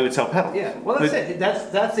 I would sell pedals. Yeah, well, that's But- it.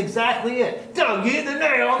 That's exactly it. Doug, you hit the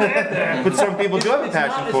nail on the head there. But some people do have a It's not-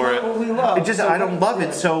 passion it's for not it. what we love. It just So I don't love yeah.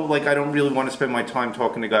 it, so I don't really want to spend my time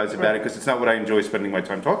talking to guys about it because it's not what I enjoy spending my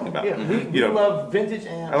time talking about. Yeah, we love vintage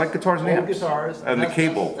amps. I like guitars and old amps. guitars. And the that's-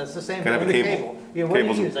 cable. That's the same Gotta thing. have a And the cable. Yeah, what do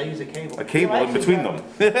Cable's- you use? I use a cable. A cable I in between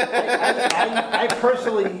actually them. I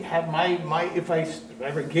personally have my if I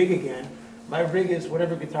ever gig again, my rig is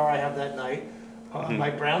whatever guitar I have that night. My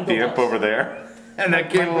Brown The amp Deluxe. over there. And that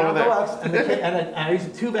came over there. And I used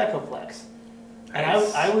a tube Echoplex. And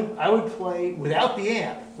I would play without the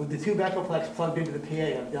amp, with the tube Echoplex plugged into the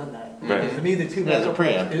PA. I've done that. Right. Because to me, the tube Yeah, it's a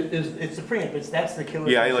Echoplex preamp. it's a preamp. That's the killer.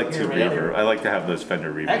 Yeah, I piece like of tube gear right reverb. there. I like to have those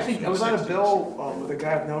Fender reverbs. Actually, from I was the on a 60s. bill with a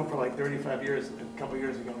guy I've known for like 35 years, a couple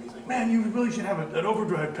years ago. He's like, "Man, you really should have an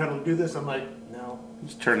overdrive pedal to do this." I'm like, "No."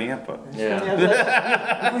 Just turn the amp up.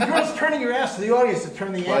 Yeah. You're just turning your ass to the audience to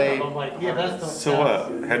turn the amp up. I'm like, "Yeah, that's the." So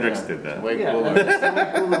what? Hendrix did that. Way Yeah, cooler. that's the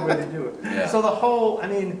way cooler way to do it. Yeah. So the whole, I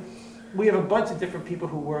mean, we have a bunch of different people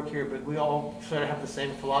who work here, but we all sort of have the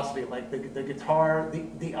same philosophy. Like the guitar,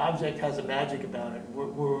 the object has a magic about it.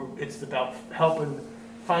 It's about helping,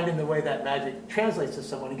 finding the way that magic translates to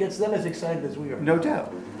someone. It gets them as excited as we are. No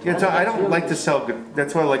doubt. Yeah, so I don't like to sell good.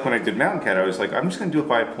 That's why, like when I did Mountain Cat, I was like, I'm just going to do it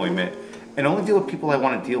by appointment and only deal with people I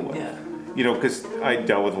want to deal with. Yeah. You know, because I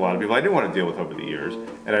dealt with a lot of people I didn't want to deal with over the years,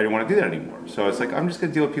 and I didn't want to do that anymore. So I was like, I'm just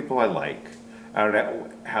going to deal with people I like. I don't know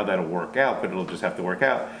how that'll work out, but it'll just have to work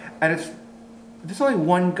out. And there's only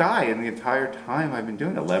one guy in the entire time I've been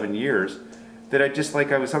doing 11 years that I just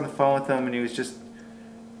like. I was on the phone with him, and he was just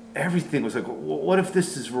everything was like, well, what if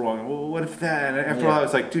this is wrong? Well, what if that? And after a while, I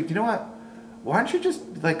was like, dude, you know what? Why don't you just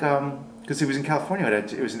like because he was in California,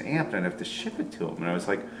 it was an amp, and I'd have to ship it to him, and I was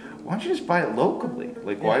like, why don't you just buy it locally?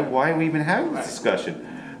 Like, why are we even having this discussion?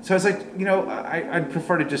 So I was like, you know, I'd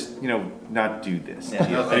prefer to just, you know, not do this.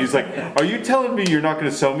 Yeah. And he's like, are you telling me you're not going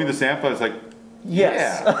to sell me this amp? I was like,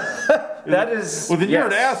 Yes. yeah. That is. Well, then you're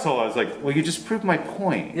an yes. asshole. I was like, well, you just proved my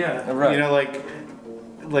point. Yeah. Right. You know,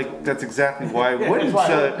 like that's exactly why I wouldn't. That's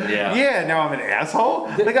why I Yeah. Now I'm an asshole.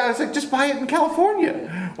 Like I was like, just buy it in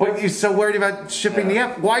California. Well, you're so worried about shipping the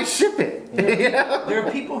amp. Why ship it? You know? There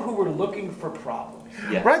are people who were looking for problems.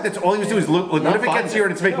 Yeah. Right. That's all he was doing is look. What if it gets here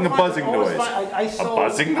and it's making a buzzing No, it's noise? fine. I sold,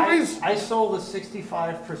 buzzing noise? I sold a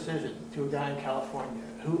 65 Precision to a guy in California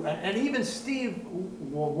who, and even Steve,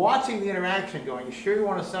 watching the interaction, going, "You sure you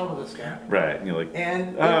want to sell to this guy?" Right. And you're like,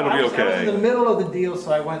 And oh, it'll I be was in okay. the middle of the deal,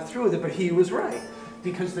 so I went through with it. But he was right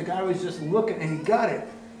because the guy was just looking, and he got it,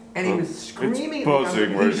 and he was screaming.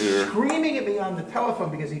 buzzing right here. Screaming at me on the telephone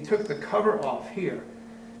because he took the cover off here.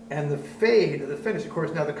 And the fade, the finish, of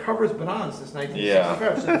course, now the cover's been on since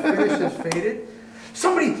 1965, so the finish has faded.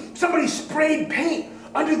 Somebody sprayed paint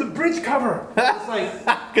under the bridge cover. It's like,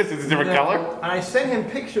 Because it's a different color. and I sent him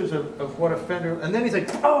pictures of what a fender, and then he's like,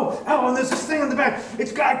 oh, and there's this thing on the back. I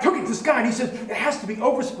took it to this guy, and he says, it has to be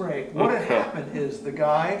overspray. What had happened is the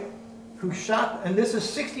guy who shot, and this is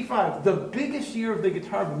 65, the biggest year of the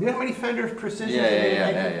guitar boom. You know how many Fender Precisions Yeah, they yeah,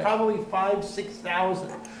 made? yeah, yeah. Probably 5,000,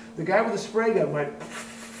 6,000. The guy with the spray gun went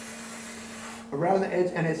around the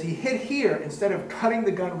edge, and as he hit here, instead of cutting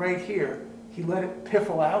the gun right here, he let it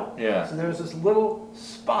piffle out. Yeah. So there's this little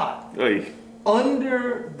spot Oy.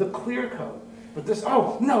 under the clear coat. But this,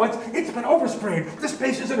 oh no, it's been oversprayed. This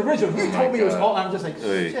bass isn't original. He told me it was all. I'm just like,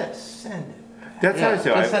 Oy. just send it. That's how I Yeah, do.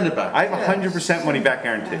 just send it back. I have 100% money back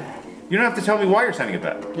guarantee. You don't have to tell me why you're sending it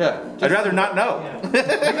back. Yeah. I'd rather not know.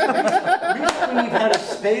 Recently, you've had a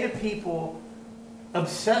spate of people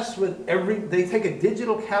obsessed with they take a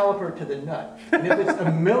digital caliper to the nut, and if it's a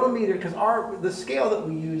millimeter, because the scale that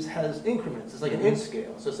we use has increments. It's like an inch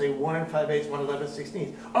scale. So say 1 5/8, 1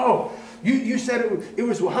 11/16. Oh, you said it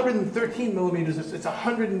was 113 millimeters. It's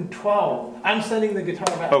 112. I'm sending the guitar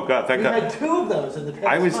back. Oh, God, thank we God. had 2 of those in the past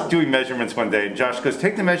I was month. doing measurements one day, and Josh goes,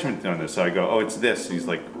 take the measurement on this. So I go, oh, it's this. He's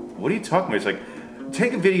like, what are you talking about? He's like,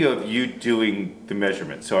 take a video of you doing the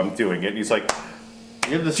measurement. So I'm doing it, and he's like,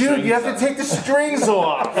 You have the dude, you have to strings take the strings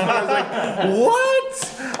off. And I was like,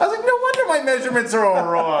 what? I was like, no wonder my measurements are all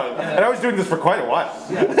wrong. And I was doing this for quite a while.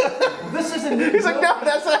 This is a new. He's like, no,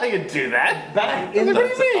 that's not how you do that. Back I in was like,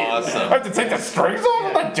 what do you the mean? awesome. I have to take the strings off?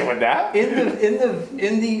 I'm not doing that.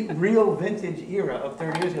 in the real vintage era of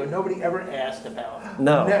 30 years ago, nobody ever asked about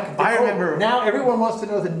No. neck depth. I remember- Now everyone wants to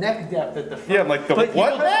know the neck depth at the front. Yeah, like the But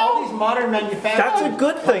what even all now? these modern manufacturers. That's a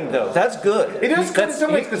good thing, though. That's good. It is good in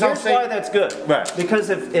some ways, 'cause I'll here's say- why that's good. Right. Because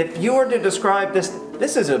if you were to describe this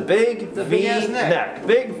is a big a V big-ass neck.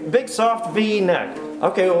 big soft V neck.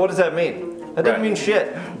 Okay, well, what does that mean? That doesn't Right. mean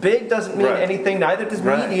shit. Big doesn't mean Right. anything. Neither does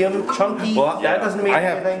Right. medium, chunky. Well, that doesn't mean I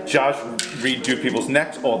have anything. Josh redo people's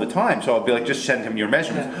necks all the time, so I'll be like, just send him your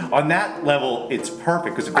measurements. On that level, it's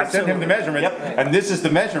perfect because if I send him the Absolutely. measurements Yep. and this is the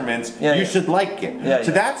measurements, Yeah, you yeah. should like it. Yeah, so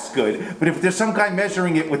yeah. that's good. But if there's some guy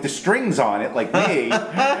measuring it with the strings on it, like me,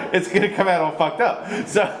 it's gonna come out all fucked up.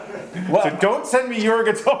 So. Well- So don't send me your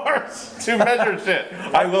guitars to measure shit.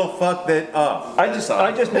 I will fuck that up. I just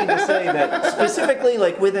need to say that specifically,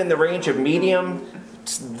 like within the range of medium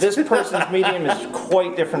this person's medium is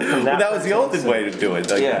quite different from that. Well, that was the person's. olden way to do it.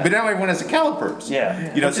 Like, Yeah. But now everyone has a calipers.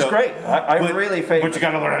 Yeah, You know, which is great. I really favor. But you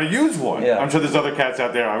got to learn how to use one. Yeah. I'm sure there's other cats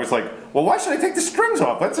out there. I was like, well, why should I take the strings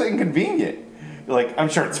off? That's inconvenient. Like, I'm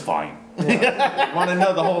sure it's fine. Want to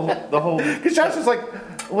know the whole? Because Josh was like,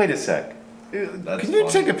 wait a sec. That's Can you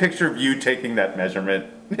funny. take a picture of you taking that measurement?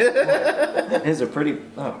 It is a pretty.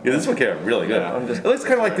 Oh. Yeah, this one came out really good. Yeah. It looks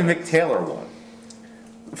kind of like the Mick Taylor one.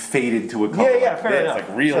 Faded to a color. Yeah, like fair this, enough.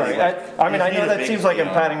 Like really. Sorry. like- I mean, I You know need a that seems like I'm Bigsby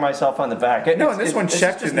on patting myself on the back. No, and this one it's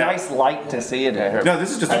checked just in that. nice light to see it here. no,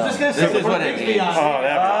 this is just. I was just gonna say, This is put what a it Bixby means. on.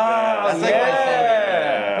 Oh, That's like my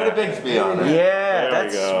yeah. Put a Bigsby on it. Yeah, There we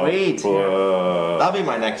that's go. sweet. Whoa. That'll be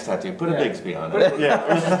my next tattoo. Put a Yeah. Bigsby on it. Yeah,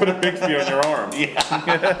 let's just put a Bixby on your arm.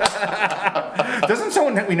 Yeah. Doesn't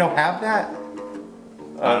someone that we know have that?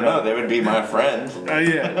 I don't know. They would be my friend.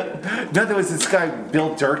 Yeah. No, there was this guy,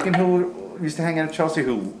 Bill Durkin, who used to hang out at Chelsea,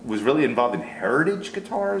 who was really involved in Heritage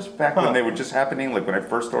guitars back when they were just happening, like when I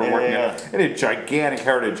first started working. Yeah. And a gigantic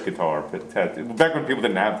Heritage guitar tattoo. Back when people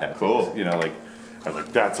didn't have tattoos. Cool. You know, like, I was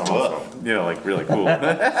like, that's awesome. You know, like, really cool. I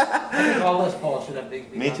think all Les Paul should have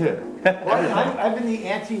Bigsby. Me on. too. Well, I've been the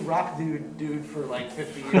anti-rock dude for like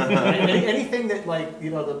 50 years. Anything that like, you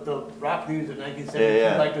know, the rock dudes of 1972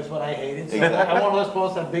 Yeah. like is what I hated. So Exactly. I want Les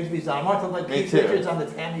Paul to have Bigsby's on. I want to like Me Keith too. Richards on the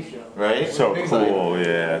Tammy Show. Right? So Big cool,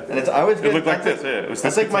 yeah. And it's I always It get looked like that's this, yeah. It was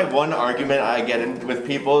That's this like my one argument I get in with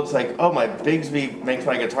people. It's like, oh, my Bigsby makes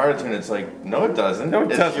my guitar tune. It's like, no, it doesn't. No, it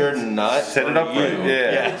it's doesn't. your nut. Set it or up you. right.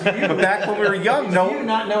 Yeah. But back when we were young, You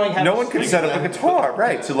not knowing how no to one could speak. set up a guitar,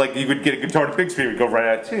 right? So like you would get a guitar to Bixby, it would go right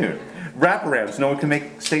out of tune. Wraparounds, no one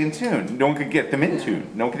could stay in tune. No one could get them in tune.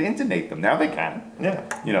 No one could intonate them. Now they can. Yeah.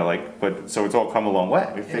 You know, like, but so it's all come a long We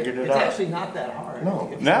way. figured it It's out. actually not that hard. No.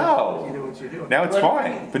 If No. You know what you're doing. Now it's But-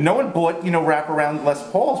 fine. But no one bought, wraparound Les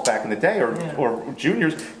Pauls back in the day Yeah. or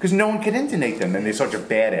juniors because no one could intonate them. And they're such a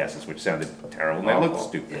badasses, which sounded terrible. And they looked Awful.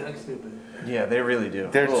 stupid. Yeah, that's stupid. Yeah, they really do.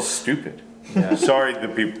 They're just stupid. Sorry, the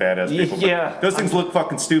people, badass people. but Yeah. Those things look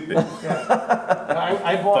fucking stupid.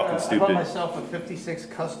 I bought Fucking stupid. myself a 56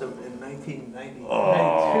 Custom in 1992. Oh, my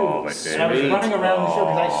And I was favorite. running around the show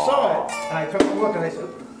because I saw it and I took a look and I said,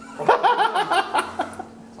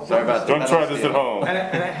 Sorry about that. Don't try this at home.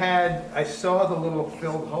 I saw the little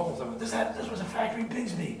filled holes. I went, this was a factory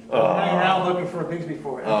Bigsby. Running around looking for a Bigsby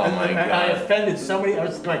for it. Oh, and, my and I God. offended somebody. I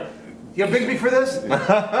was like, you have Bigsby for this? Oh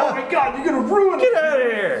my God, you're gonna ruin it. Get out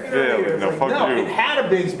of here! Get out of Yeah, here. no, It's fuck no, you. it had a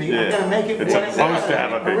Bigsby. Yeah. I'm gonna make it It's what it supposed was to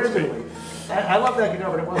have a Bigsby. originally. I love that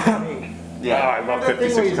guitar, but it wasn't me. Yeah, I love That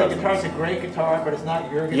thing where 56 you say guitar's Customs. a great guitar, but it's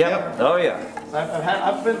not your guitar. Yep. Oh yeah.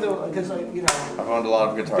 I've been to, because I've owned a lot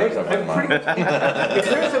of guitars. I've I'm mine. if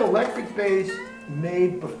there's an electric bass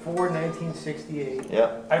made before 1968,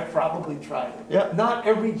 Yeah. I've probably tried it. Yeah. Not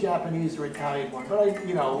every Japanese or Italian one, but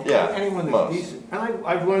Yeah, anyone that's most. decent. And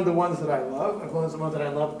I've learned the ones that I love. I've learned the ones that I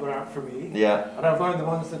love but aren't for me. Yeah. And I've learned the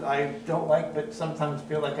ones that I don't like but sometimes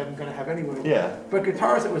feel like I'm going to have anyway. Yeah. But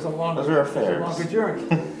guitars, it was a longer, Those are it was a affairs. longer journey.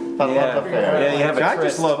 Fun Yeah. love affair. Yeah, you have See, a I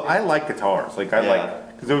tryst. just I like guitars. Like, I Yeah.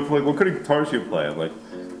 like, because like, what kind of guitars do you play? I'm like,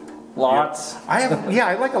 Lots. I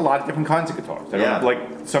like a lot of different kinds of guitars. I don't, Yeah. like,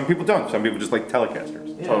 some people don't. Some people just like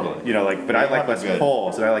Telecasters. Totally. You know, like, but I like have a Les good-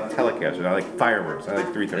 Pauls, and I like Telecasters, and I like Firebirds, and I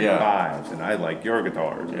like 335s, and I like your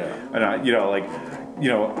guitars. Yeah. And I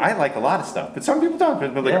like a lot of stuff, but some people don't.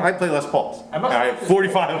 But like, Yeah. I play Les Pauls. I must I have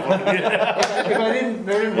 45 of them. If I didn't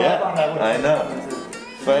Yeah, on that, I know.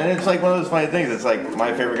 But it's like one of those funny things. It's like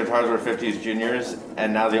my favorite guitars were 50s Juniors,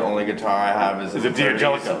 and now the only guitar I have is Is a 30s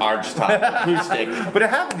D'Angelico. arch top acoustic. But it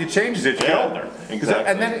happens, it changes as you get Yeah, older. 'Cause- exactly.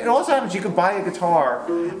 And then it also happens you can buy a guitar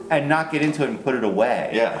and not get into it and put it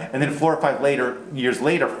away. Yeah. And then 4 or 5 years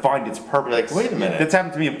later find its purpose. You're like, wait a minute. That's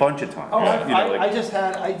happened to me a bunch of times. Oh, You know, like- I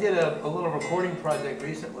did a little recording project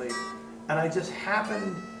recently, and I just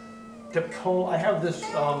happened to pull, I have this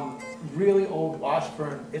really old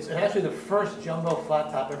Washburn, it's actually the first jumbo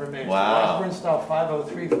flat top ever made. It's a Wow. Washburn style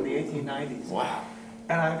 503 from the 1890s. Wow.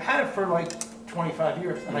 And I've had it for like 25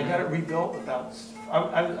 years, and I got it rebuilt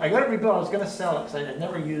I got it rebuilt, I was gonna sell it, because I had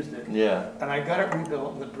never used it. Yeah. And I got it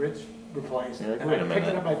rebuilt, and the bridge replaced. You're like, And wait I a picked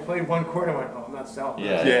it minute. up, I played one chord, and went, oh, I'm not selling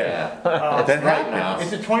Yeah. this. Yeah. Uh, That right happens. now.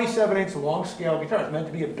 It's a 27-inch long scale guitar. It's meant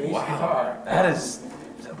to be a bass Wow. guitar. That is.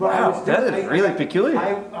 But I Wow, was that doing- is really peculiar.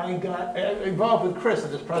 I got involved with Chris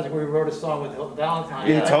at this project where we wrote a song with Valentine.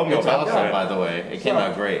 Yeah, he told me It's about awesome, that. by the way. It came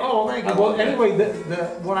out great. Oh, thank you. I Well, loved it. anyway,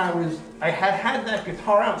 when I had that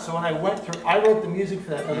guitar out, so when I went through, I wrote the music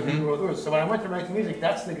for that. Other people wrote the words. So when I went to write the music,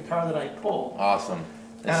 that's the guitar that I pulled. Awesome.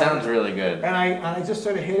 It And sounds really good. And I just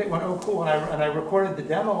sort of hit it, went, oh, cool. And I recorded the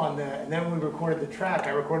demo on that, and then we recorded the track.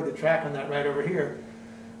 I recorded the track on that right over here.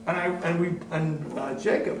 And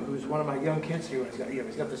Jacob, who's one of my young kids here,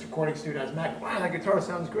 he's got this recording studio on his Mac. Wow, that guitar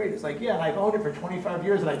sounds great. It's like, yeah, and I've owned it for 25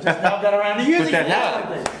 years, and I just now got around to using it.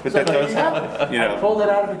 But that does happen. I pulled it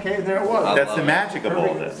out of the case, there it was. That's the magic of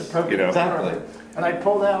all this. It's a perfect Exactly. And I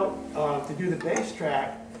pulled out to do the bass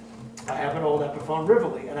track. I have an old Epiphone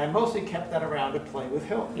Rivoli, and I mostly kept that around to play with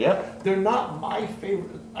Hilton. Yep. They're not my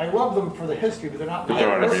favorite. I love them for the history, but they're not my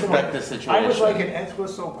they're personal. respect the situation. I was like an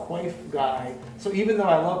Entwistle Quaife guy, so even though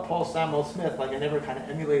I love Paul Samuel Smith, like I never kind of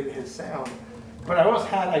emulated his sound, but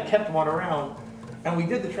I kept one around, and we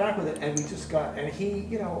did the track with it, and we just got, and he,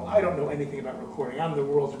 I don't know anything about recording. I'm the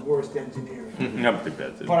world's worst engineer.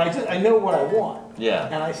 But I know what I want. Yeah.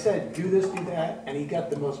 And I said, do this, do that, and he got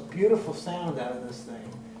the most beautiful sound out of this thing.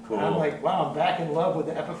 Cool. And I'm like, wow, I'm back in love with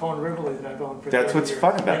the Epiphone Rivoli that I've owned for 30 That's what's years.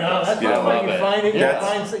 fun about That's this. what's fun. You find it,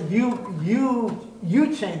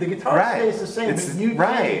 you change. The guitar stays the same, but you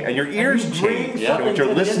change. And your ears change. something What you're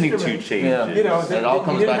to the listening to instrument. changes. And it all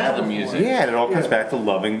comes back to the music. Yeah, and it all comes back to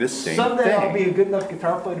loving the same Someday thing. I'll be a good enough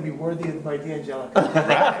guitar player to be worthy of my D'Angelico.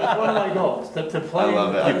 That's one of my goals, to play. I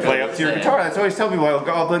love that. You play up to your guitar. That's always tell people,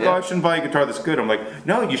 I shouldn't buy a guitar that's good. I'm like,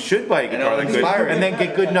 no, you should buy a guitar that's good, inspire and then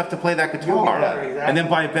get good enough to play that guitar, Exactly. and then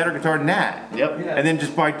buy a better guitar than that. Yep. Yeah. And then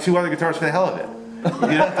just buy 2 other guitars for the hell of it.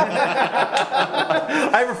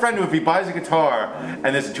 I have a friend who, if he buys a guitar and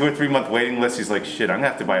there's a 2 or 3 month waiting list, he's like, shit, I'm gonna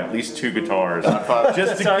have to buy at least 2 guitars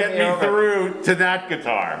just to get me through to that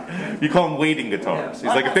guitar. You call them waiting guitars. He's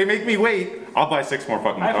like, if they make me wait, I'll buy 6 more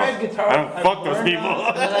fucking I've guitars. had guitars. I don't fuck those people.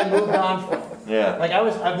 And then I moved on from. Yeah. Like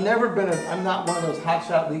I'm never been I'm not one of those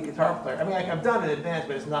hotshot lead guitar players. I mean, like I've done it in advance,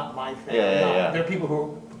 but it's not my thing. Yeah. There are people who are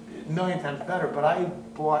a million times better, but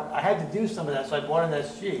I had to do some of that, so I bought an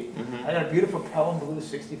SG. I got a beautiful Pelham Blue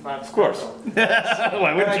 65. Of course. Why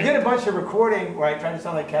And wouldn't I you? did a bunch of recording where I tried to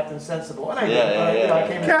sound like Captain Sensible, and I did, but I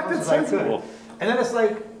came as Captain close as I could. Sensible. And then it's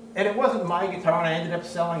like, and it wasn't my guitar, and I ended up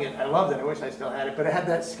selling it. I loved it. I wish I still had it, but it had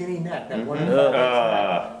that skinny neck, that one.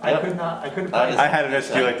 I couldn't play. I had an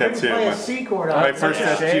SG like that couldn't too. play a C chord on My it. first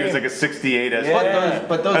Yeah. SG was like a 68 SG.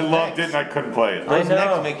 But those I loved it necks, and I couldn't play it. those I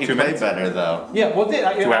know. necks make you Too play many. better though. Yeah, well,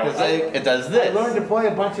 Two hours. Because it does I this. learned to play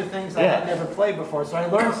a bunch of things I Yeah. had never played before, so I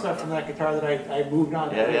learned stuff from that guitar that I moved on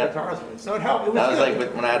to other guitars with. So it helped. It was That was good.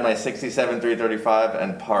 like when I had my 67 335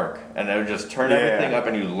 and Park, and I would just turn Yeah. everything up,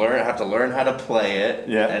 and you have to learn how to play it,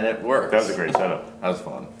 Yeah. and it works. That was a great setup. That was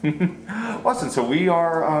fun. Awesome. So we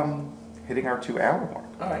are hitting our 2-hour mark.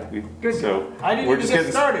 All right. We- Good. So I didn't we're even just get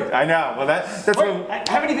getting started. I know. Well, that's Wait, what. I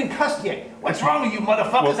haven't even cussed yet. What's wrong with you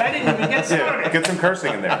motherfuckers? I didn't even get started. Yeah, get some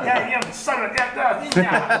cursing in there. Yeah, son of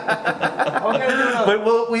yeah. Okay, do another.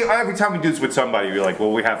 But every time we do this with somebody, we're like,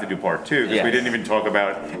 well, we have to do part 2 because Yes. we didn't even talk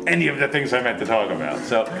about any of the things I meant to talk about.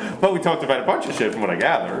 So, but we talked about a bunch of shit from what I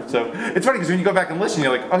gather. So it's funny because when you go back and listen,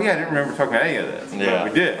 you're like, oh yeah, I didn't remember talking about any of this. Yeah.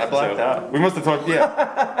 But we did. I blacked So out. We must have talked.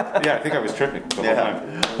 Yeah, yeah. I think I was tripping the whole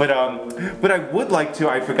time. But I would like to.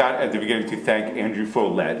 I forgot at the beginning to thank Andrew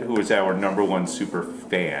Follett, who is our #1 super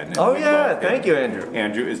fan. And Oh we yeah, love him. thank you, Andrew.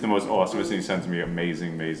 Andrew is the most awesomest, and he sends me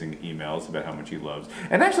amazing emails about how much he loves.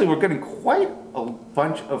 And actually, we're getting quite a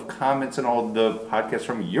bunch of comments on all the podcasts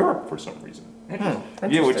from Europe for some reason.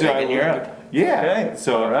 Yeah, which In Europe. Yeah. Okay,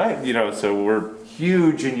 So all right. so we're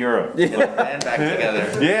huge in Europe. And back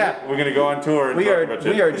together. Yeah, we're gonna go on tour. And We talk are about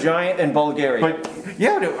shit. we are giant in Bulgaria. But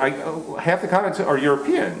yeah, no, half the comments are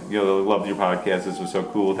European. They loved your podcast. This was so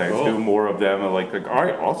cool. Thanks. Cool. Do more of them. And like, all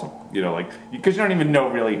right, awesome. Because you don't even know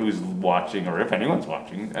really who's watching or if anyone's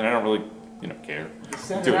watching, and I don't really, care.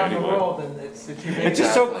 Send Do it around the anyway. world, and it's It's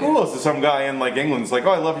just so cool. So some guy in like England's like,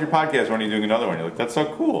 oh, I love your podcast. When are you doing another one? You're like, that's so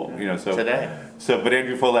cool. So Today. But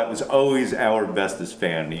Andrew Follett was always our bestest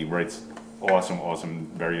fan. He writes awesome,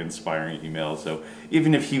 very inspiring emails. So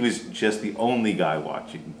even if he was just the only guy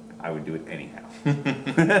watching, I would do it anyhow.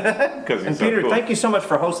 Because and Peter, thank you so much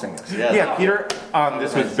for hosting us. Yeah, Peter,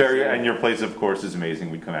 this was and your place, of course, is amazing.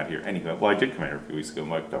 We'd come out here anyway. Well, I did come out here a few weeks ago,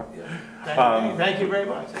 Mike. Thank you very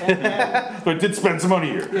much. And, But did spend some money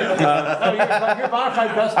here. you're a bona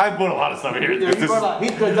fide customer. I bought a lot of stuff here. Yeah,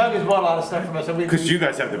 Doug has bought a lot of stuff from us. Because you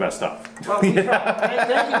guys have the best stuff. Well, we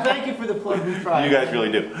try. Thank you for the plug. We try. You guys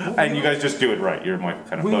really do. And you guys just do it right. You're my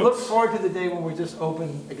kind of We look folks. forward to the day when we're just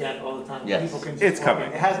open again all the time. Yes. People can just It's walk coming.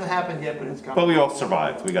 in. It hasn't happened yet, but it's coming. But we all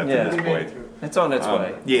survived. We got Yeah. to We this made it point. through. It's on its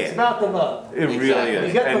way. It's Yeah, about the love. it really Exactly. You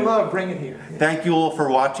is. get the And love, bring it here. thank you all for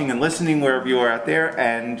watching and listening wherever you are out there.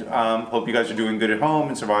 And hope you guys are doing good at home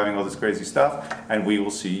and surviving all this crazy stuff. And we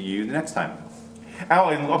will see you the next time. Oh,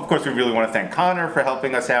 and of course, we really want to thank Connor for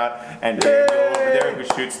helping us out, and Daniel over there who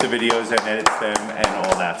shoots the videos and edits them and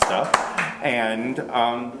all that stuff. And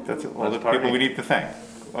that's all the people we need to thank.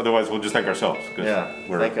 Otherwise, we'll just thank ourselves because Yeah,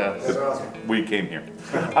 we came here.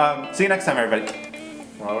 see you next time, everybody.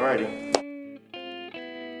 Alrighty.